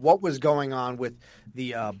even know what was going on with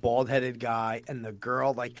the bald-headed guy and the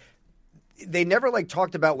girl. Like, they never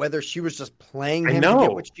talked about whether she was just playing him to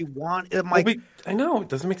get what she wanted. I'm like, I know, it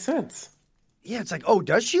doesn't make sense. Yeah, it's like, oh,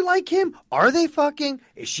 does she like him? Are they fucking?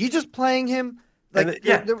 Is she just playing him? Like,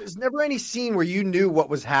 there was never any scene where you knew what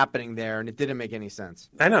was happening there, and it didn't make any sense.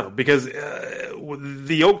 I know, because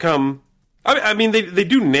the outcome. I mean, they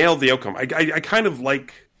do nail the outcome. I kind of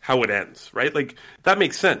like how it ends, right? Like, that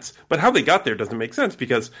makes sense. But how they got there doesn't make sense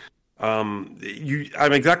because I'm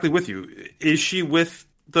exactly with you. Is she with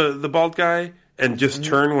the bald guy and just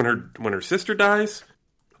turn when her sister dies?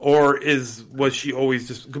 Or was she always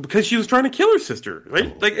just because she was trying to kill her sister,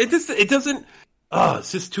 right? Like, it doesn't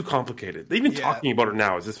it's just too complicated. Even talking about it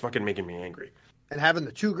now is just fucking making me angry. And having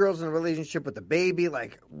the two girls in a relationship with the baby,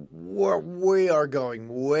 like, we are going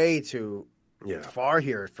way too far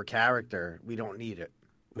here for character. We don't need it.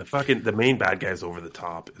 The main bad guy's over the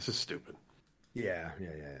top. It's just stupid. Yeah.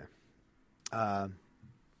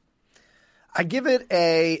 I give it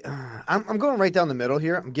a. I'm going right down the middle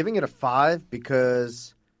here. I'm giving it a 5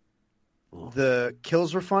 because the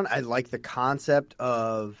kills were fun. I like the concept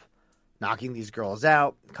of knocking these girls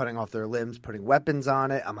out, cutting off their limbs, putting weapons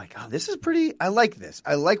on it. I'm like, oh, this is pretty. I like this.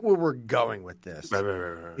 I like where we're going with this.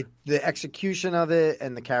 Right. The execution of it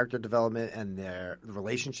and the character development and their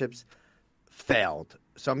relationships failed.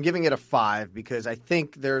 So I'm giving it a 5 because I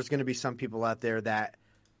think there's going to be some people out there that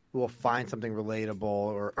will find something relatable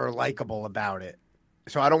or likable about it.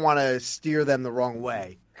 So I don't want to steer them the wrong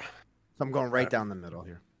way. So I'm going right down the middle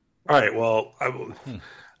here. All right, well,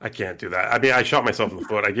 I can't do that. I mean, I shot myself in the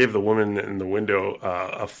foot. I gave the woman in the window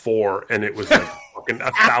a 4, and it was like fucking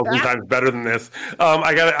 1,000 times better than this.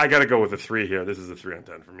 I gotta go with a 3 here. This is a 3 on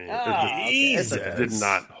 10 for me. It did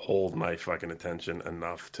not hold my fucking attention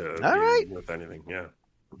enough to be with anything. Yeah.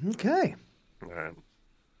 Okay. All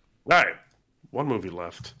right. One movie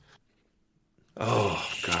left. Oh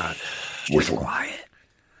God. We're quiet.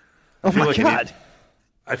 Oh my God.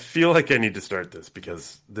 I feel like I need to start this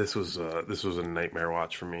because this was a nightmare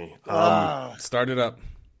watch for me. Start it up.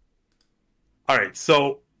 All right,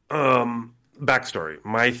 so backstory: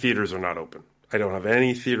 my theaters are not open. I don't have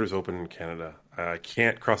any theaters open in Canada. I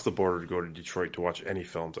can't cross the border to go to Detroit to watch any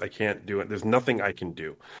films. I can't do it. There's nothing I can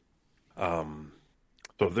do.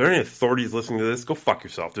 So if there are any authorities listening to this, go fuck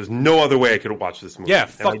yourself. There's no other way I could watch this movie. Yeah,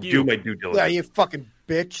 fuck and I you. do my due diligence. Yeah, you fucking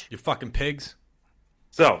bitch. You fucking pigs.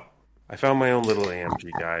 So I found my own little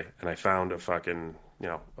AMG guy, and I found a fucking,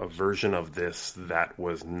 a version of this that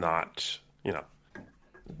was not,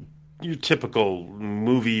 your typical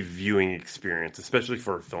movie viewing experience, especially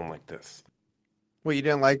for a film like this. Well, you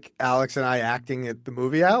didn't like Alex and I acting at the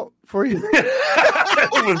movie out for you?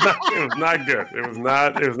 It was not good. It was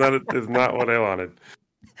not what I wanted.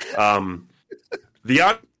 The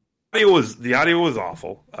audio was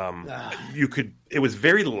awful. It was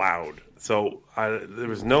very loud. So I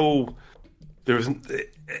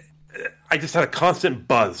just had a constant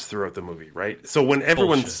buzz throughout the movie, right? So when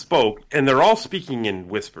everyone spoke, and they're all speaking in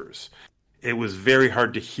whispers, it was very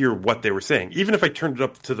hard to hear what they were saying. Even if I turned it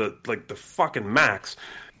up to the fucking max,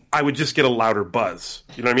 I would just get a louder buzz.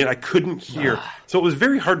 You know what I mean? I couldn't hear. So it was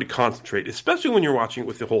very hard to concentrate, especially when you're watching it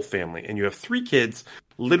with the whole family and you have 3 kids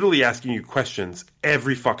literally asking you questions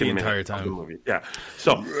every fucking minute entire time. of the movie. Yeah.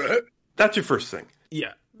 So that's your first thing.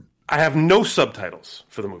 Yeah. I have no subtitles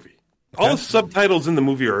for the movie. Okay. All the subtitles in the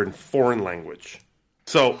movie are in foreign language.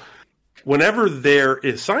 So whenever there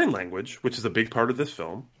is sign language, which is a big part of this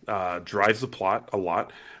film, drives the plot a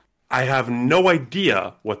lot, I have no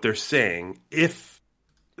idea what they're saying.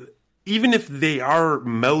 Even if they are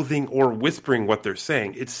mouthing or whispering what they're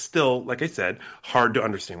saying, it's still, like I said, hard to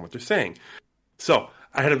understand what they're saying. So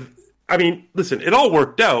listen, it all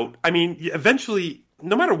worked out. I mean, eventually,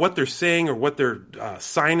 no matter what they're saying or what they're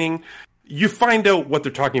signing, you find out what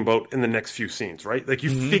they're talking about in the next few scenes, right? Like you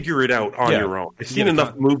figure it out on your own. I've seen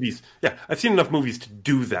enough movies. Yeah, I've seen enough movies to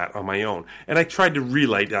do that on my own. And I tried to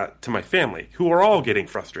relay that to my family, who are all getting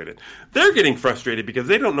frustrated. They're getting frustrated because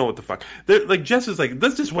they don't know what the fuck. They're like, Jess is like,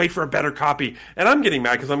 let's just wait for a better copy. And I'm getting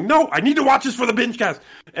mad because I need to watch this for the BingeCast.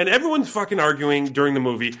 And everyone's fucking arguing during the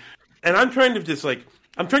movie. And I'm trying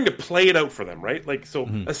to play it out for them, right? Like, so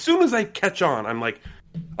as soon as I catch on, I'm like,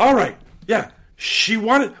 all right, yeah. She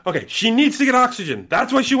needs to get oxygen.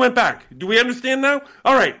 That's why she went back. Do we understand now?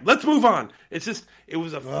 All right, let's move on. It's just, it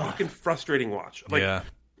was a fucking frustrating watch. Like,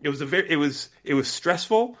 it was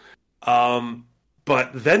stressful. But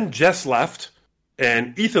then Jess left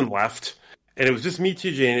and Ethan left and it was just me,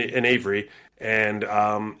 TJ, and Avery. And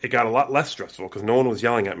it got a lot less stressful because no one was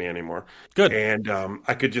yelling at me anymore. Good. And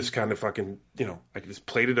I could just kind of fucking, I could just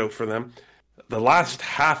play it out for them. The last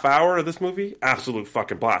half hour of this movie, absolute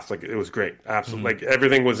fucking blast. Like, it was great. Absolutely. Like,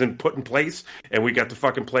 everything was put in place, and we got to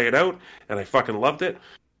fucking play it out, and I fucking loved it.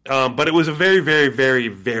 But it was a very, very, very,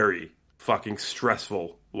 very fucking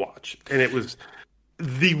stressful watch. And it was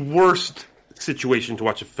the worst situation to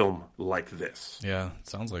watch a film like this. Yeah,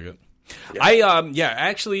 sounds like it. Yeah. I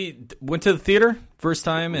actually went to the theater first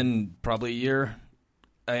time in probably a year,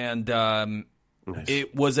 and nice.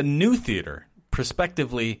 It was a new theater,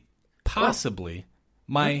 prospectively, possibly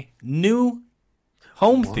my new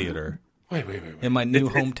home theater. Wait. In my new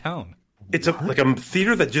hometown. It's like a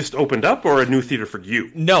theater that just opened up, or a new theater for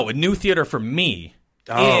you? No, a new theater for me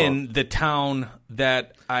in the town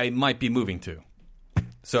that I might be moving to.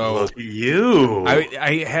 So you,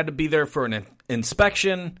 I had to be there for an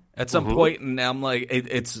inspection at some point, and I'm like,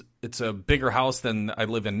 it's a bigger house than I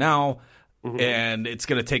live in now, and it's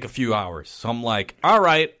going to take a few hours. So I'm like, all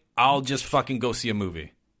right, I'll just fucking go see a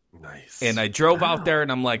movie. Nice. And I drove out there,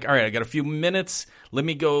 and I'm like, all right, I got a few minutes. Let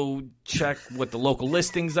me go check what the local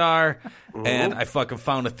listings are. And I fucking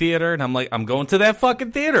found a theater, and I'm like, I'm going to that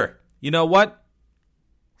fucking theater. You know what?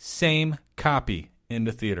 Same copy in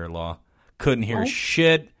the theater, Law. Couldn't hear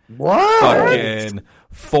shit. What? Fucking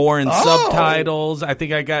foreign subtitles. I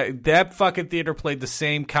think I got that fucking theater played the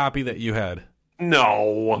same copy that you had.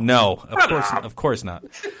 No, of course not.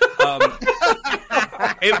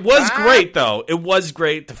 It was great though. It was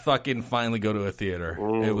great to fucking finally go to a theater.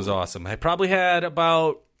 It was awesome. I probably had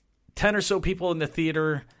about 10 or so people in the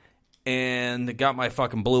theater, and got my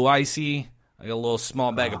fucking blue icy. I got a little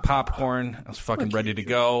small bag of popcorn. I was fucking ready to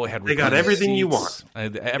go. They got everything you want. They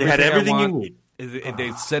had everything you need.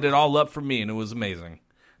 They set it all up for me, and it was amazing.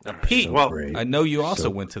 Now, Pete, I know you also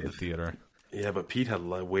went to the theater. Yeah, but Pete had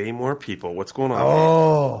way more people. What's going on?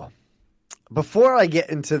 Oh. Before I get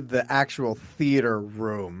into the actual theater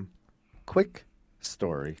room, quick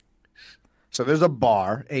story. So there's a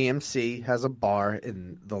bar. AMC has a bar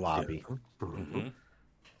in the lobby. Yeah. Mm-hmm.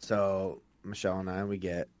 So Michelle and I, we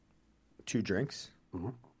get 2 drinks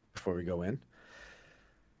before we go in.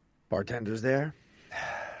 Bartender's there.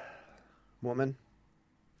 Woman.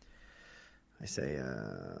 I say,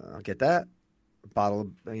 I'll get that. Bottle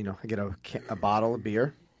of, I get a bottle of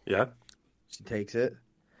beer. Yeah. She takes it.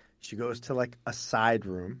 She goes to like a side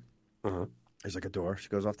room. There's like a door. She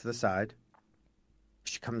goes off to the side.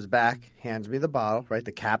 She comes back, hands me the bottle, right?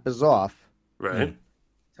 The cap is off. Right.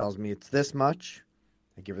 Tells me it's this much.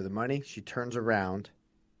 I give her the money. She turns around.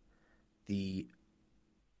 The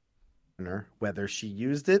owner, whether she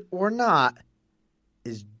used it or not,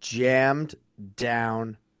 is jammed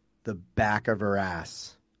down the back of her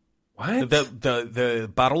ass. What?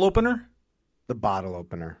 The bottle opener? The bottle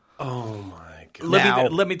opener. Oh my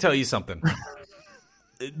god! Let me tell you something.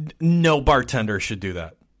 No bartender should do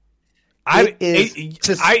that.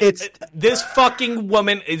 This fucking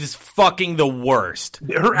woman is fucking the worst.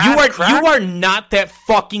 You are not that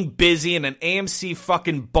fucking busy in an AMC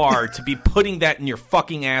fucking bar to be putting that in your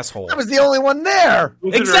fucking asshole. I was the only one there.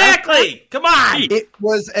 Exactly. Come on. It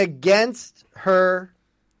was against her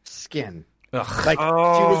skin. Ugh. Like she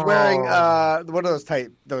was wearing what are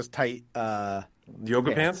those tight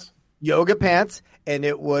yoga pants? Yoga pants, and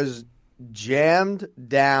it was jammed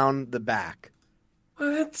down the back.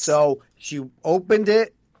 What? So she opened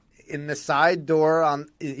it in the side door on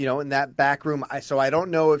in that back room. So I don't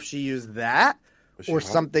know if she used that or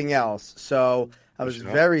something else. So I was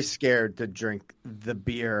very scared to drink the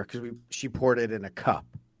beer because she poured it in a cup.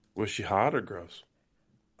 Was she hot or gross?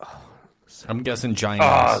 I'm guessing giant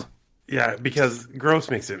ass. Yeah, because gross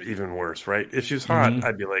makes it even worse, right? If she was hot,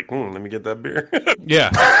 I'd be like, let me get that beer.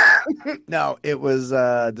 Yeah. No, it was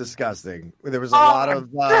disgusting. There was a lot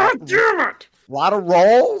of God damn it! A lot of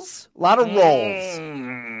rolls.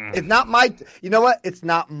 It's not my. You know what? It's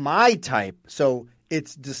not my type. So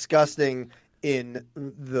it's disgusting in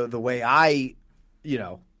the way I,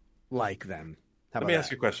 like them. Let me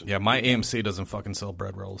ask you a question. Yeah, my AMC doesn't fucking sell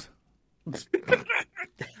bread rolls. Let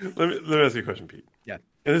me ask you a question, Pete. Yeah.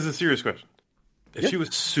 And this is a serious question. If she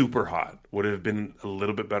was super hot, would it have been a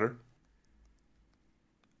little bit better?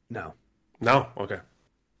 No. No? Okay.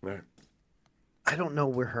 All right. I don't know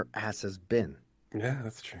where her ass has been. Yeah,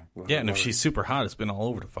 that's true. Yeah, and if she's super hot, it's been all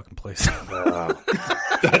over the fucking place. That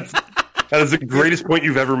is the greatest point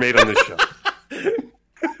you've ever made on this show.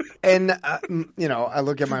 And, I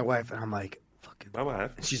look at my wife and I'm like, fucking. Bye-bye.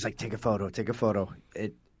 She's like, take a photo.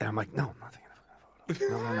 And I'm like, no, I'm not taking a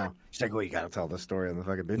photo. No. She's like, well, you got to tell the story on the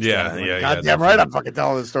fucking BingeCast. Yeah. God damn right, I'm fucking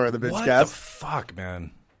telling the story on the BingeCast. What the fuck,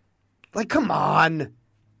 man? Like, come on.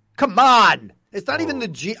 It's not even the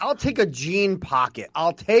jean. I'll take a jean pocket.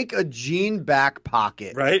 I'll take a jean back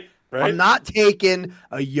pocket. Right. I'm not taking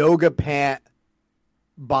a yoga pant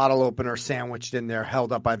bottle opener sandwiched in there,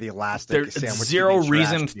 held up by the elastic. There's zero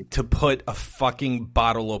reason to put a fucking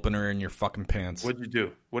bottle opener in your fucking pants. What did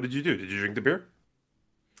you do? Did you drink the beer?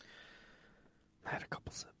 I had a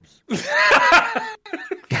couple sips.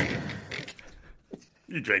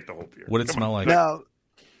 You drank the whole beer. What did it smell like? No,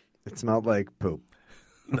 it smelled like poop.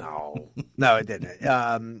 No, it didn't.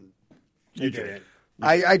 It didn't.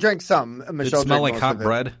 I drank some. Did it smell like hot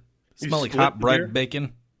bread? It smelled like hot bread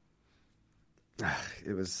bacon?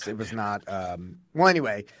 It was not. Well,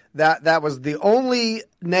 anyway, that was the only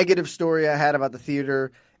negative story I had about the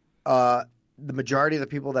theater. The majority of the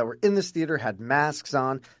people that were in this theater had masks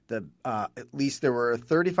on. At least there were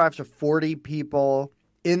 35 to 40 people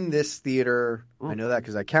in this theater. I know that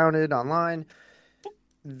because I counted online.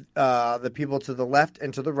 The people to the left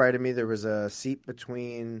and to the right of me, there was a seat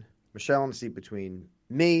between Michelle and a seat between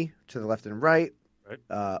me to the left and right.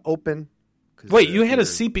 Open. Wait, you had a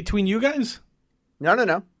seat between you guys? No.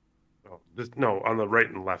 No, on the right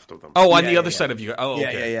and left of them. Oh, on the other side of you. Oh,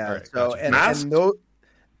 okay. Yeah. All right, So gotcha.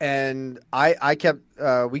 I kept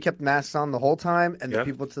we kept masks on the whole time, and the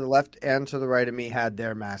people to the left and to the right of me had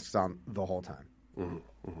their masks on the whole time.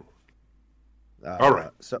 All right.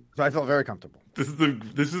 So I felt very comfortable. This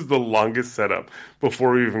is the longest setup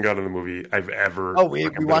before we even got in the movie I've ever. Oh, we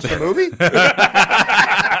watched the movie?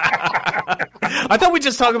 I thought we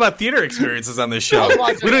just talk about theater experiences on this show. We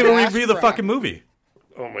don't even review the fucking movie.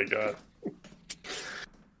 Oh my god!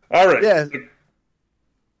 All right. Yeah.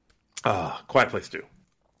 Quiet Place 2.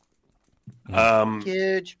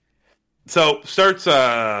 Huge. So starts with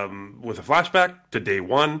a flashback to day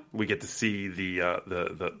one. We get to see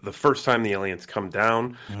the first time the aliens come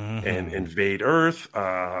down and invade Earth.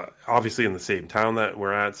 Obviously in the same town that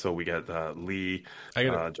we're at. So we got Lee,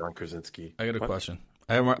 John Krasinski. I got a question.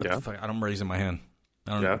 I'm raising my hand.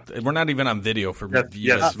 We're not even on video for viewers.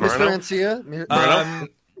 Yes, Mr. Ancia.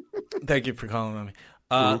 Thank you for calling on me.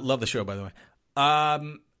 Love the show, by the way.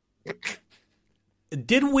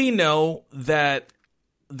 Did we know that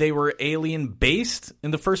they were alien based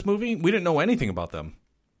in the first movie? We didn't know anything about them,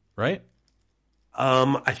 right?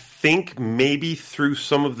 I think maybe through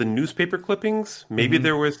some of the newspaper clippings, maybe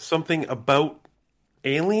there was something about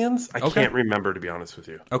aliens. I can't remember, to be honest with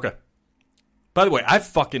you. Okay. By the way,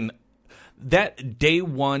 that day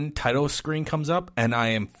one title screen comes up, and I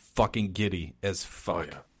am fucking giddy as fuck.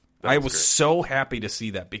 Oh, yeah. I was so happy to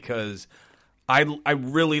see that because I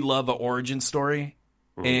really love an origin story,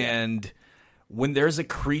 and when there's a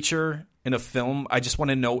creature in a film, I just want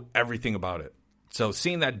to know everything about it. So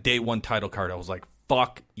seeing that day one title card, I was like,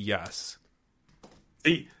 fuck yes.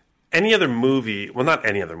 Any other movie, well, not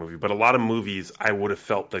any other movie, but a lot of movies, I would have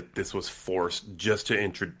felt like this was forced just to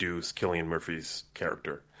introduce Cillian Murphy's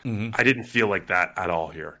character. I didn't feel like that at all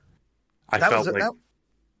here.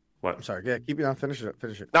 What? I'm sorry. Yeah, keep it on. Finish it.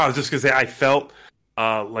 No, I was just going to say, I felt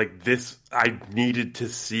like this, I needed to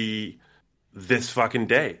see this fucking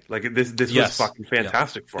day. Like, this was fucking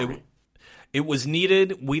fantastic for me. It was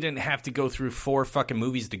needed. We didn't have to go through 4 fucking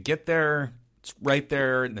movies to get there. It's right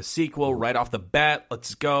there in the sequel, right off the bat.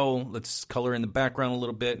 Let's go. Let's color in the background a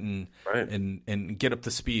little bit and get up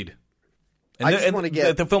to speed. And I just want to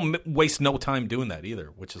get the film wastes no time doing that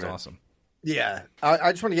either, which is awesome. Yeah,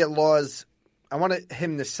 I just want to get Laws. I want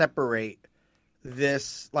him to separate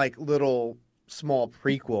this like little small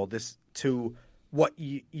prequel this to what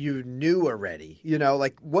you knew already. You know,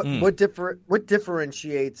 like what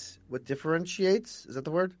differentiates. What differentiates? Is that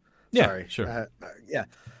the word? Yeah, Sorry. Sure.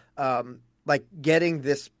 Like getting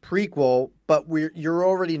this prequel, but you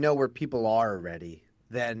already know where people are already.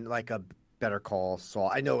 Then like a Better Call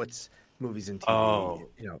Saul. I know it's movies and TV.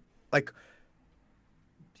 You know, like.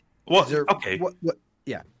 Well, okay. What?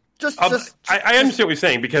 Yeah. I understand what you're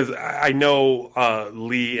saying because I know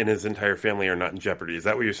Lee and his entire family are not in jeopardy. Is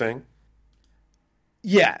that what you're saying?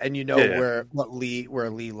 Yeah, and you know where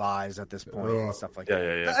Lee lies at this point and stuff like that.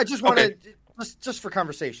 Yeah. I just wanted just for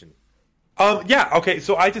conversation. Okay.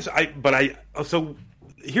 So so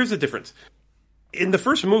here's the difference. In the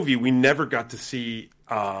first movie, we never got to see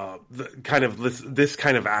this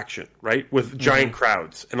kind of action, right? With giant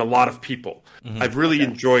crowds and a lot of people. I've really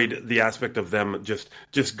enjoyed the aspect of them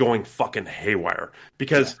just going fucking haywire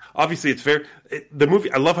because obviously it's fair. The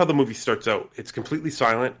movie, I love how the movie starts out. It's completely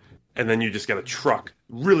silent. And then you just got a truck,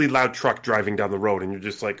 really loud truck driving down the road, and you're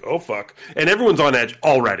just like, oh fuck! And everyone's on edge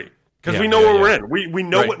already because we know where we're in. We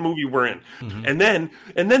know what movie we're in, and then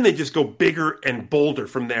they just go bigger and bolder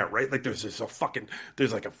from there, right? Like there's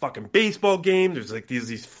like a fucking baseball game. There's like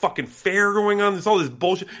these fucking fair going on. There's all this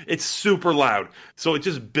bullshit. It's super loud, so it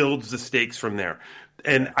just builds the stakes from there.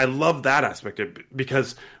 And I love that aspect of it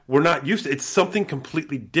because we're not used to it. It's something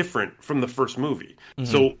completely different from the first movie.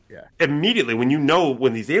 So immediately when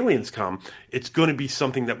when these aliens come, it's going to be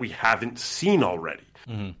something that we haven't seen already.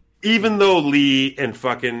 Even though Lee and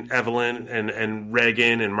fucking Evelyn and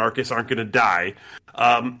Reagan and Marcus aren't going to die,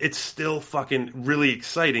 it's still fucking really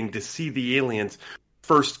exciting to see the aliens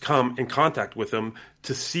first come in contact with them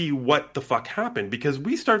to see what the fuck happened. Because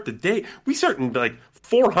we start in like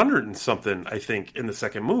 400 and something, I think, in the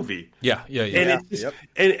second movie. Yeah. And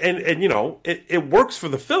and you know, it works for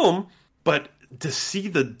the film, but to see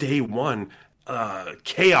the day one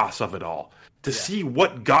chaos of it all, to see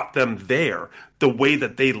what got them there, the way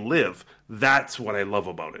that they live, that's what I love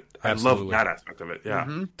about it. Absolutely. I love that aspect of it.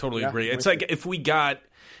 Yeah. Totally agree. It's like if we got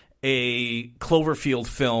a Cloverfield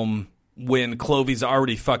film when Clovey's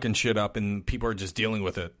already fucking shit up and people are just dealing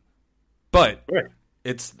with it. But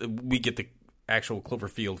we get the actual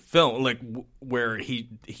Cloverfield film, like where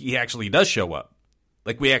he actually does show up.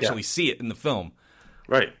 Like we actually see it in the film.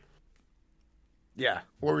 Right. Yeah,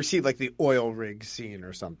 or we see like the oil rig scene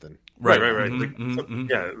or something. Right.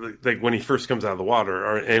 Yeah, like when he first comes out of the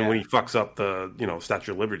water, and when he fucks up the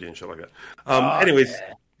Statue of Liberty and shit like that. Anyways,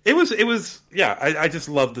 it was. Yeah, I just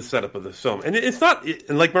love the setup of this film, and it's not.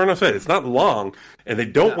 And like Marno said, it's not long, and they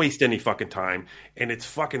don't waste any fucking time, and it's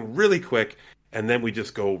fucking really quick, and then we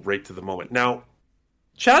just go right to the moment. Now,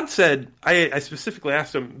 Chad said, I specifically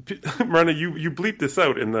asked him, Marno, you bleeped this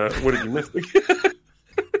out in the what did you miss?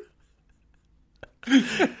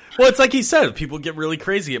 Well, it's like he said, people get really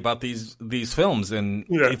crazy about these films, and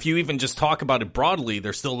if you even just talk about it broadly,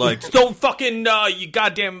 they're still like, don't fucking, you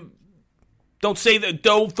goddamn, don't say that,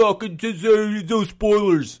 don't fucking say those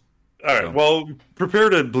spoilers. All right, well, prepare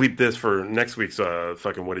to bleep this for next week's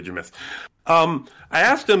fucking what did you miss? I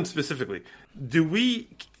asked him specifically, do we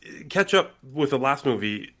catch up with the last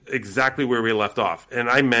movie exactly where we left off? And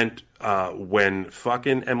I meant when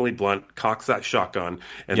fucking Emily Blunt cocks that shotgun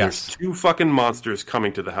and there's two fucking monsters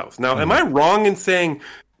coming to the house. Now, am I wrong in saying...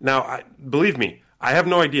 Now, believe me, I have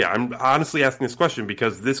no idea. I'm honestly asking this question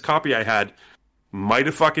because this copy I had might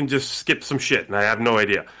have fucking just skipped some shit, and I have no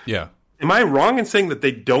idea. Yeah. Am I wrong in saying that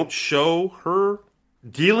they don't show her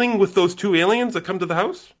dealing with those two aliens that come to the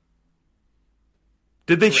house?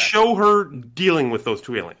 Did they show her dealing with those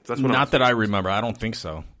two aliens? That's what Not that I remember. I don't think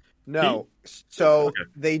so. No. So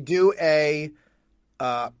they do a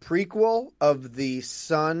prequel of the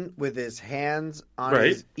son with his hands on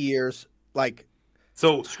his ears, like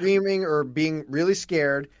screaming or being really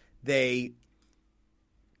scared. They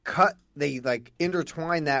like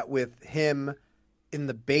intertwine that with him in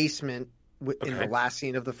the basement in the last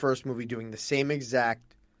scene of the first movie doing the same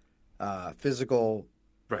exact physical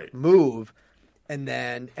move. And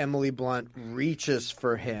then Emily Blunt reaches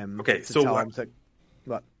for him to tell him to...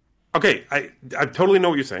 What? Okay, I totally know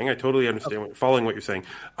what you're saying. I totally understand, following what you're saying.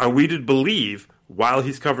 Are we to believe, while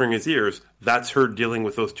he's covering his ears, that's her dealing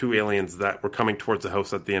with those two aliens that were coming towards the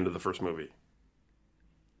house at the end of the first movie?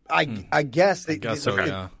 I guess they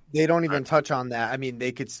don't even touch on that. I mean,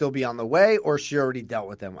 they could still be on the way, or she already dealt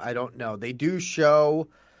with them. I don't know. They do show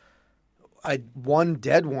one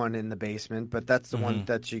dead one in the basement, but that's the one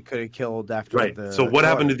that she could have killed after the... So what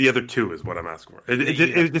happened to the other two is what I'm asking for.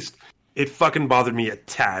 It fucking bothered me a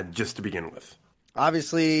tad just to begin with.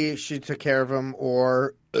 Obviously, she took care of him,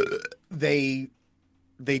 or they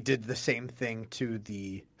did the same thing to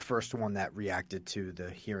the first one that reacted to the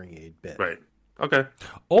hearing aid bit. Right. Okay.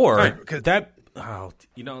 Or that... Oh,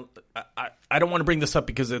 I don't want to bring this up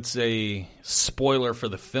because it's a spoiler for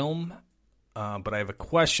the film, but I have a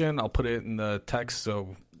question. I'll put it in the text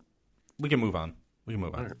so we can move on.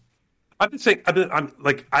 Right. I've been saying,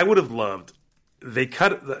 I would have loved... They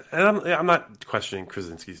cut, and I'm not questioning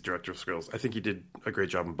Krasinski's director skills. I think he did a great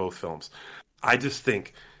job in both films. I just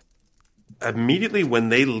think immediately when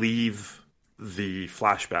they leave the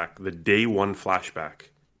flashback, the day one flashback,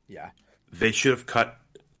 they should have cut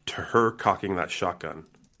to her cocking that shotgun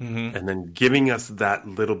and then giving us that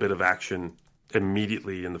little bit of action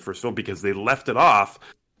immediately in the first film, because they left it off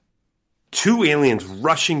two aliens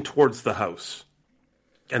rushing towards the house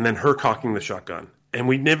and then her cocking the shotgun. And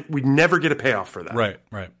we never get a payoff for that.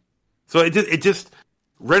 Right. So it just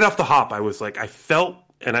right off the hop, I was like, I felt,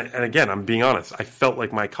 and again, I'm being honest, I felt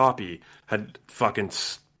like my copy had fucking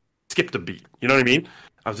skipped a beat. You know what I mean?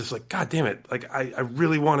 I was just like, God damn it! Like I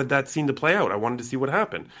really wanted that scene to play out. I wanted to see what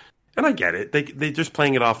happened, and I get it. They just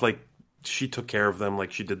playing it off like she took care of them,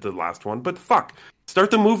 like she did the last one. But fuck,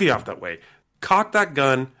 start the movie off that way. Cock that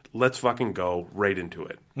gun. Let's fucking go right into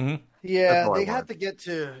it. Mm-hmm. Yeah, they have to get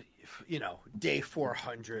to. Day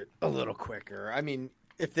 400 a little quicker. I mean,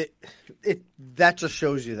 that just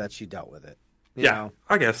shows you that she dealt with it. You know?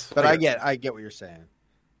 I guess. But I get what you're saying.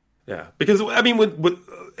 Yeah, because I mean,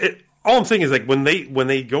 all I'm saying is like when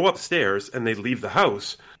they go upstairs and they leave the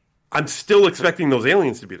house, I'm still expecting those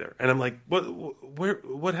aliens to be there, and I'm like,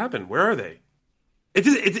 what happened? Where are they?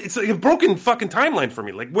 It's like a broken fucking timeline for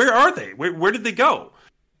me. Like, where are they? Where did they go?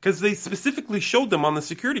 Because they specifically showed them on the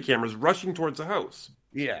security cameras rushing towards the house.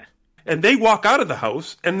 Yeah. And they walk out of the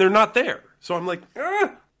house, and they're not there. So I'm like,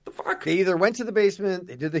 the fuck? They either went to the basement,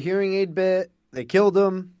 they did the hearing aid bit, they killed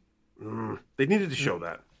him. They needed to show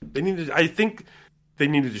that. I think they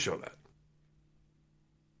needed to show that.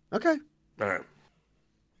 Okay. All right.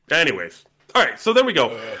 Anyways. All right, so there we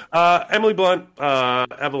go. Emily Blunt,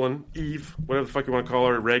 Evelyn, Eve, whatever the fuck you want to call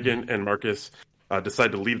her, Reagan, and Marcus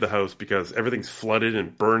decide to leave the house because everything's flooded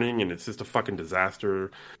and burning, and it's just a fucking disaster.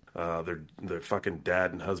 Their fucking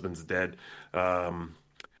dad and husband's dead.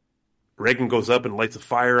 Reagan goes up and lights a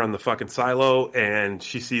fire on the fucking silo, and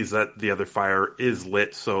she sees that the other fire is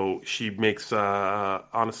lit, so she makes,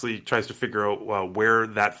 honestly, tries to figure out where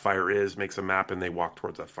that fire is, makes a map, and they walk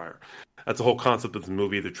towards that fire. That's the whole concept of the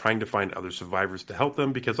movie. They're trying to find other survivors to help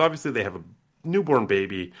them, because obviously they have a newborn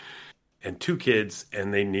baby and 2 kids,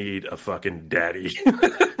 and they need a fucking daddy,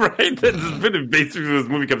 right? That's basically what this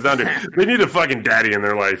movie comes down to. They need a fucking daddy in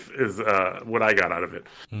their life, is what I got out of it.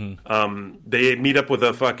 Mm-hmm. They meet up with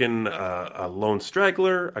a fucking a lone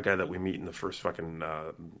straggler, a guy that we meet in the first fucking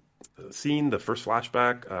scene, the first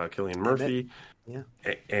flashback, Cillian Murphy. Yeah.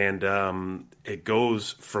 And it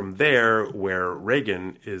goes from there where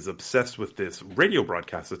Reagan is obsessed with this radio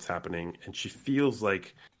broadcast that's happening, and she feels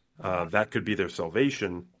like that could be their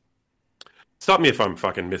salvation. Stop me if I'm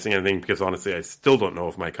fucking missing anything, because honestly, I still don't know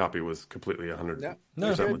if my copy was completely 100%.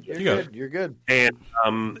 No, you're good.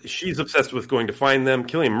 And she's obsessed with going to find them.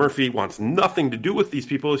 Cillian Murphy wants nothing to do with these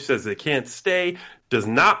people. She says they can't stay. Does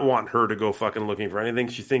not want her to go fucking looking for anything.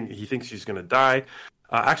 He thinks she's going to die.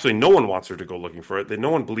 Actually, no one wants her to go looking for it.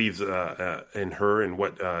 No one believes in her and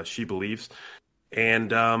what she believes.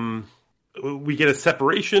 And we get a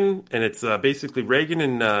separation, and it's basically Reagan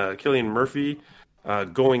and Cillian Murphy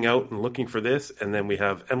going out and looking for this, and then we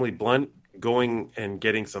have Emily Blunt going and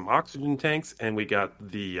getting some oxygen tanks, and we got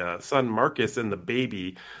the son Marcus and the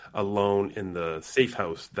baby alone in the safe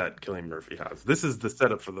house that Cillian Murphy has. This is the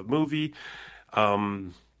setup for the movie.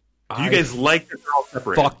 Do you guys like that they're all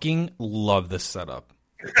separated? Fucking love this setup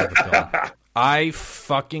of the film. I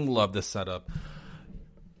fucking love this setup.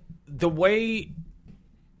 The way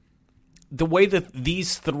that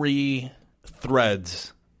these 3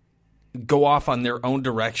 threads go off on their own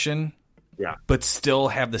direction, but still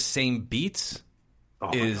have the same beats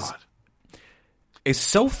is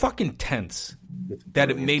so fucking tense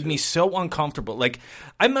that it made me so uncomfortable. Like,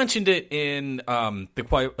 I mentioned it in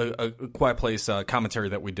the Quiet Place commentary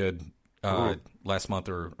that we did last month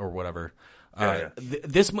or whatever. I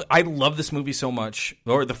love this movie so much,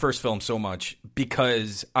 or the first film so much,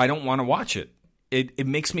 because I don't want to watch it. It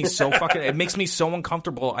makes me so fucking. It makes me so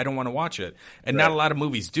uncomfortable. I don't want to watch it, and not a lot of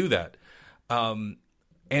movies do that. And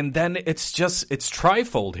then it's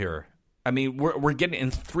trifold here. I mean, we're getting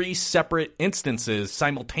in 3 separate instances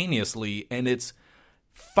simultaneously, and it's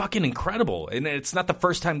fucking incredible. And it's not the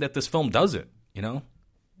first time that this film does it. You know,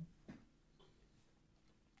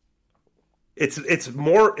 it's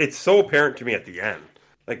so apparent to me at the end,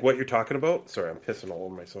 like what you're talking about. Sorry, I'm pissing all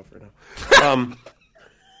over myself right now.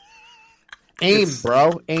 Aim,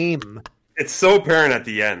 bro, aim. It's so apparent at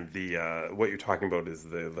the end. The what you're talking about is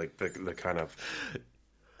the kind of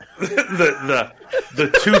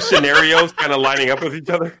the 2 scenarios kind of lining up with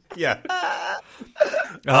each other. Yeah.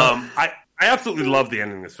 I absolutely love the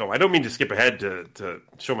ending of this film. I don't mean to skip ahead to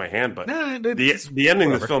show my hand, but the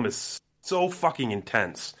ending of this film is so fucking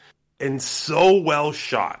intense and so well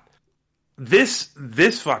shot. This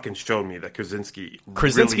fucking showed me that Krasinski's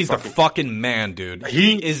really the fucking man, dude.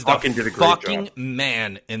 He is the fucking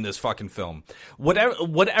man in this fucking film.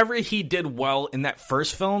 Whatever he did well in that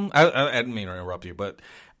first film, I didn't mean to interrupt you, but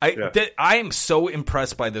I am so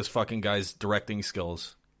impressed by this fucking guy's directing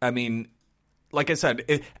skills. I mean, like I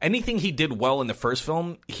said, anything he did well in the first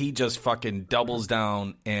film, he just fucking doubles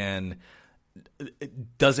down and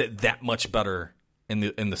does it that much better in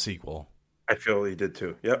the sequel. I feel he did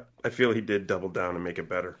too. Yep, I feel he did double down and make it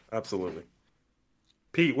better. Absolutely.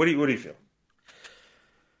 Pete, what do you feel?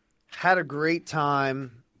 Had a great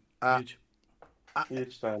time.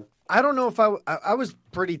 Each time. I don't know if I was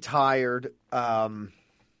pretty tired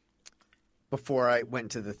before I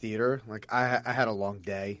went to the theater. Like I had a long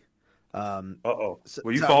day.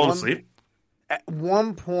 Were you falling asleep? At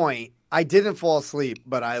one point, I didn't fall asleep,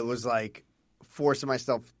 but I was like forcing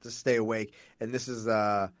myself to stay awake. And this is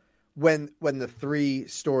when the 3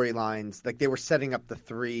 storylines, like they were setting up the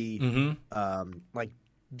 3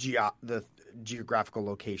 the geographical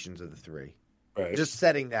locations of the 3. Right. Just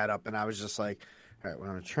setting that up, and I was just like, all right, we're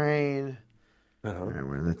on a train. All right,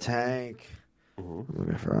 we're in the tank.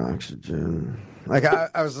 Looking for oxygen. Like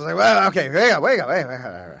I was like, well, okay, wake up.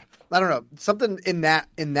 I don't know. Something in that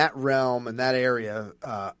realm, in that area,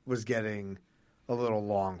 was getting a little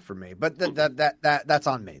long for me. But that's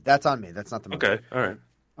on me. That's on me. That's not the movie. Okay, all right.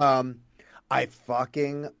 I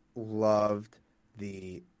fucking loved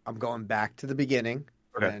I'm going back to the beginning.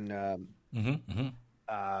 Okay. And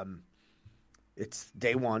it's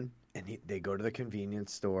day 1, and they go to the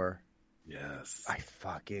convenience store. Yes. I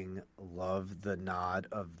fucking love the nod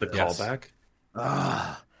of the callback.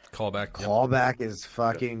 Callback is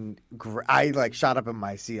fucking great. I like shot up in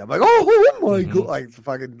my seat. I'm like, oh my god, like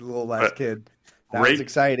fucking little last kid. That was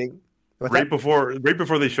exciting. Right before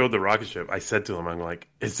they showed the rocket ship, I said to them, "I'm like,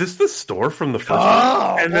 is this the store from the first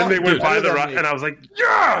one?" And then they went by the rocket, and I was like,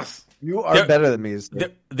 "Yes, you are better than me."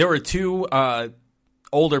 There were two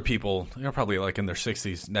older people, they're probably like in their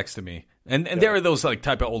 60s, next to me, and there are those like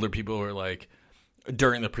type of older people who are like,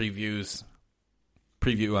 during the preview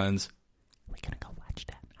ends, we're gonna go watch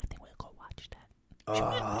that. I think we'll go watch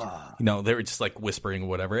that. You know, they were just like whispering or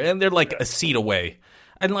whatever, and they're like a seat away.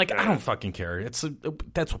 And like, I don't fucking care. That's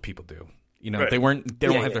what people do. You know, Right. they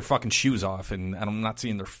don't have their fucking shoes off, and I'm not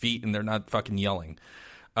seeing their feet, and they're not fucking yelling.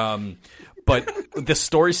 But the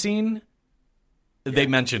story scene, they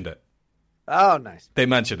mentioned it. Oh, nice. They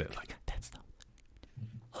mentioned it. Like,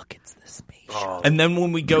 Look, it's the space. and then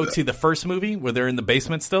when we go to the first movie where they're in the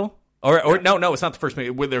basement still, or no, it's not the first movie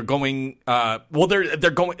where they're going.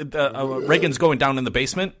 They're going. Reagan's going down in the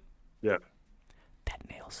basement. Yeah. That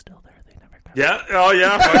nail's still there. They never got. Yeah. Oh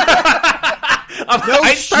yeah.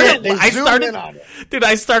 Dude,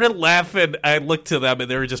 I started laughing. I looked to them and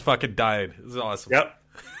they were just fucking dying. It was awesome. Yep.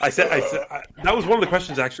 I said that was one of the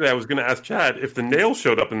questions actually I was going to ask Chad if the nail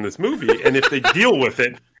showed up in this movie and if they deal with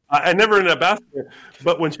it. I never ended up asking her,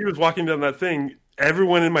 but when she was walking down that thing,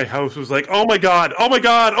 everyone in my house was like, "Oh my god! Oh my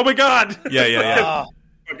god! Oh my god!" Yeah.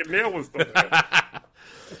 Fucking nail was still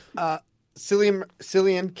there.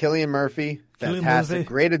 Cillian Murphy, fantastic, Murphy.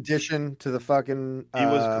 great addition to the fucking. He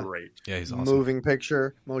was great. Yeah, he's awesome. Motion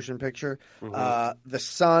picture. Mm-hmm. The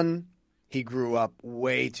son, he grew up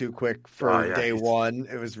way too quick for day one.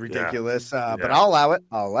 It was ridiculous. But I'll allow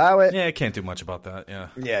it. Yeah, I can't do much about that. Yeah.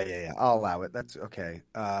 Yeah. I'll allow it. That's okay.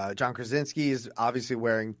 John Krasinski is obviously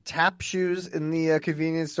wearing tap shoes in the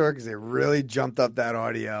convenience store because they really jumped up that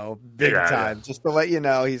audio big time. Yeah. Just to let you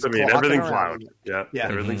know, he's. Everything's around. loud. Yeah.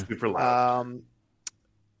 Everything's super loud.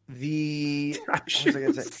 What was I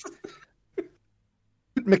gonna say?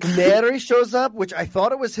 McNary shows up, which I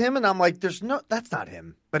thought it was him, and I'm like, that's not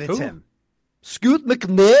him, but it's him. Scoot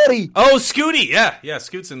McNary. Oh, Scooty. Yeah,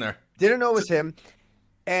 Scoot's in there. Didn't know it was him.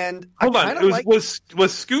 And Hold on, was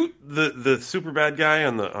Scoot the super bad guy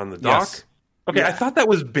on the dock? Yes. Okay, I thought that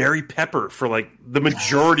was Barry Pepper for like the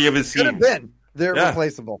majority of his scenes. Could have been. They're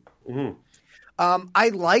replaceable. Mm-hmm. I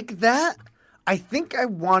like that. I think I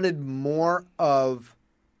wanted more of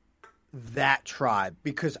that tribe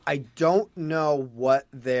because I don't know what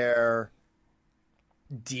their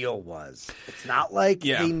deal was. It's not like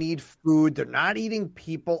they need food. They're not eating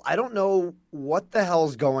people. I don't know what the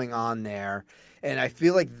hell's going on there. And I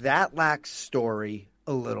feel like that lacks story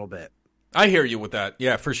a little bit. I hear you with that.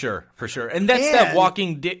 Yeah, for sure. And that's that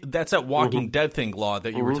Walking Dead thing, Law,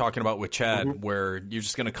 that you were talking about with Chad, where you're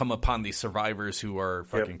just going to come upon these survivors who are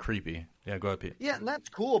fucking creepy. Yeah, go ahead, Pete. Yeah, and that's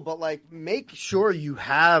cool, but like make sure you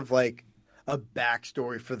have like a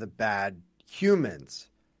backstory for the bad humans.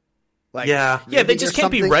 Like, they just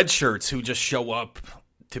can't be red shirts who just show up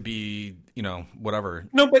to be, whatever.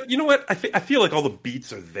 No, but you know what? I feel like all the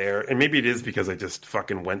beats are there, and maybe it is because I just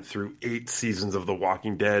fucking went through 8 seasons of The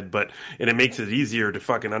Walking Dead, and it makes it easier to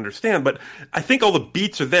fucking understand. But I think all the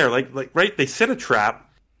beats are there. Like right? They set a trap.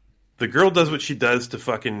 The girl does what she does to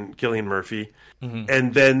fucking Cillian Murphy. Mm-hmm.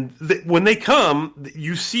 And then when they come,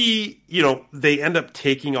 you see, they end up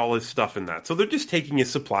taking all his stuff in that. So they're just taking his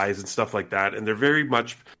supplies and stuff like that, and they're very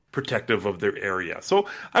much protective of their area. So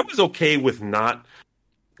I was okay with not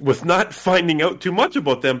finding out too much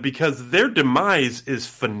about them because their demise is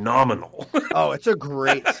phenomenal. Oh, it's a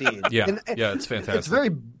great scene. It's fantastic. It's very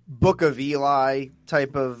Book of Eli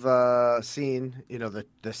type of scene.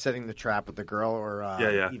 The setting the trap with the girl, or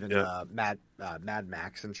Mad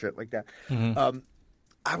Max and shit like that. Mm-hmm.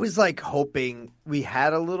 I was like hoping we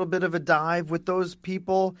had a little bit of a dive with those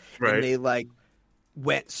people, and they like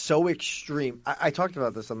went so extreme. I talked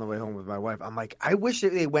about this on the way home with my wife. I'm like, I wish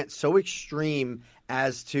that they went so extreme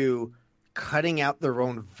as to cutting out their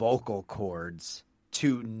own vocal cords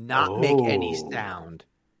to not make any sound.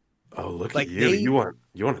 Oh, look at you! You want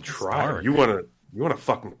to try? You want a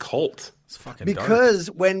fucking cult? It's fucking because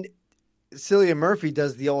dark. When Cillian Murphy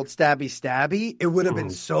does the old stabby, it would have been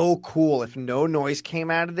so cool if no noise came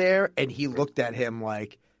out of there and he looked at him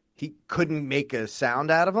like he couldn't make a sound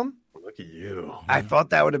out of him. Look at you! I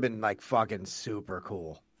thought that would have been like fucking super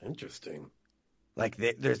cool. Interesting. Like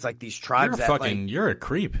there's like these tribes you're a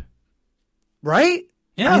creep, right?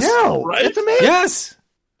 Yes, I know, right? It's amazing. Yes.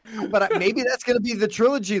 But maybe that's going to be the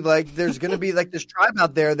trilogy. Like, there's going to be like this tribe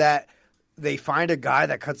out there that they find a guy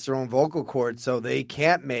that cuts their own vocal cords, so they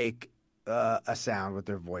can't make a sound with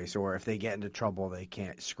their voice, or if they get into trouble, they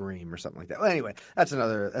can't scream or something like that. Well, anyway, that's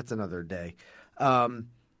another day. But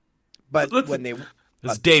when they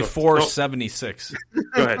it's day 476.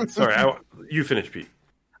 Go ahead. Sorry, you finish, Pete.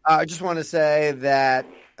 I just want to say that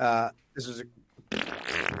This was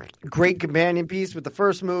a great companion piece with the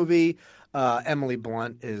first movie. Emily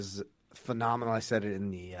Blunt is phenomenal. I said it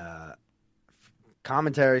in the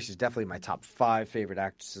commentary. She's definitely my top 5 favorite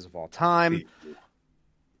actresses of all time.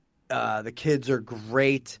 The kids are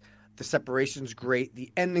great. The separation's great.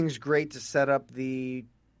 The ending's great to set up the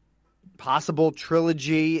possible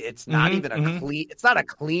trilogy. It's not even a clean. It's not a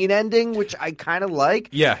clean ending, which I kind of like.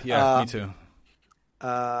 Yeah, me too.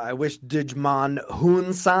 I wish Digimon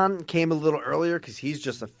Hoon-san came a little earlier because he's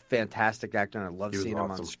just a fantastic actor, and I love seeing him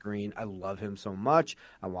on screen. I love him so much.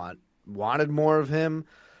 I wanted more of him.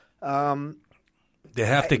 They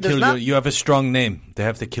have to kill you. You have a strong name. They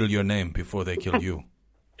have to kill your name before they kill you.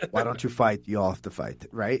 Why don't you fight? You all have to fight,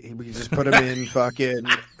 right? We can just put him in fucking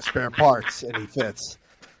spare parts, and he fits.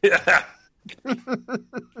 Yeah.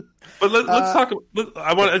 But let's talk.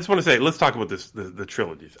 I just want to say, let's talk about the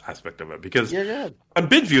trilogy aspect of it, because on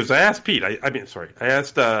Binge Views, I asked Pete. I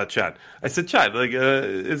asked Chad. I said, Chad, like,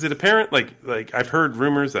 is it apparent? Like I've heard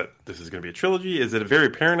rumors that this is going to be a trilogy. Is it very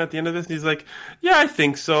apparent at the end of this? And he's like, yeah, I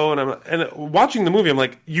think so. And watching the movie, I'm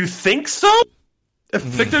like, you think so?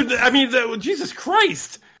 Like, Jesus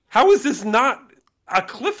Christ, how is this not a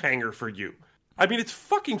cliffhanger for you? I mean, it's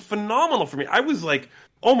fucking phenomenal for me. I was like,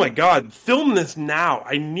 oh my God, film this now.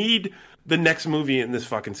 I need the next movie in this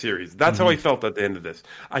fucking series. That's how I felt at the end of this.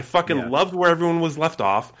 I fucking loved where everyone was left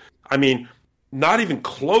off. I mean, not even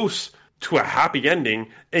close to a happy ending.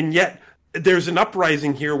 And yet there's an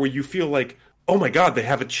uprising here where you feel like, oh my God, they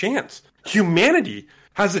have a chance. Humanity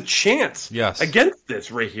has a chance against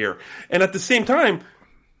this right here. And at the same time,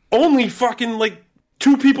 only fucking like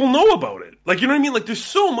 2 people know about it. Like, you know what I mean? Like, there's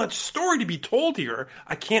so much story to be told here.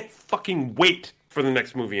 I can't fucking wait for the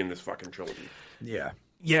next movie in this fucking trilogy. Yeah.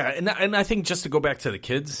 Yeah, and I think just to go back to the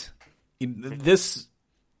kids, this,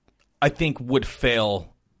 I think, would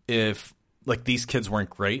fail if, like, these kids weren't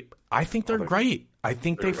great. I think they're great. I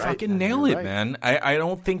think they fucking nail it, man. I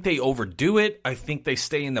don't think they overdo it. I think they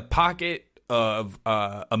stay in the pocket of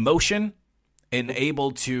emotion and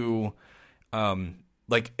able to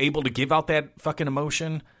give out that fucking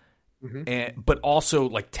emotion, but also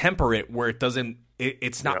like temper it where it doesn't.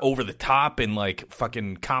 It's not over the top and like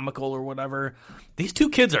fucking comical or whatever. These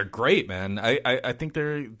 2 kids are great, man. I think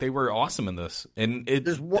they were awesome in this, and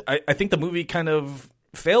I think the movie kind of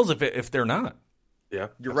fails if they're not. Yeah,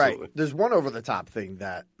 you're right. There's one over the top thing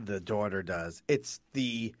that the daughter does. It's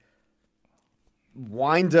the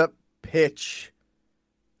wind up pitch,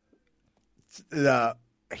 the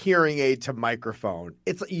hearing aid to microphone.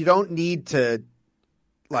 It's you don't need to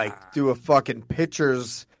like do a fucking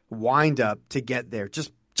pitcher's wind up to get there.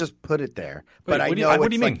 Just put it there. But what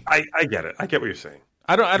do you mean? I get it. I get what you're saying.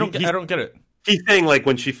 I don't get it. He's saying like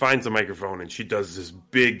when she finds a microphone and she does this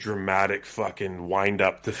big dramatic fucking wind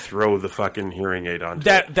up to throw the fucking hearing aid onto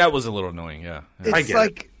it. That was a little annoying. Yeah, it's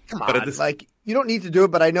like come on, like you don't need to do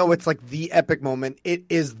it. But I know it's like the epic moment. It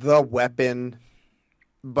is the weapon.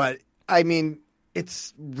 But I mean,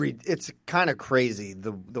 it's kind of crazy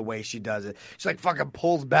the way she does it. She like fucking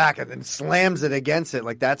pulls back and then slams it against it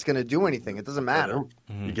like that's going to do anything. It doesn't matter.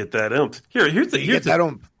 You get that oomph.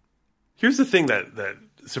 Here's the thing that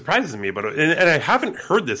surprises me about it, and I haven't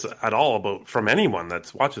heard this at all from anyone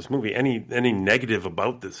that's watched this movie. Any negative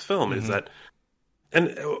about this film is that,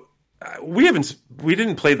 and we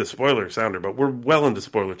didn't play the spoiler sounder, but we're well into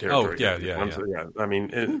spoiler territory. Oh yeah. I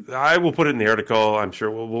mean, I will put it in the article. I'm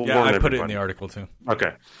sure we'll warn I put everybody. it in the article too.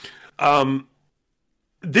 Okay.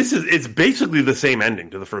 It's basically the same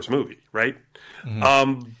ending to the first movie, right?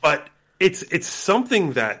 But it's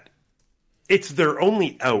something that it's their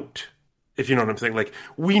only out, if you know what I'm saying. Like,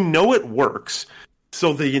 we know it works.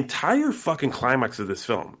 So the entire fucking climax of this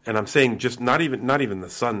film, and I'm saying just not even the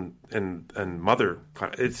son and mother,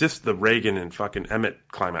 it's just the Reagan and fucking Emmett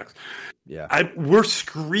climax. Yeah. We're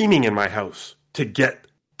screaming in my house to get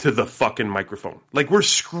to the fucking microphone. Like, we're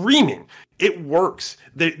screaming. It works.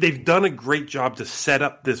 They've done a great job to set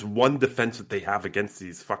up this one defense that they have against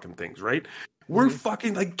these fucking things, right? We're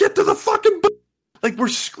fucking like, get to the fucking like, we're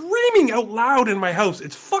screaming out loud in my house.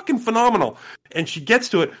 It's fucking phenomenal. And she gets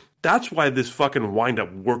to it. That's why this fucking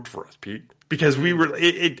wind-up worked for us, Pete. Because we were,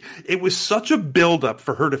 it was such a build-up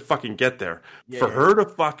for her to fucking get there. For her to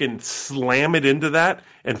fucking slam it into that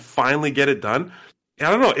and finally get it done.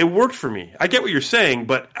 I don't know. It worked for me. I get what you're saying,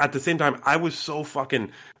 but at the same time,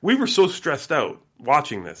 we were so stressed out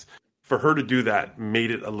watching this. For her to do that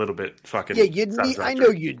made it a little bit fucking. Yeah, I know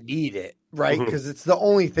you need it, right? Because it's the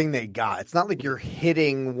only thing they got. It's not like you're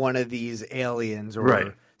hitting one of these aliens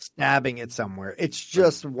or stabbing it somewhere. It's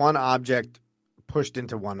just one object pushed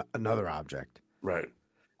into another object. Right.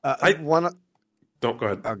 Don't go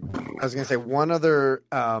ahead. I was going to say one other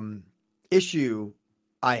issue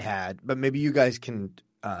I had, but maybe you guys can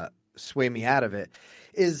sway me out of it,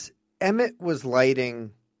 is Emmett was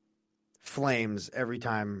lighting flames every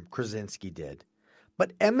time Krasinski did.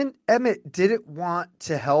 But Emmett didn't want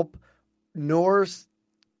to help, nor did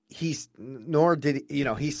he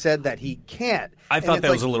said that he can't. I thought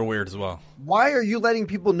that was a little weird as well. Why are you letting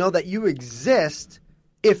people know that you exist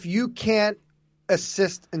if you can't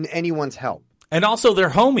assist in anyone's help? And also, they're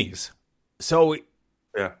homies. So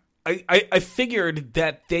yeah, I figured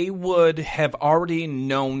that they would have already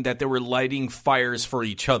known that they were lighting fires for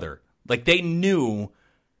each other. Like, they knew,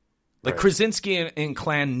 like, right. Krasinski and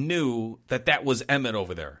Clan knew that was Emmett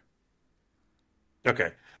over there.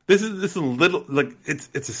 Okay. This is a little, like, it's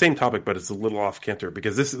the same topic, but it's a little off kilter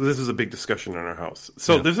because this is a big discussion in our house.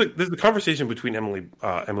 So there's a conversation between Emily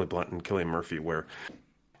Blunt and Cillian Murphy where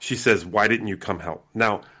she says, "Why didn't you come help?"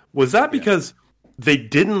 Now, was that because they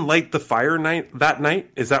didn't light the fire that night?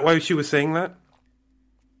 Is that why she was saying that?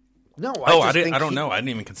 No. I don't know. I didn't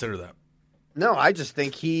even consider that. No, I just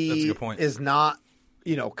think he that's a good point. Is not,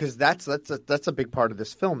 because that's a big part of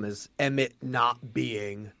this film is Emmett not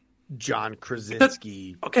being John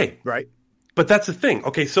Krasinski. Okay, right. But that's the thing.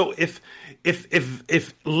 Okay, so if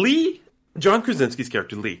Lee, John Krasinski's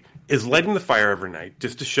character Lee, is lighting the fire every night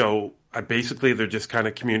just to show, basically they're just kind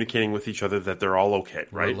of communicating with each other that they're all okay,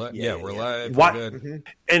 right? We're live. What? We're good. Mm-hmm.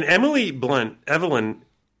 And Evelyn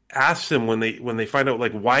asks him when they find out,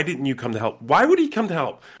 like, why didn't you come to help? Why would he come to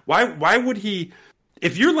help? Why would he?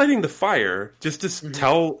 If you're lighting the fire just to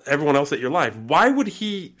tell everyone else that you're alive, why would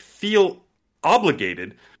he feel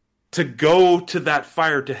obligated to go to that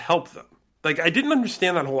fire to help them? Like, I didn't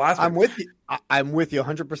understand that whole aspect. I'm with you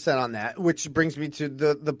 100% on that, which brings me to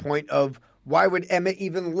the point of why would Emmett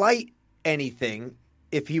even light anything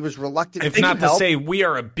if he was reluctant if to not help? To say, we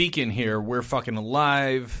are a beacon here, we're fucking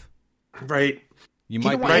alive. Right. You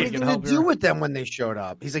might be anything to do with them when they showed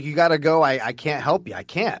up. He's like, you got to go. I can't help you. I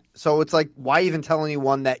can't. So it's like, why even tell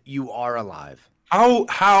anyone that you are alive?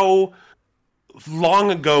 How long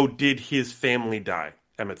ago did his family die?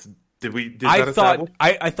 Emmett's.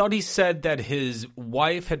 I thought he said that his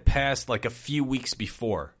wife had passed like a few weeks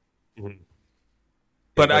before. Mm-hmm.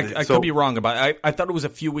 But I could be wrong about it. I thought it was a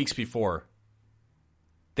few weeks before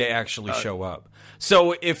they actually show up.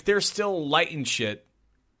 So if they're still lighting shit,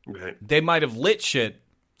 right. They might have lit shit.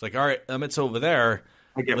 It's like, all right, Emmett's over there.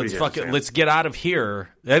 Let's get out of here.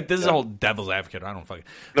 This is all devil's advocate. I don't fucking.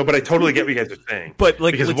 No, but I totally get what you guys are saying. But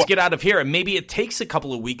let's get out of here, and maybe it takes a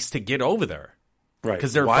couple of weeks to get over there, right?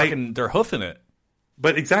 Because they're hoofing it.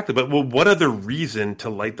 But exactly. But what other reason to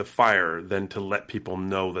light the fire than to let people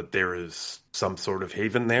know that there is some sort of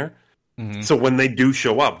haven there? Mm-hmm. So when they do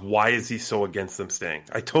show up, why is he so against them staying?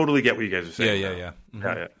 I totally get what you guys are saying. Yeah. Mm-hmm.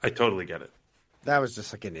 Yeah. I totally get it. That was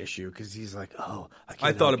just like an issue because he's like, oh,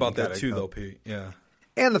 I thought about that too, though, Pete. Yeah.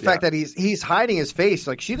 And the fact that he's hiding his face,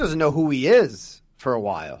 like she doesn't know who he is for a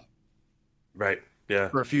while. Right. Yeah.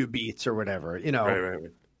 For a few beats or whatever, Right.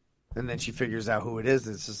 And then she figures out who it is.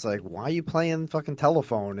 It's just like, why are you playing fucking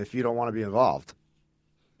telephone if you don't want to be involved?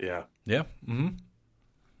 Yeah. Yeah. Mm-hmm.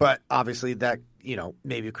 But obviously that,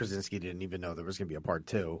 maybe Krasinski didn't even know there was going to be a part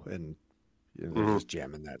 2 and they're just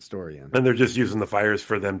jamming that story in. And they're just using the fires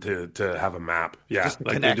for them to have a map. Yeah. Just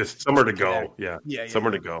like connect. they're just somewhere to go. Connect. Yeah.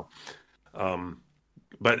 Somewhere to go.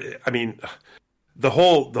 But I mean, the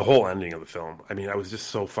whole ending of the film, I mean, I was just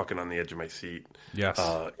so fucking on the edge of my seat. Yes.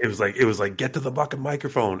 It was like get to the fucking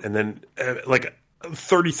microphone, and then like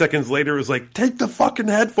 30 seconds later, it was like take the fucking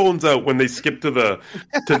headphones out when they skip to the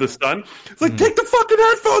sun. It's like take the fucking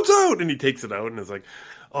headphones out, and he takes it out, and it's like,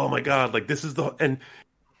 oh my god, like this is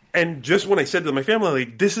and just when I said to my family,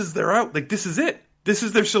 like this is their out, like this is it, this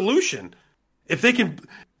is their solution. If they can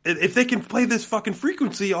play this fucking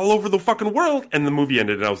frequency all over the fucking world, and the movie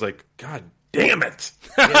ended, and I was like, God damn it!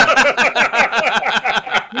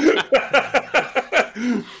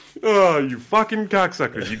 Oh, you fucking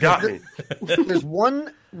cocksuckers! You got me. There's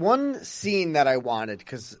one scene that I wanted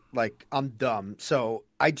because, like, I'm dumb, so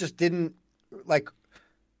I just didn't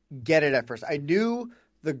get it at first. I knew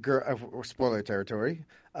the girl. Spoiler territory.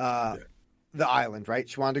 The island, right?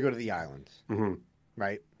 She wanted to go to the island,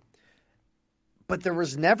 right? But there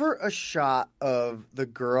was never a shot of the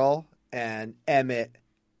girl and Emmett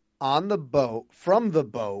on the boat, from the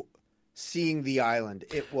boat, seeing the island.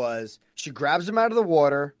 It was, she grabs him out of the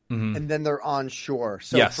water, and then they're on shore.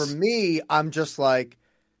 So for me, I'm just like,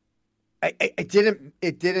 I didn't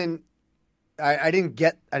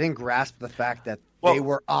grasp the fact that they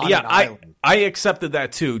were on an island. I accepted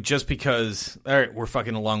that too, just because, all right, we're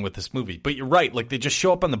fucking along with this movie. But you're right. Like, they just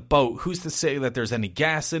show up on the boat. Who's to say that there's any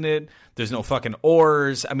gas in it? There's no fucking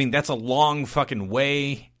oars. I mean, that's a long fucking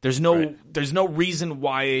way. There's no reason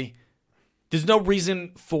why. There's no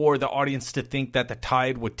reason for the audience to think that the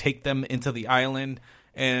tide would take them into the island.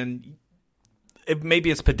 And maybe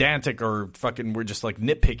it's pedantic or fucking we're just like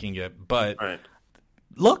nitpicking it. But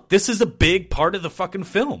look, this is a big part of the fucking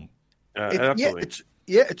film. Absolutely.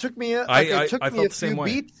 It took me I a felt the same few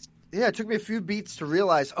way. beats. Yeah, it took me a few beats to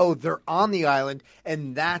realize, they're on the island,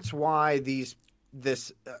 and that's why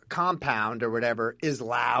this compound or whatever is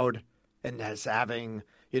loud and is having,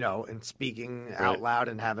 and speaking out loud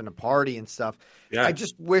and having a party and stuff. Yeah. I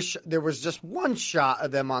just wish there was just one shot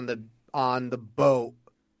of them on the boat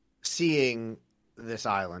seeing this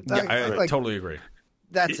island. Yeah, I totally agree.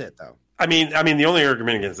 That's it, though. I mean, the only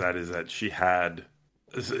argument against that is that she had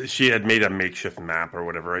made a makeshift map or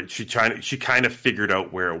whatever, right? She kind of figured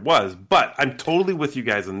out where it was, but I'm totally with you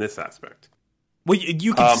guys on this aspect. Well,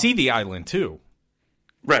 you can see the island too,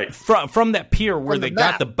 right? From that pier where they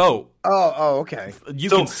got the boat. Oh, okay. You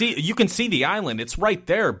can see the island. It's right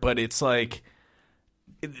there, but it's like,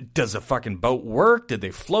 does a fucking boat work? Did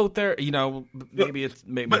they float there? Maybe that's.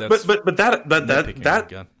 But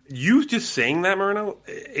that you just saying that, Marino,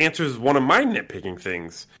 answers one of my nitpicking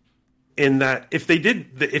things. In that, if they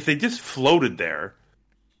just floated there,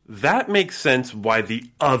 that makes sense why the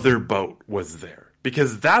other boat was there,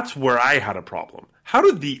 because that's where I had a problem. How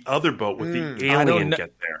did the other boat with the alien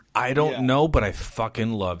get there? I don't know, but I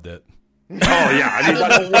fucking loved it. Oh yeah, I mean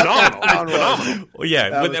that's phenomenal. Well,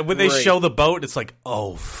 yeah, when they show the boat, it's like,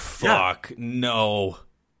 oh fuck, no,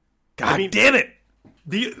 God damn it.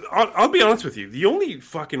 I'll be honest with you. The only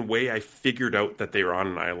fucking way I figured out that they were on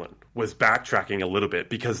an island was backtracking a little bit,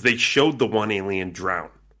 because they showed the one alien drown.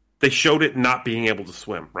 They showed it not being able to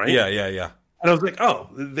swim, right? Yeah. And I was like, oh,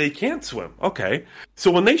 they can't swim. Okay.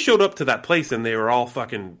 So when they showed up to that place and they were all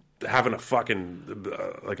fucking having a fucking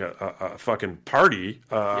like a fucking party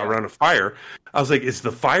around a fire, I was like, is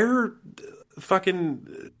the fire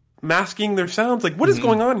fucking masking their sounds? Like, what is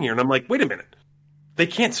going on here? And I'm like, wait a minute. They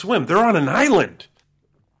can't swim. They're on an island.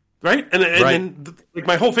 Right? And then like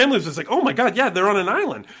my whole family was just like, oh my God, yeah, they're on an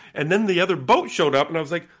island. And then the other boat showed up and I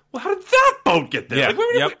was like, well, how did that boat get there? Yeah. Like,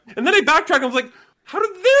 wait. And then I backtracked and I was like, how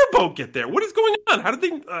did their boat get there? What is going on? How did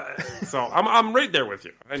they... So I'm right there with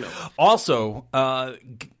you. I know. Also,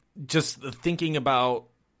 just thinking about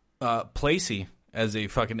Placey as a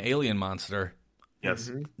fucking alien monster.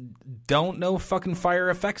 Yes. Don't know fucking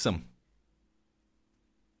fire affects him.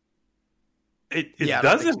 It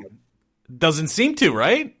doesn't. Doesn't seem to,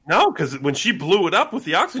 right? No, because when she blew it up with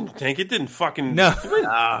the oxygen tank, it didn't fucking... No.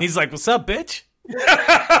 He's like, what's up, bitch?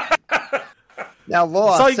 Now,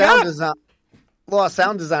 Law, sound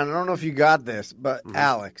design, I don't know if you got this, but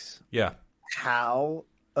Alex. Yeah. How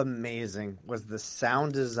amazing was the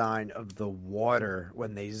sound design of the water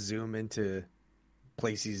when they zoom into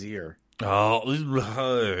Placey's ear? Oh,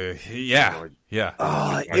 yeah.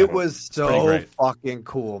 Oh, it was so fucking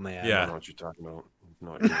cool, man. I don't know what you're talking about.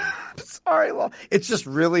 No idea. Sorry, Law. It's just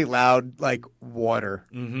really loud, like water.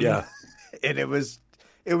 Mm-hmm. Yeah. And it was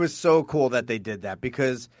so cool that they did that,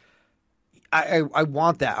 because I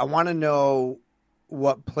want that. I want to know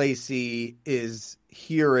what Placey is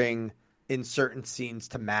hearing in certain scenes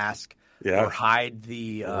to mask or hide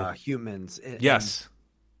the humans.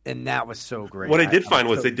 And that was so great. What I did find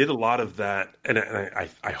was they did a lot of that, and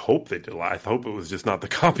I hope they did a lot. I hope it was just not the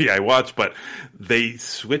copy I watched, but they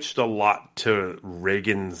switched a lot to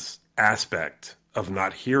Reagan's aspect of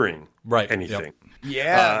not hearing anything. Yep.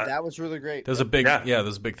 Yeah, that was really great. There's a big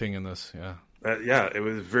there's a big thing in this. Yeah. It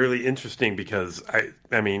was really interesting because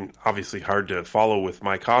I mean, obviously hard to follow with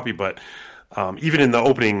my copy, but even in the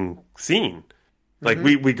opening scene, like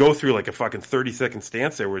we go through like a fucking 30-second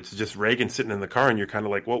stance there where it's just Reagan sitting in the car and you're kind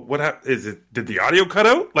of like, well, what is it? Did the audio cut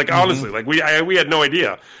out? Like, honestly, like we had no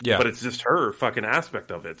idea, but it's just her fucking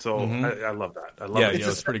aspect of it. So I love that. I love it. Yeah,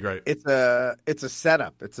 it's pretty great. It's a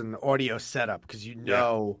setup. It's an audio setup, because you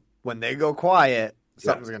know when they go quiet,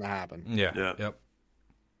 something's going to happen. Yeah. Yep.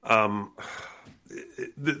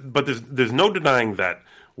 But there's no denying that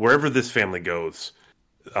wherever this family goes,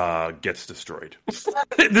 gets destroyed.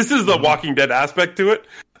 This is the Walking Dead aspect to it.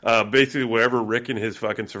 Basically, wherever Rick and his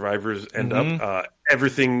fucking survivors end up,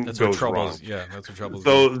 everything goes wrong. Yeah, that's what troubles.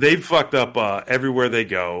 So they've fucked up everywhere they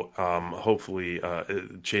go. Hopefully,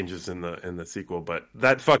 it changes in the sequel. But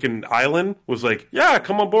that fucking island was like, yeah,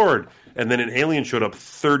 come on board, and then an alien showed up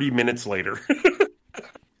 30 minutes later.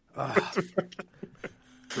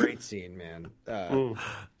 Great scene, man.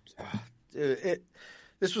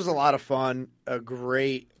 This was a lot of fun. A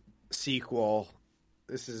great sequel.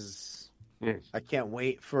 This is. I can't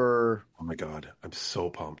wait for. Oh my god, I'm so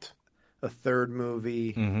pumped. A third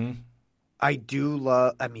movie. Mm-hmm. I do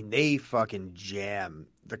love. I mean, they fucking jam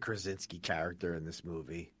the Krasinski character in this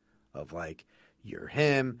movie. Of like, you're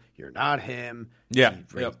him, you're not him. Yeah,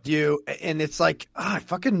 you, and it's like, I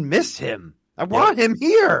fucking miss him. I want him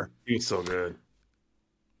here. He's so good.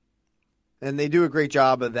 And they do a great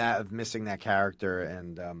job of that, of missing that character.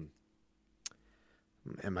 And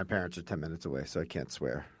my parents are 10 minutes away, so I can't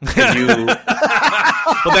swear. Well,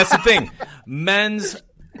 that's the thing. Men's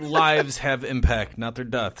lives have impact, not their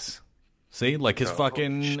deaths. See, like his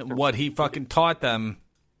what he fucking taught them.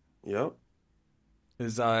 Yep.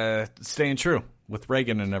 Is staying true with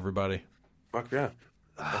Reagan and everybody. Fuck yeah.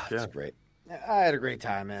 That's great. I had a great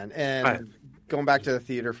time, man. And going back to the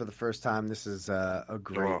theater for the first time, this is a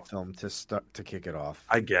great film to kick it off.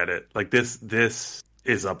 I get it. Like this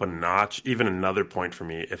is up a notch, even another point for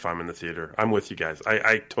me if I'm in the theater. I'm with you guys.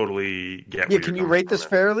 I totally get. Yeah, can you rate this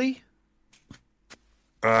fairly?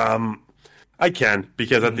 I can,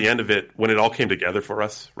 because at the end of it, when it all came together for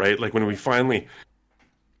us, right? Like when we finally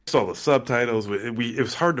saw the subtitles, it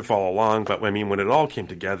was hard to follow along, but I mean, when it all came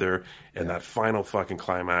together and that final fucking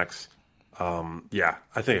climax, I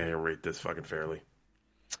think I can rate this fucking fairly.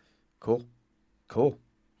 Cool. All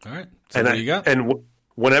right. So what you got? And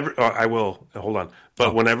whenever I will hold on,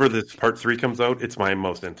 but whenever this part 3 comes out, it's my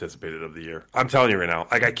most anticipated of the year. I'm telling you right now,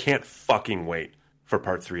 like I can't fucking wait for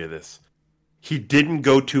part 3 of this. He didn't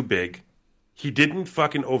go too big. He didn't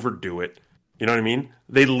fucking overdo it. You know what I mean?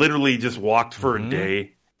 They literally just walked for a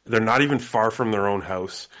day. They're not even far from their own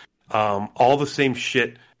house. All the same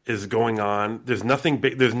shit is going on. There's nothing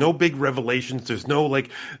big. There's no big revelations. There's no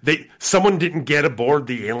someone didn't get aboard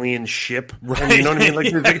the alien ship. Right. And you know what I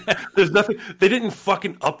mean? Like there's nothing. They didn't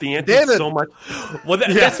fucking up the ante so much. Well,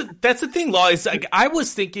 that's the thing, Law. Is like I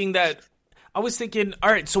was thinking,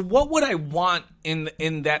 all right. So what would I want in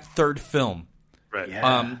that third film? Right.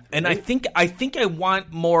 Yeah. And I think I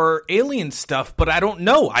want more alien stuff, but I don't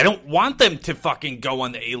know. I don't want them to fucking go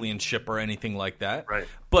on the alien ship or anything like that. Right.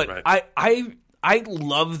 But I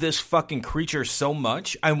love this fucking creature so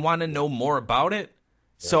much. I want to know more about it.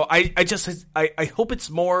 Yeah. So I hope it's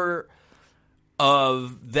more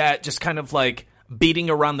of that, just kind of like beating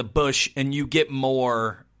around the bush, and you get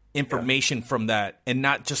more information from that, and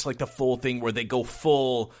not just like the full thing where they go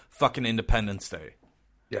full fucking Independence Day.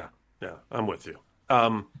 Yeah, I'm with you.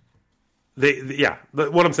 What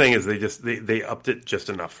I'm saying is they upped it just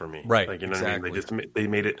enough for me. Right. Like, you know exactly. what I mean?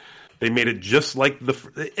 They made it just like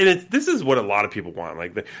this is what a lot of people want.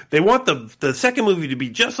 Like they want the second movie to be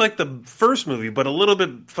just like the first movie, but a little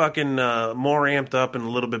bit fucking more amped up and a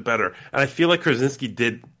little bit better. And I feel like Krasinski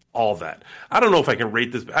did all that. I don't know if I can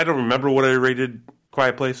rate this. I don't remember what I rated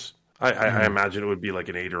Quiet Place. I imagine it would be like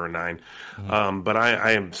an 8 or a 9. Mm-hmm. But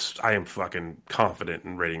I am fucking confident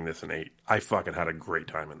in rating this an 8. I fucking had a great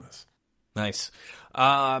time in this. Nice.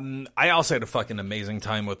 I also had a fucking amazing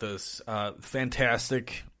time with this.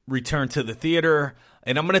 Fantastic return to the theater.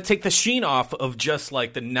 And I'm going to take the sheen off of just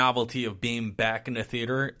like the novelty of being back in the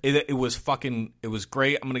theater. It was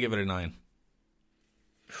great. I'm going to give it a 9.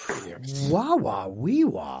 Wah wah wee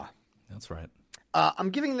wah. That's right. I'm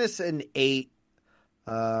giving this an 8.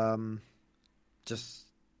 Just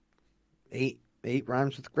 8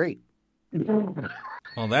 rhymes with great.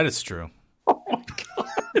 Well, that is true. Oh my god.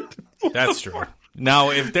 That's true. Now,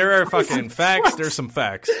 if there are fucking facts, there's some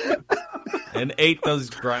facts. And 8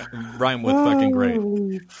 does rhyme with fucking great.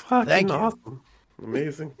 Thank you. Awesome.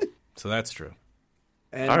 Amazing. So that's true.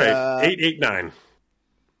 And, all right, 889.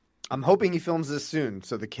 I'm hoping he films this soon,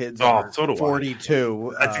 so the kids are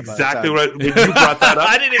 42. That's exactly what when you brought that up.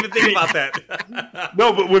 I didn't even think about that.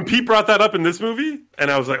 No, but when Pete brought that up in this movie, and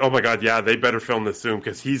I was like, oh my god, yeah, they better film this soon,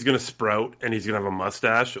 because he's going to sprout, and he's going to have a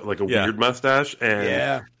mustache, like a weird mustache,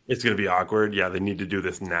 and it's going to be awkward. Yeah, they need to do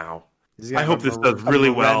this now. I hope this does really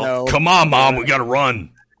well. Come on, Mom, we got to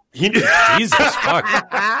run. Jesus, fuck.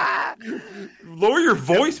 Lower your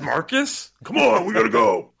voice, Marcus. Come on, we got to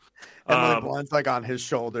go. Emily Blunt's like on his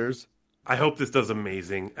shoulders. I hope this does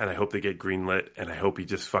amazing, and I hope they get greenlit, and I hope he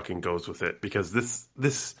just fucking goes with it, because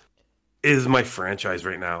this is my franchise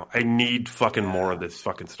right now. I need fucking more of this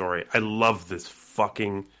fucking story. I love this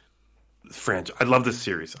fucking franchise. I love this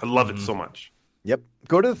series. I love it so much. Yep.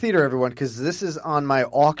 Go to the theater, everyone, because this is on my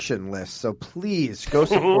auction list. So please go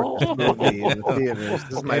support this movie in the theaters.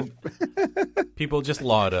 This is my people just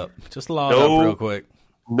law it up. Just law it up real quick.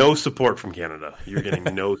 No support from Canada. You're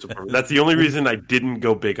getting no support. That's the only reason I didn't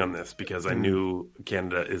go big on this, because I knew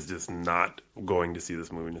Canada is just not going to see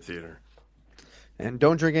this movie in the theater. And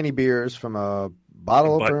don't drink any beers from a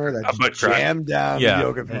bottle opener that's jammed down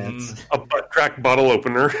yoga pants. A butt crack bottle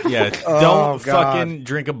opener. Yeah, don't fucking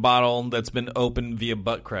drink a bottle that's been opened via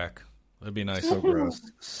butt crack. That'd be nice. So gross.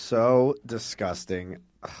 So disgusting.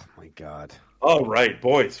 Oh, my God. All right,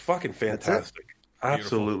 boys. Fucking fantastic.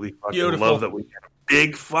 Absolutely fucking love that we had a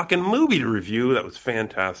big fucking movie to review. That was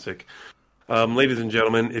fantastic. Ladies and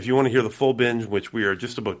gentlemen, if you want to hear the full binge, which we are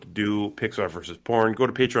just about to do, Pixar versus Porn, go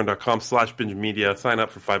to patreon.com/binge media. Sign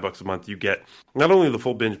up for $5 a month. You get not only the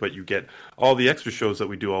full binge, but you get all the extra shows that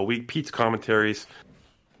we do all week, Pete's commentaries.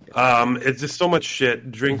 It's just so much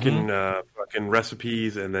shit, drinking fucking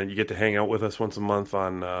recipes, and then you get to hang out with us once a month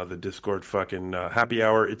on the Discord fucking happy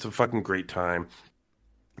hour. It's a fucking great time.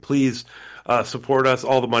 Please support us.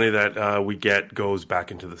 All the money that we get goes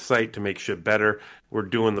back into the site to make shit better. We're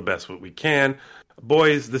doing the best what we can.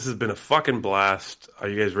 Boys, this has been a fucking blast. Are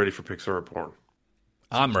you guys ready for Pixar or Porn?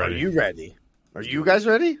 I'm ready. Are you ready? Are you guys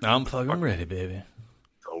ready? I'm fucking ready, baby.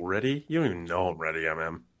 So ready? You don't even know I'm ready,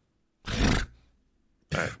 MM.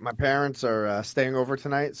 Right. My parents are staying over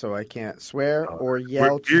tonight, so I can't swear or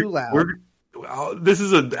yell too loud. This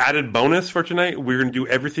is an added bonus for tonight. We're going to do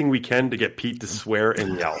everything we can to get Pete to swear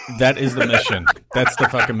and yell. That is the mission. That's the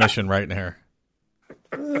fucking mission right here.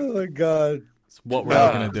 Oh, my God. It's what we're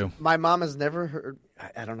all going to do. My mom has never heard...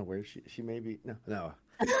 I don't know where she may be... No.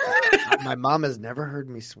 My mom has never heard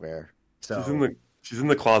me swear. So She's in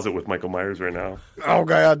the closet with Michael Myers right now. Oh,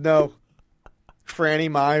 God, no. Franny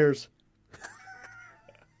Myers.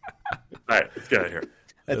 All right, let's get out of here.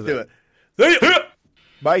 Let's do it.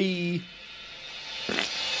 Bye.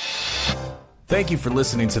 Thank you for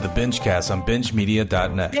listening to the BingeCast on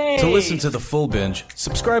BingeMedia.net. Yay! To listen to the full binge,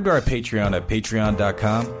 subscribe to our Patreon at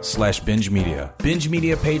patreon.com/BingeMedia. Binge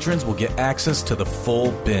Media patrons will get access to the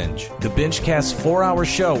full binge, the BingeCast 4-hour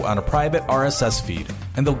show on a private RSS feed,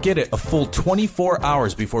 and they'll get it a full 24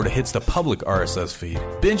 hours before it hits the public RSS feed.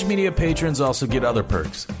 Binge Media patrons also get other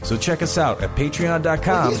perks, so check us out at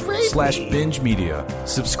patreon.com/BingeMedia.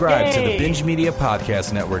 Subscribe to the Binge Media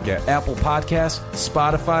Podcast Network at Apple Podcasts,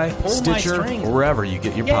 Spotify, Stitcher, or wherever you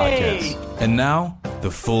get your podcasts. And now,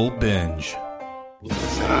 the full binge.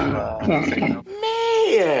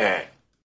 Man!